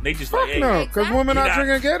ain't dropping. They just fuck like, hey, no, because women not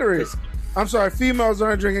drinking Gatorade. I'm sorry, females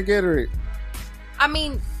aren't drinking Gatorade. I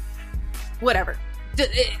mean, whatever.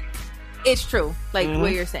 It's true, like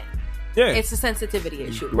what you're saying. Yeah, it's a sensitivity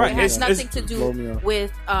issue. Right, It has nothing to blow do me off.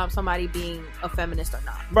 with somebody being a feminist or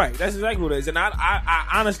not. right. That's exactly what it is. And I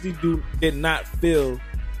honestly did not feel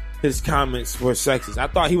his comments were sexist. I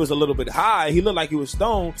thought he was a little bit high. He looked like he was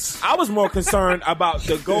stoned. I was more concerned about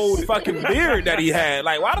the gold fucking beard that he had.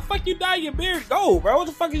 Like, why the fuck you dye your beard gold, bro? What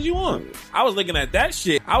the fuck is you on? I was looking at that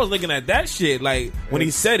shit. Like, when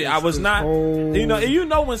he said it, I was not, you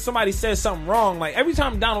know when somebody says something wrong, like, every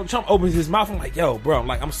time Donald Trump opens his mouth, I'm like, yo, bro,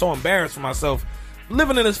 I'm so embarrassed for myself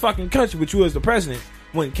living in this fucking country with you as the president.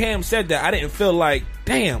 When Cam said that, I didn't feel like,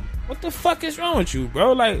 damn, what the fuck is wrong with you,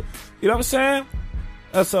 bro? Like, you know what I'm saying?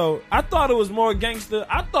 So I thought it was more gangster.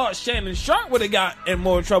 I thought Shannon Sharp would have got in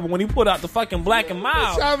more trouble when he put out the fucking Black and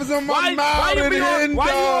Mild. I was on my Why you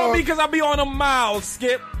on me? Because I be on them miles,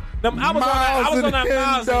 Skip. I was on that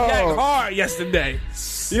miles and Yak hard yesterday.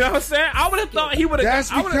 You know what I'm saying? I would have thought he would have. That's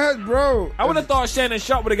because, bro. I would have thought Shannon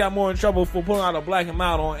Sharp would have got more in trouble for pulling out a Black and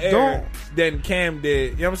Mild on air than Cam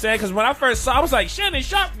did. You know what I'm saying? Because when I first saw, I was like, Shannon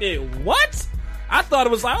Sharp did what? I thought it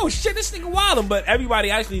was like, oh shit, this nigga wildin', but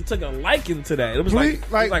everybody actually took a liking to that. It was please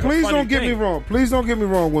don't get me wrong. Please don't get me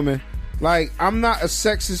wrong, women. Like, I'm not a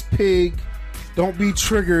sexist pig. Don't be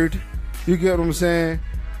triggered. You get what I'm saying?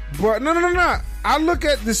 But no. I look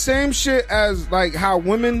at the same shit as like how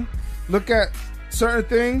women look at certain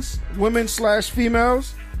things.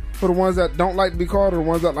 Women/females, for the ones that don't like to be called or the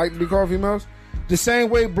ones that like to be called females. The same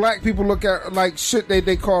way black people look at like shit they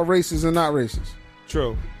call racist and not racist.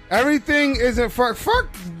 True. Everything isn't fuck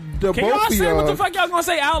the Can both y'all of say y'all. what the fuck y'all gonna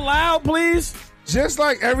say out loud, please? Just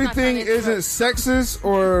like everything isn't sexist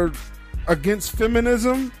or against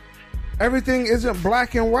feminism, everything isn't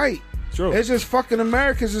black and white. True. It's just fucking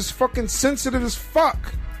America's just fucking sensitive as fuck.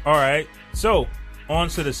 All right, so on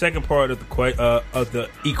to the second part of the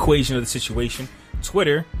equation of the situation.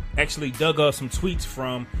 Twitter actually dug up some tweets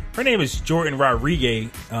from, her name is Jordan Rodriguez,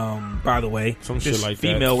 by the way. Some this shit like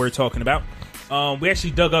female that. we're talking about. We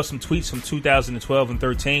actually dug up some tweets from 2012 and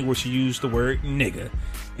 13 where she used the word nigga.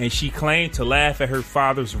 And she claimed to laugh at her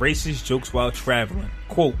father's racist jokes while traveling.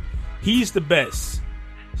 Quote, he's the best,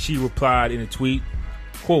 she replied in a tweet.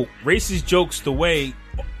 Quote, racist jokes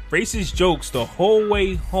the whole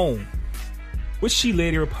way home, which she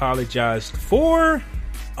later apologized for.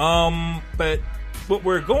 But what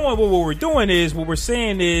we're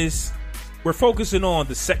saying is we're focusing on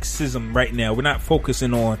the sexism right now. We're not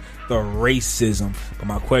focusing on the racism. But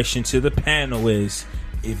my question to the panel is,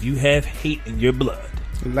 if you have hate in your blood,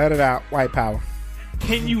 let it out, white power.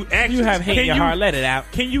 Can you actually, You have hate in your heart, let it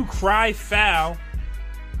out. Can you cry foul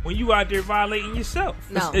when you out there violating yourself?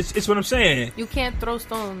 No. It's what I'm saying. You can't throw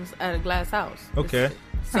stones at a glass house. Okay.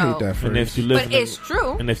 So, I hate that And phrase. if you live but it's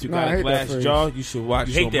true. and if you No, I got a hate glass that phrase. jaw, you should watch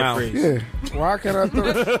You your hate that mouth. phrase. Yeah. Why can't I throw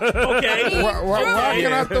Okay. why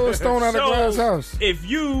can I throw a stone at a glass house? If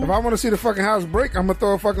If I want to see the fucking house break, I'm gonna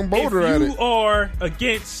throw a fucking boulder at if you it. are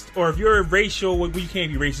against, or if you're racial, well, you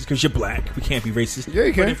can't be racist because you're black. We can't be racist. Yeah,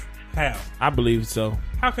 you can. How? I believe so.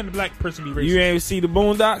 How can a black person be racist? You ain't see the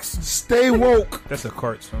Boondocks? Stay woke. That's a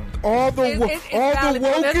cartoon. All the It's all the valid,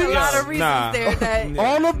 but there's a lot wokens, of reasons Nah. there that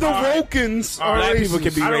all of the Alright. wokens are Black racist. people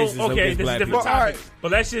can be I don't- racist okay, against this is a black different people. topic.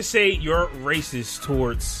 But let's just say you're racist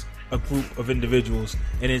towards a group of individuals,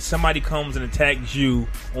 and then somebody comes and attacks you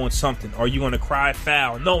on something, are you going to cry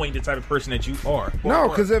foul, knowing the type of person that you are? No,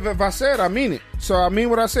 because if I say it, I mean it. So I mean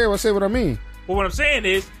what I say. I say what I mean. Well, what I'm saying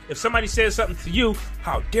is, if somebody says something to you,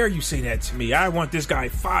 how dare you say that to me? I want this guy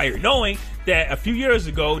fired, knowing that a few years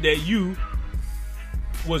ago that you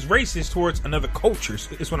was racist towards another culture.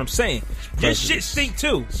 Is what I'm saying. This shit stink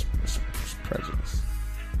too. It's prejudice.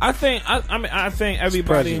 I think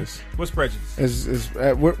everybody. Prejudice. What's prejudice?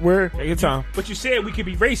 We're Take your time. But you said we could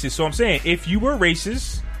be racist, so I'm saying if you were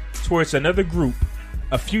racist towards another group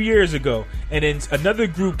a few years ago, and then another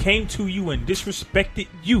group came to you and disrespected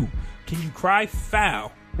you, can you cry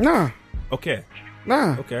foul? nah. Okay.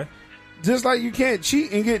 Okay. Just like you can't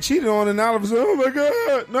cheat and get cheated on, and all of a sudden, oh my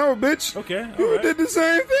god, no, bitch. Okay. All You right. did the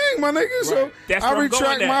same thing, my nigga. So That's I where I'm going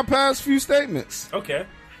retract at. my past few statements. Okay.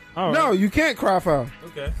 All right. No, you can't cry foul,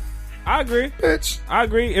 Okay. I agree. bitch. I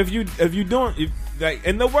agree. If you like,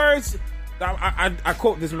 in the words, I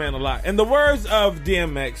quote this man a lot. In the words of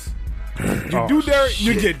DMX, you do dirt,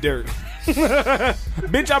 you get dirt.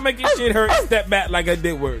 Bitch, I'll make your shit hurt. Step back like I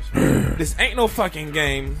did worse. This ain't no fucking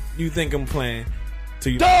game you think I'm playing. To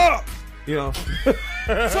you, Dog, you know.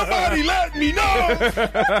 somebody let me know.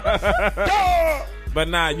 Dog. But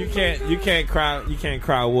nah, you can't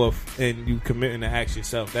cry wolf and you committing to act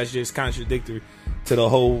yourself. That's just contradictory to the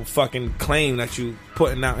whole fucking claim that you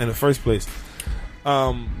putting out in the first place.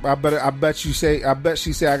 I bet she say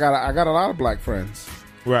I got a lot of black friends.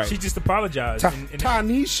 Right. She just apologized. and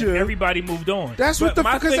Tanisha. everybody moved on. That's what But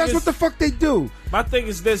my because thing that's is- what the fuck they do. My thing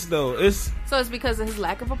is this though. It's So it's because of his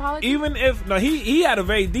lack of apology? even if he had a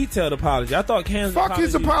very detailed apology. I thought Cam's Fuck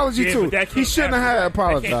his apology Yeah, too. but that He came shouldn't after- have had that came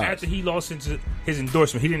apologized. after he lost into his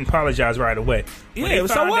endorsement. He didn't apologize right away. When Yeah, they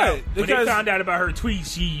so found what? out- when they Because- found out about her tweet,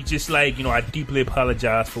 she just like, I deeply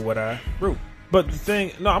apologize for what I wrote. But the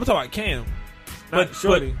thing, no, I'm talking about Cam. But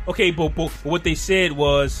Shorty. but what they said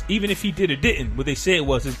was, even if he did or didn't, what they said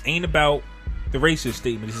was, this ain't about the racist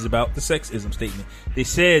statement. This is about the sexism statement. They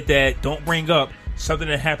said that don't bring up something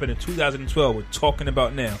that happened in 2012. We're talking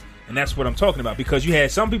about now, and that's what I'm talking about. Because you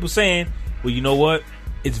had some people saying, well, you know what?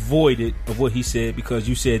 It's voided of what he said because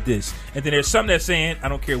you said this, and then there's some that's saying, I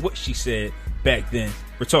don't care what she said back then.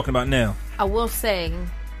 We're talking about now. I will say,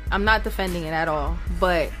 I'm not defending it at all,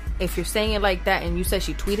 but if you're saying it like that and you said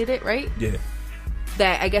she tweeted it, right? Yeah,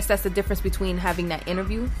 That I guess that's the difference between having that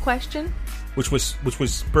interview question, which was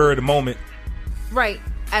spur of the moment. right,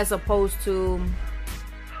 as opposed to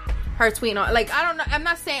her tweeting on. Like, I don't know. I'm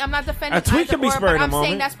not defending A tweet either can be or, spur but of the I'm saying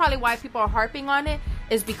moment. that's probably why people are harping on it,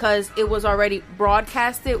 is because it was already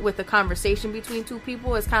broadcasted with a conversation between two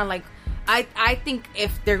people. It's kind of like, I think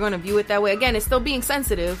if they're going to view it that way, again, it's still being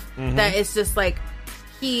sensitive, that it's just like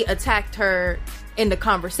he attacked her in the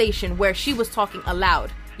conversation where she was talking aloud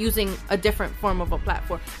using a different form of a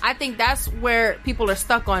platform. I think that's where people are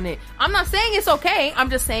stuck on it. I'm not saying it's okay. I'm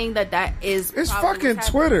just saying that is It's probably fucking what's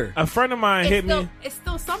happening. Twitter. A friend of mine hit me. It's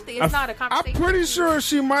still something. It's not a I'm conversation. pretty sure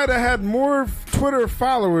she might have had more Twitter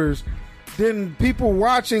followers than people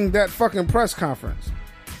watching that fucking press conference.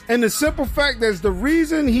 And the simple fact that's the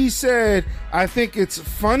reason he said, I think it's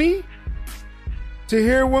funny to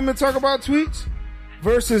hear women talk about tweets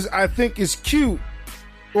versus I think it's cute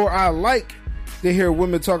or I like to hear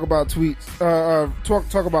women talk about tweets,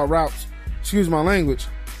 talk about routes, excuse my language,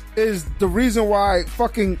 is the reason why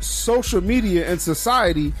fucking social media and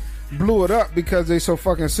society blew it up, because they so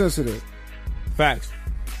fucking sensitive. Facts.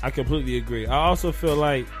 I completely agree. I also feel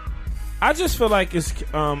like, I feel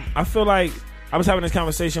like I was having this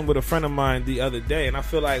conversation with a friend of mine the other day, and I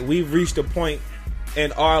feel like we've reached a point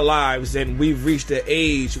in our lives and we've reached an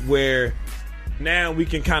age where now we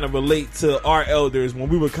can kind of relate to our elders when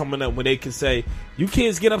we were coming up, when they could say, you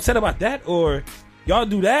kids get upset about that, or y'all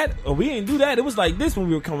do that, or we ain't do that. It was like this when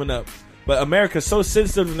we were coming up. But America's so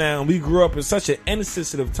sensitive now, and we grew up in such an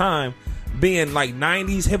insensitive time, being like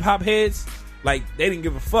 90s hip-hop heads. Like, they didn't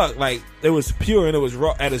give a fuck. Like, it was pure and it was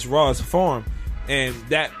raw at its rawest form. And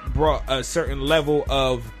that brought a certain level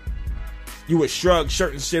of, you would shrug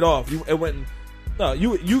certain shit off. If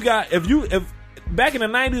back in the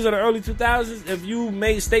 90s or the early 2000s, if you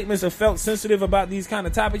made statements or felt sensitive about these kind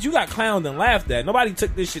of topics, you got clowned and laughed at. Nobody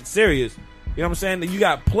took this shit serious. You know what I'm saying? That you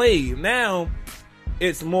got played. Now,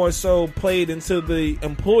 it's more so played into the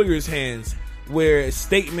employer's hands, where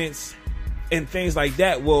statements and things like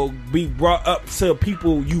that will be brought up to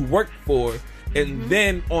people you work for, and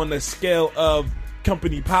then on the scale of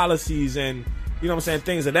company policies and, you know what I'm saying,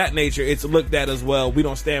 things of that nature, it's looked at as, well, we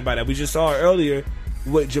don't stand by that. We just saw earlier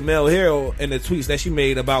with Jamel Hill and the tweets that she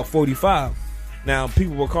made about 45. Now,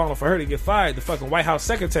 people were calling for her to get fired. The fucking White House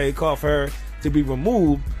secretary called for her to be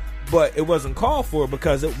removed. but it wasn't called for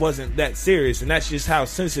because it wasn't that serious, and that's just how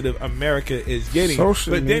sensitive America is getting.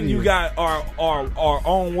 Social but then media. you got our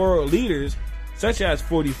own world leaders, such as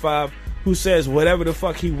 45, who says whatever the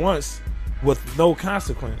fuck he wants with no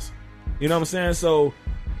consequence. You know what I'm saying? So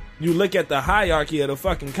you look at the hierarchy of the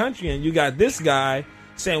fucking country, and you got this guy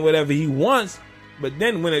saying whatever he wants, but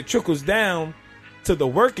then when it trickles down to the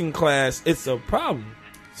working class, it's a problem.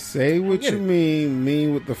 Say what you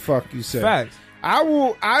mean what the fuck you say. Facts. I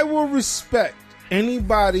will respect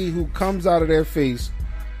anybody who comes out of their face,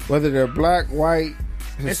 whether they're black, white,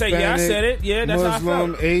 Hispanic, And say, yeah, I said it. Yeah, that's how I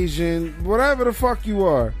Muslim, felt. Asian, whatever the fuck you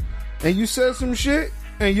are, and you said some shit,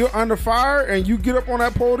 and you're under fire, and you get up on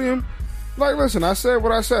that podium, like, listen, I said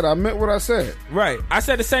what I said. I meant what I said. Right. I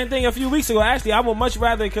said the same thing a few weeks ago. Actually, I would much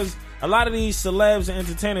rather, because a lot of these celebs and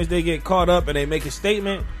entertainers, they get caught up and they make a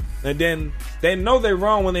statement, and then they know they're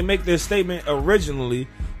wrong when they make their statement originally,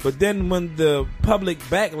 but then when the public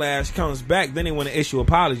backlash comes back, then they want to issue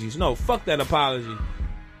apologies. No, fuck that apology.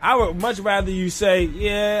 I would much rather you say,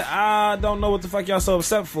 yeah, I don't know what the fuck y'all so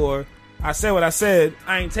upset for. I said what I said.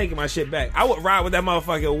 I ain't taking my shit back. I would ride with that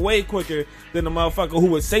motherfucker way quicker than the motherfucker who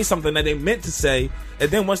would say something that they meant to say,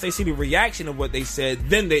 and then once they see the reaction of what they said,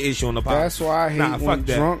 then they issue an apology. That's why I hate when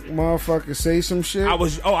drunk motherfuckers say some shit. I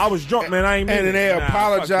was drunk, man. I ain't mean and then they it.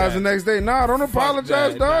 apologize the Nah, next day. Nah, don't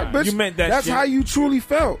apologize, that, dog. nah. Bitch, You meant that that's shit. how you truly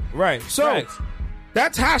felt. Right. So Facts.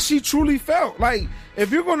 that's how she truly felt. Like,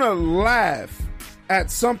 if you're gonna laugh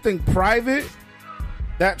at something private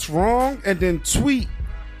that's wrong and then tweet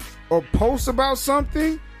or post about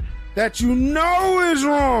something that you know is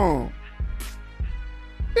wrong,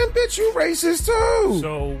 then bitch, you racist too.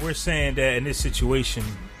 So we're saying that in this situation,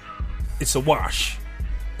 it's a wash.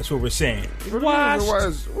 That's what we're saying. What do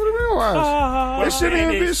you mean wash?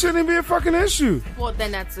 It shouldn't be a fucking issue. Well,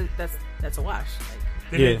 then that's a wash.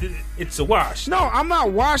 Yeah. It's a wash. No, I'm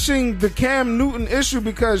not washing the Cam Newton issue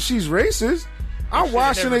because she's racist. I'm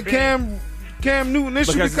washing the Cam Newton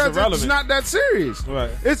issue Because because it's not that serious.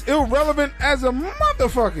 Right. It's irrelevant as a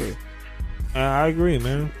motherfucker. I agree,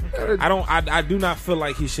 man. I do not feel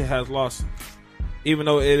like he should have lost. Even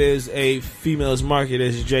though it is a female's market,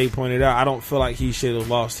 as Jay pointed out, I don't feel like he should have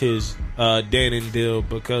lost his Dannon deal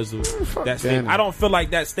because of that statement. I don't feel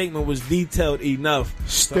like that statement was detailed enough.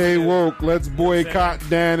 Stay woke. Let's boycott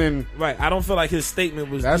Dannon. Right. I don't feel like his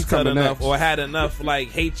statement was That's detailed coming enough next. or had enough like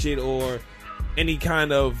hatred or any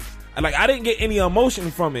kind of like I didn't get any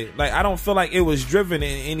emotion from it. Like I don't feel like it was driven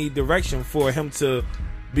in any direction for him to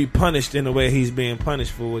be punished in the way he's being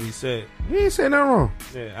punished for what he said. He ain't saying nothing wrong.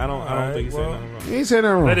 Yeah, I don't think he said nothing wrong. He ain't saying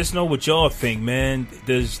nothing wrong. Let us know what y'all think, man.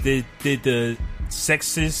 Did the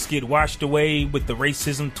sexists get washed away with the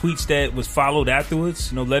racism tweets that was followed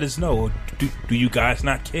afterwards? Let us know. Or do you guys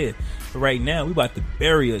not care? But right now, we about to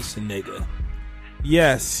bury us a nigga.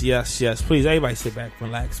 Yes. Please, everybody sit back,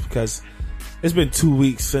 relax, because it's been 2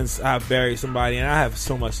 weeks since I buried somebody, and I have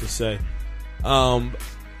so much to say.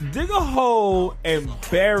 Dig a hole and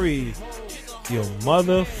bury your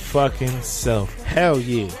motherfucking self. Hell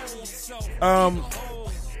yeah.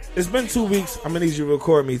 It's been 2 weeks. I'm gonna need you to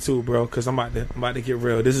record me too, bro, because I'm about to get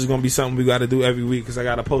real. This is gonna be something we got to do every week because I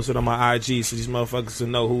gotta post it on my IG so these motherfuckers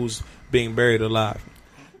can know who's being buried alive.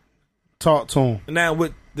 Talk to him. Now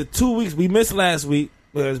with the 2 weeks we missed last week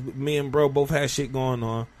because me and bro both had shit going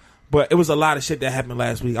on, but it was a lot of shit that happened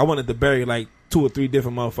last week. I wanted to bury like 2 or 3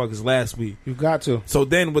 different motherfuckers last week. You got to. So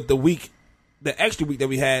then with the extra week that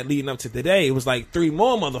we had leading up to today, it was like 3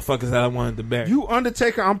 more motherfuckers that I wanted to bury. You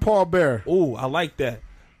Undertaker, I'm Paul Bearer. Ooh, I like that.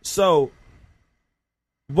 So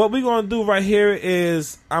what we're gonna do right here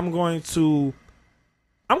is I'm going to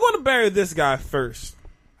bury this guy first.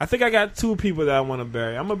 I think I got 2 people that I want to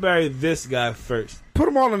bury. I'm gonna bury this guy first. Put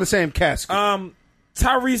them all in the same casket.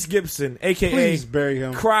 Tyrese Gibson, aka Please bury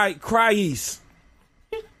him. Cryese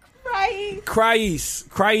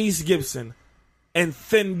Gibson, and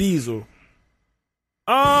Thin Diesel.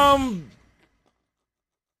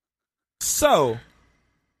 So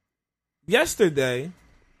yesterday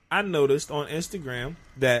I noticed on Instagram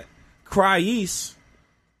that Cryese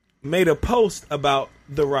made a post about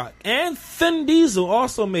The Rock, and Thin Diesel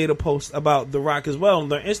also made a post about The Rock as well on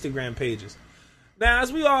their Instagram pages. Now,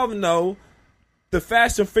 as we all know, the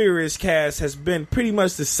Fast and Furious cast has been pretty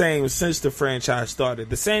much the same since the franchise started.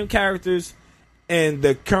 The same characters and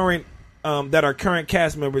the current that are current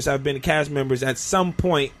cast members have been cast members at some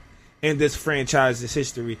point in this franchise's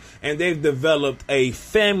history, and they've developed a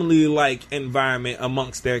family-like environment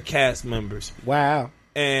amongst their cast members. Wow.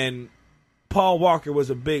 And Paul Walker was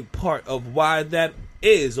a big part of why that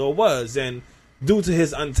is or was, and due to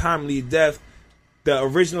his untimely death, the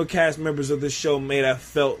original cast members of the show may have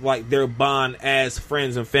felt like their bond as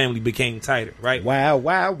friends and family became tighter, right? Wow,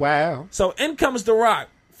 wow, wow. So in comes The Rock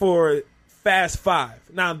for Fast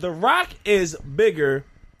 5. Now, The Rock is a bigger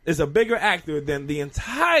actor than the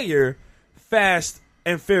entire Fast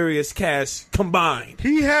and Furious cast combined.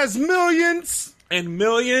 He has millions And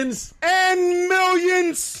millions and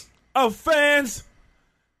millions of fans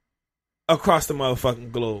across the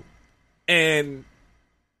motherfucking globe. And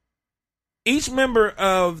each member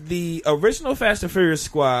of the original Fast and Furious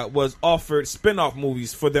squad was offered spin-off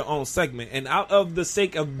movies for their own segment. And out of the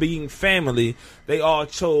sake of being family, they all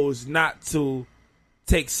chose not to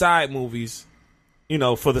take side movies, you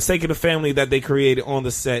know, for the sake of the family that they created on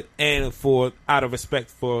the set and for out of respect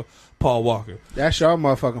for Paul Walker. That's your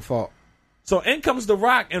motherfucking fault. So in comes The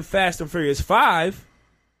Rock in Fast and Furious 5,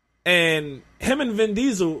 and him and Vin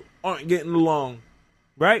Diesel aren't getting along,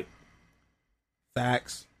 right?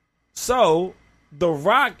 Facts. So The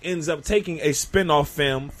Rock ends up taking a spin-off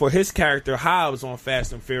film for his character Hobbs on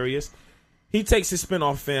Fast and Furious. He takes his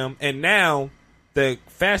spin-off film, and now the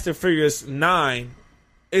Fast and Furious 9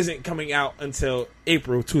 isn't coming out until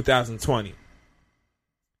April 2020.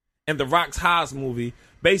 And The Rock's Hobbs movie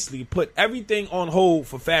basically put everything on hold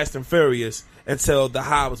for Fast and Furious until the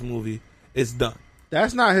Hobbs movie is done.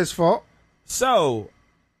 That's not his fault. So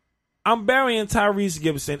I'm burying Tyrese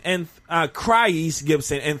Gibson and Cryese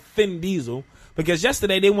Gibson and Vin Diesel because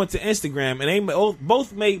yesterday they went to Instagram and they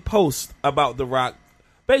both made posts about The Rock,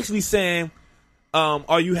 basically saying,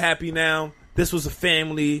 "Are you happy now? This was a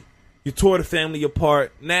family. You tore the family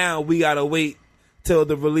apart. Now we gotta wait till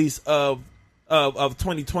the release of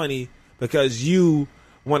 2020 because you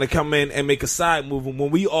want to come in and make a side movie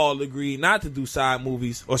when we all agree not to do side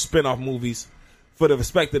movies or spin-off movies for the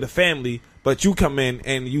respect of the family, but you come in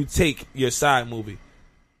and you take your side movie."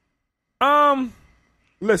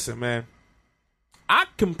 Listen, man. I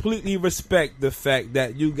completely respect the fact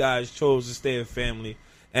that you guys chose to stay a family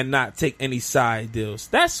and not take any side deals.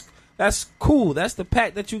 That's cool. That's the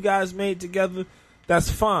pact that you guys made together.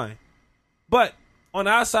 That's fine. But on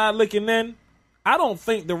our side looking in, I don't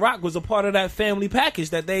think The Rock was a part of that family package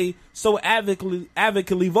that they so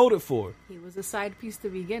advocately voted for. He was a side piece to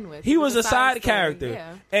begin with. He was a side character.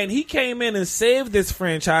 Yeah. And he came in and saved this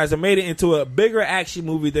franchise and made it into a bigger action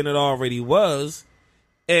movie than it already was.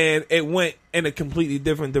 And it went in a completely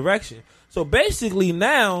different direction. So basically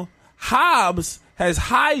now, Hobbs has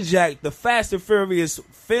hijacked the Fast and Furious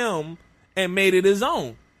film and made it his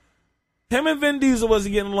own. Him and Vin Diesel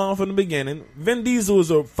wasn't getting along from the beginning. Vin Diesel is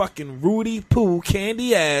a fucking Rudy Poo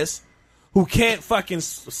candy ass who can't fucking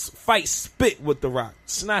fight spit with The Rock.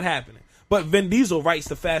 It's not happening. But Vin Diesel writes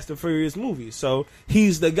the Fast and Furious movies, so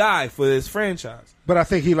he's the guy for this franchise. But I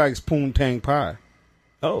think he likes poontang pie.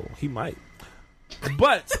 Oh, he might.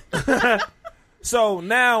 But so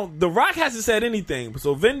now The Rock hasn't said anything.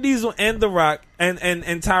 So Vin Diesel and The Rock and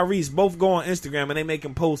Tyrese both go on Instagram and they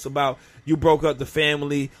making posts about, you broke up the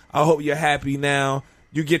family. I hope you're happy now.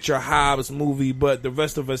 You get your Hobbs movie, but the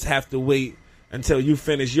rest of us have to wait until you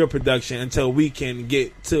finish your production until we can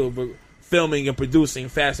get to filming and producing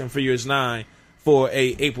Fast and Furious 9 for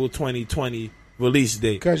a April 2020 release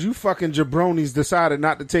date. Because you fucking jabronis decided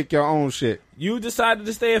not to take your own shit. You decided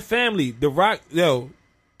to stay a family. The Rock,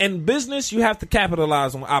 in business, you have to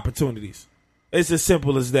capitalize on opportunities. It's as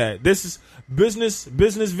simple as that. This is business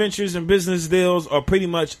ventures and business deals are pretty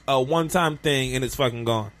much a one-time thing, and it's fucking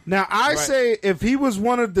gone. Now, I say if he was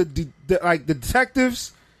one of the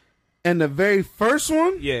detectives in the very first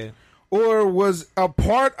one, Yeah. or was a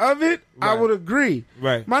part of it, I Right. would agree.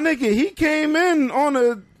 Right. My nigga, he came in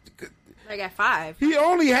on Like at 5. he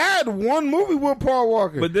only had one movie with Paul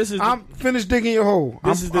Walker. But this is I'm finished digging your hole.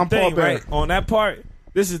 This is the I'm thing, Paul Bearer. right? On that part,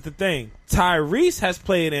 this is the thing. Tyrese has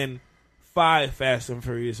played in 5 Fast and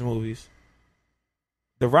Furious movies.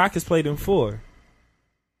 The Rock has played in 4.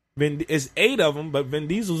 It's 8 of them, but Vin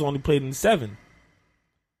Diesel's only played in 7.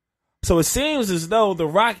 So it seems as though The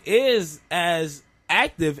Rock is as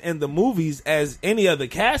active in the movies as any other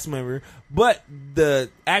cast member, but the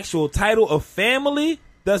actual title of family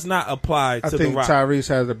does not apply I to The think Rock. Tyrese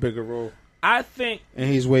has a bigger role, I think and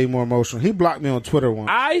he's way more emotional. He blocked me on Twitter once.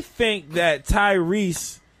 I think that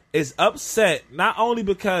Tyrese is upset not only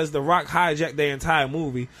because The Rock hijacked their entire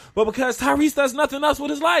movie, but because Tyrese does nothing else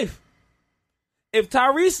with his life. If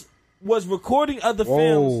Tyrese was recording other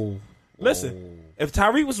films, listen, if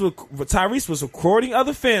Tyrese was recording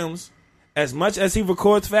other films as much as he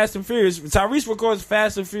records Fast and Furious, Tyrese records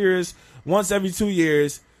Fast and Furious once every 2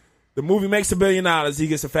 years. The movie makes $1 billion. He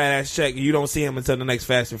gets a fat ass check, and you don't see him until the next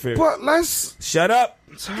Fast and Furious. But let's Shut up.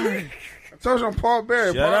 sorry. told you I'm Paul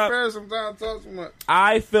Bear. Shut Paul up. Bear sometimes talks too much.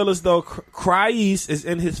 I feel as though Cryese is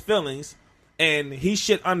in his feelings, and he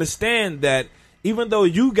should understand that even though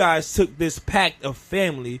you guys took this pact of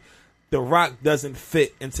family, The Rock doesn't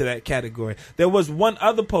fit into that category. There was one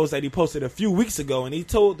other post that he posted a few weeks ago, and he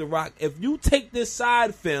told The Rock, if you take this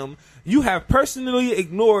side film, you have personally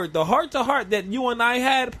ignored the heart-to-heart that you and I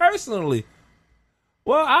had personally.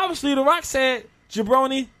 Well, obviously, The Rock said,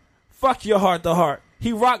 Jabroni, fuck your heart-to-heart.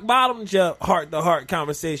 He rock-bottomed your heart-to-heart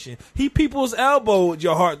conversation. He people's elbowed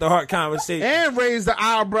your heart-to-heart conversation. And raised the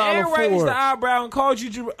eyebrow And before. raised the eyebrow and called you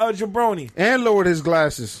Jabroni. And lowered his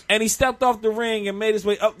glasses. And he stepped off the ring and made his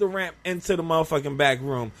way up the ramp into the motherfucking back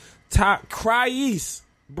room. Cryese,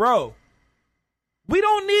 bro, we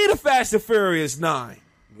don't need a Fast and Furious 9.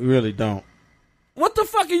 We really don't. What the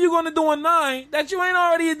fuck are you going to do in 9 that you ain't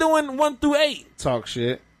already doing 1 through 8? Talk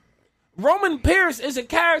shit. Roman Pierce is a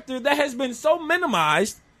character that has been so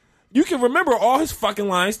minimized, you can remember all his fucking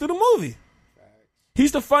lines through the movie.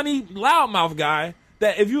 He's the funny loudmouth guy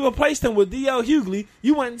that if you replaced him with D.L. Hughley,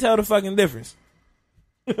 you wouldn't tell the fucking difference.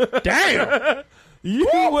 Damn! You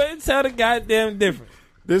wouldn't tell the goddamn difference.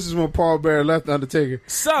 This is when Paul Bear left the Undertaker.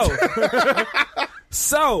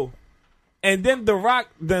 So, and then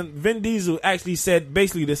then Vin Diesel actually said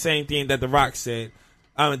basically the same thing that The Rock said.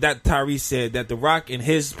 That Tyrese said, that The Rock and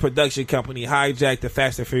his production company hijacked the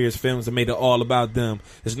Fast and Furious films and made it all about them.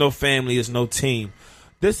 There's no family, there's no team.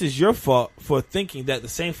 This is your fault for thinking that the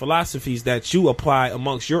same philosophies that you apply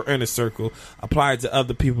amongst your inner circle apply to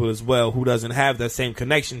other people as well who doesn't have that same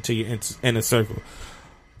connection to your inner circle.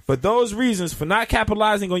 For those reasons, for not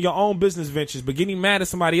capitalizing on your own business ventures, but getting mad at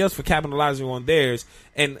somebody else for capitalizing on theirs,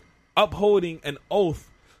 and upholding an oath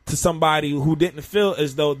to somebody who didn't feel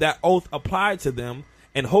as though that oath applied to them,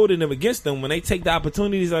 and holding them against them when they take the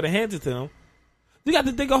opportunities that are handed to them, you got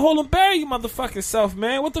to dig a hole and bury your motherfucking self,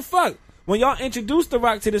 man. What the fuck? When y'all introduced The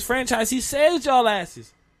Rock to this franchise, he saved y'all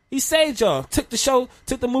asses. He saved y'all. Took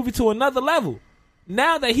the movie to another level.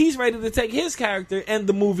 Now that he's ready to take his character and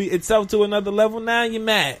the movie itself to another level, now you're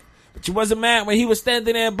mad. But you wasn't mad when he was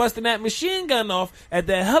standing there and busting that machine gun off at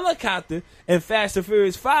that helicopter in Fast and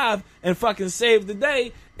Furious 5 and fucking saved the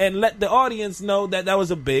day and let the audience know that that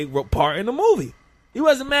was a big part in the movie. He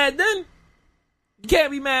wasn't mad then. You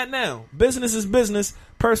can't be mad now. Business is business.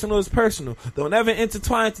 Personal is personal. Don't ever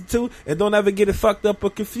intertwine the two, and don't ever get it fucked up or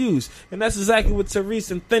confused. And that's exactly what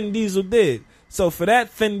Tyrese and Thin Diesel did. So for that,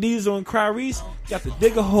 Thin Diesel and Cryese, you got to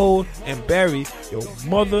dig a hole and bury your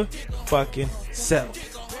motherfucking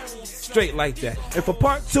self. Straight like that. And for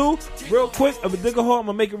part 2, real quick, of a dig a hole, I'm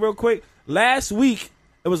going to make it real quick. Last week,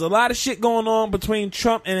 there was a lot of shit going on between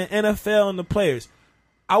Trump and the NFL and the players.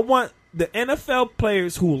 I want the NFL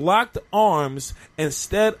players who locked arms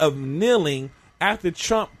instead of kneeling after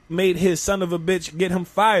Trump made his son of a bitch get him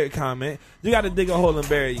fired comment. You got to dig a hole and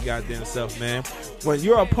bury your goddamn self, man. When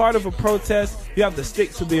you're a part of a protest, you have to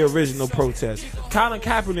stick to the original protest. Colin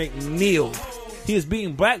Kaepernick kneeled. He is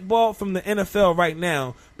being blackballed from the NFL right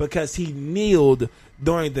now because he kneeled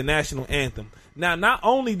during the national anthem. Now, not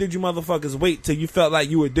only did you motherfuckers wait till you felt like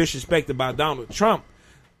you were disrespected by Donald Trump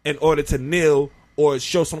in order to kneel or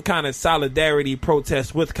show some kind of solidarity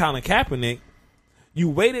protest with Colin Kaepernick, you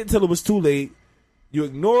waited until it was too late. You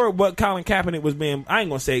ignored what Colin Kaepernick was being, I ain't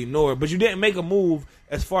going to say ignored, but you didn't make a move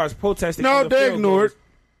as far as protesting. No, they ignored.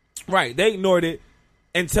 Right, they ignored it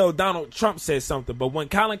until Donald Trump said something. But when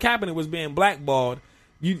Colin Kaepernick was being blackballed,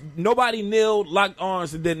 nobody kneeled, locked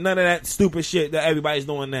arms, and did none of that stupid shit that everybody's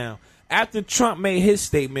doing now. After Trump made his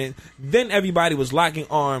statement, then everybody was locking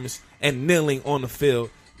arms and kneeling on the field.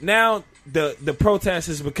 Now the protest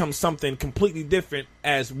has become something completely different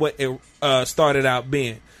as what it started out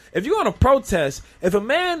being. If you're going to protest, if a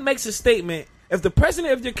man makes a statement, if the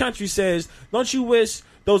president of your country says, don't you wish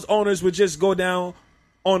those owners would just go down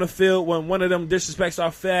on the field when one of them disrespects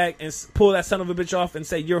our flag and pull that son of a bitch off and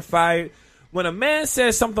say you're fired? When a man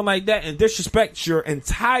says something like that and disrespects your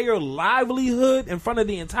entire livelihood in front of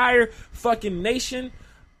the entire fucking nation,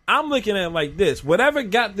 I'm looking at it like this. Whatever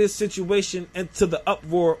got this situation into the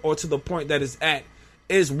uproar or to the point that it's at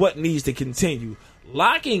is what needs to continue.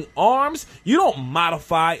 Locking arms, you don't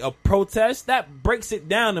modify a protest. That breaks it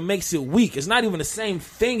down and makes it weak. It's not even the same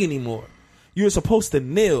thing anymore. You're supposed to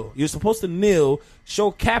kneel. You're supposed to kneel,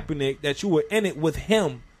 show Kaepernick that you were in it with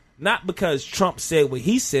him. Not because Trump said what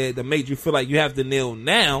he said that made you feel like you have to kneel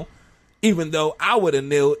now. Even though I would have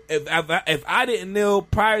kneeled. If I didn't kneel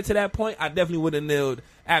prior to that point, I definitely would have kneeled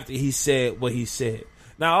after he said what he said.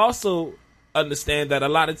 Now, I also understand that a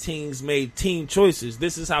lot of teams made team choices.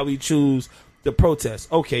 This is how we choose the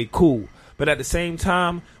protest. Okay, cool. But at the same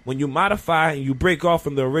time, when you modify and you break off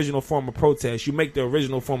from the original form of protest, you make the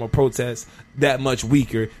original form of protest that much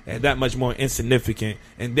weaker and that much more insignificant,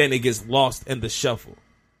 and then it gets lost in the shuffle.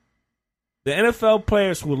 The NFL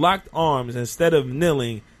players who locked arms instead of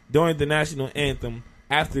kneeling during the national anthem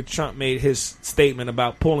after Trump made his statement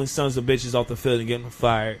about pulling sons of bitches off the field and getting them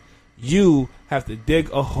fired, you have to dig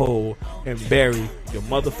a hole and bury your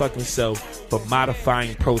motherfucking self for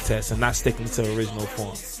modifying protests and not sticking to the original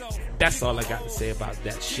form. That's all I got to say about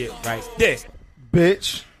that shit right there.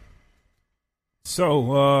 Bitch.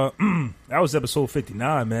 So, that was episode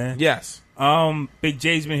 59, man. Yes. Big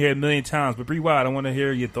J's been here a million times, but Bree Wild, I want to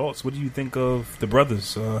hear your thoughts. What do you think of the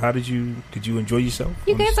brothers? How did you enjoy yourself?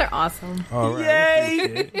 You guys are awesome. All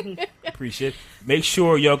right. Yay! Appreciate it. Make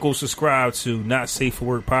sure y'all go subscribe to Not Safe for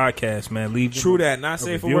Work podcast, man. Leave True them that. Not a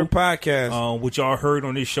Safe for review. Work podcast. What y'all heard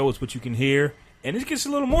on this show is what you can hear, and it gets a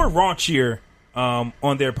little more raunchier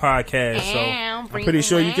on their podcast. So I'm pretty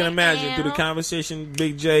sure you can imagine through the conversation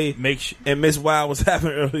Big J make and Miss Wild was having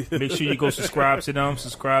earlier. Make sure you go subscribe to them.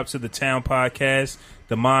 Subscribe to the Town Podcast,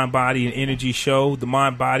 the Mind, Body, and Energy Show, the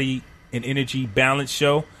Mind, Body, and Energy Balance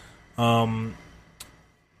Show,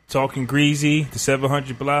 Talking Greasy, the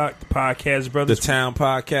 700 Block, the Podcast Brothers, The Town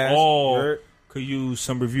Podcast. all Word. could use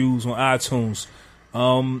some reviews on iTunes.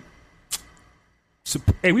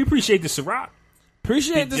 Hey, we appreciate the Ciroc.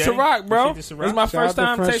 Appreciate the Big J. Ciroc, bro. Appreciate the Ciroc. This is my Shout first out to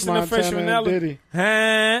time French tasting the French Montana and vanilla. Diddy.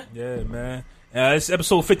 Huh? Yeah, man. It's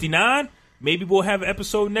episode 59. Maybe we'll have an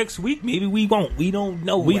episode next week. Maybe we won't. We don't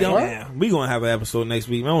know. We right don't. now. We gonna have an episode next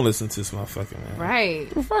week. Man, don't listen to this motherfucker, man. Right.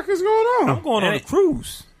 What the fuck is going on? I'm going on a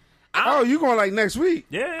cruise. Oh, you going like next week?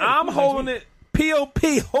 Yeah, I'm holding it.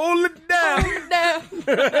 P.O.P. Hold it down.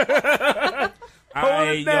 All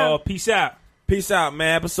right, down. y'all. Peace out. Peace out,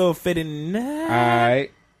 man. Episode 59. All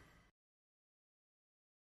right.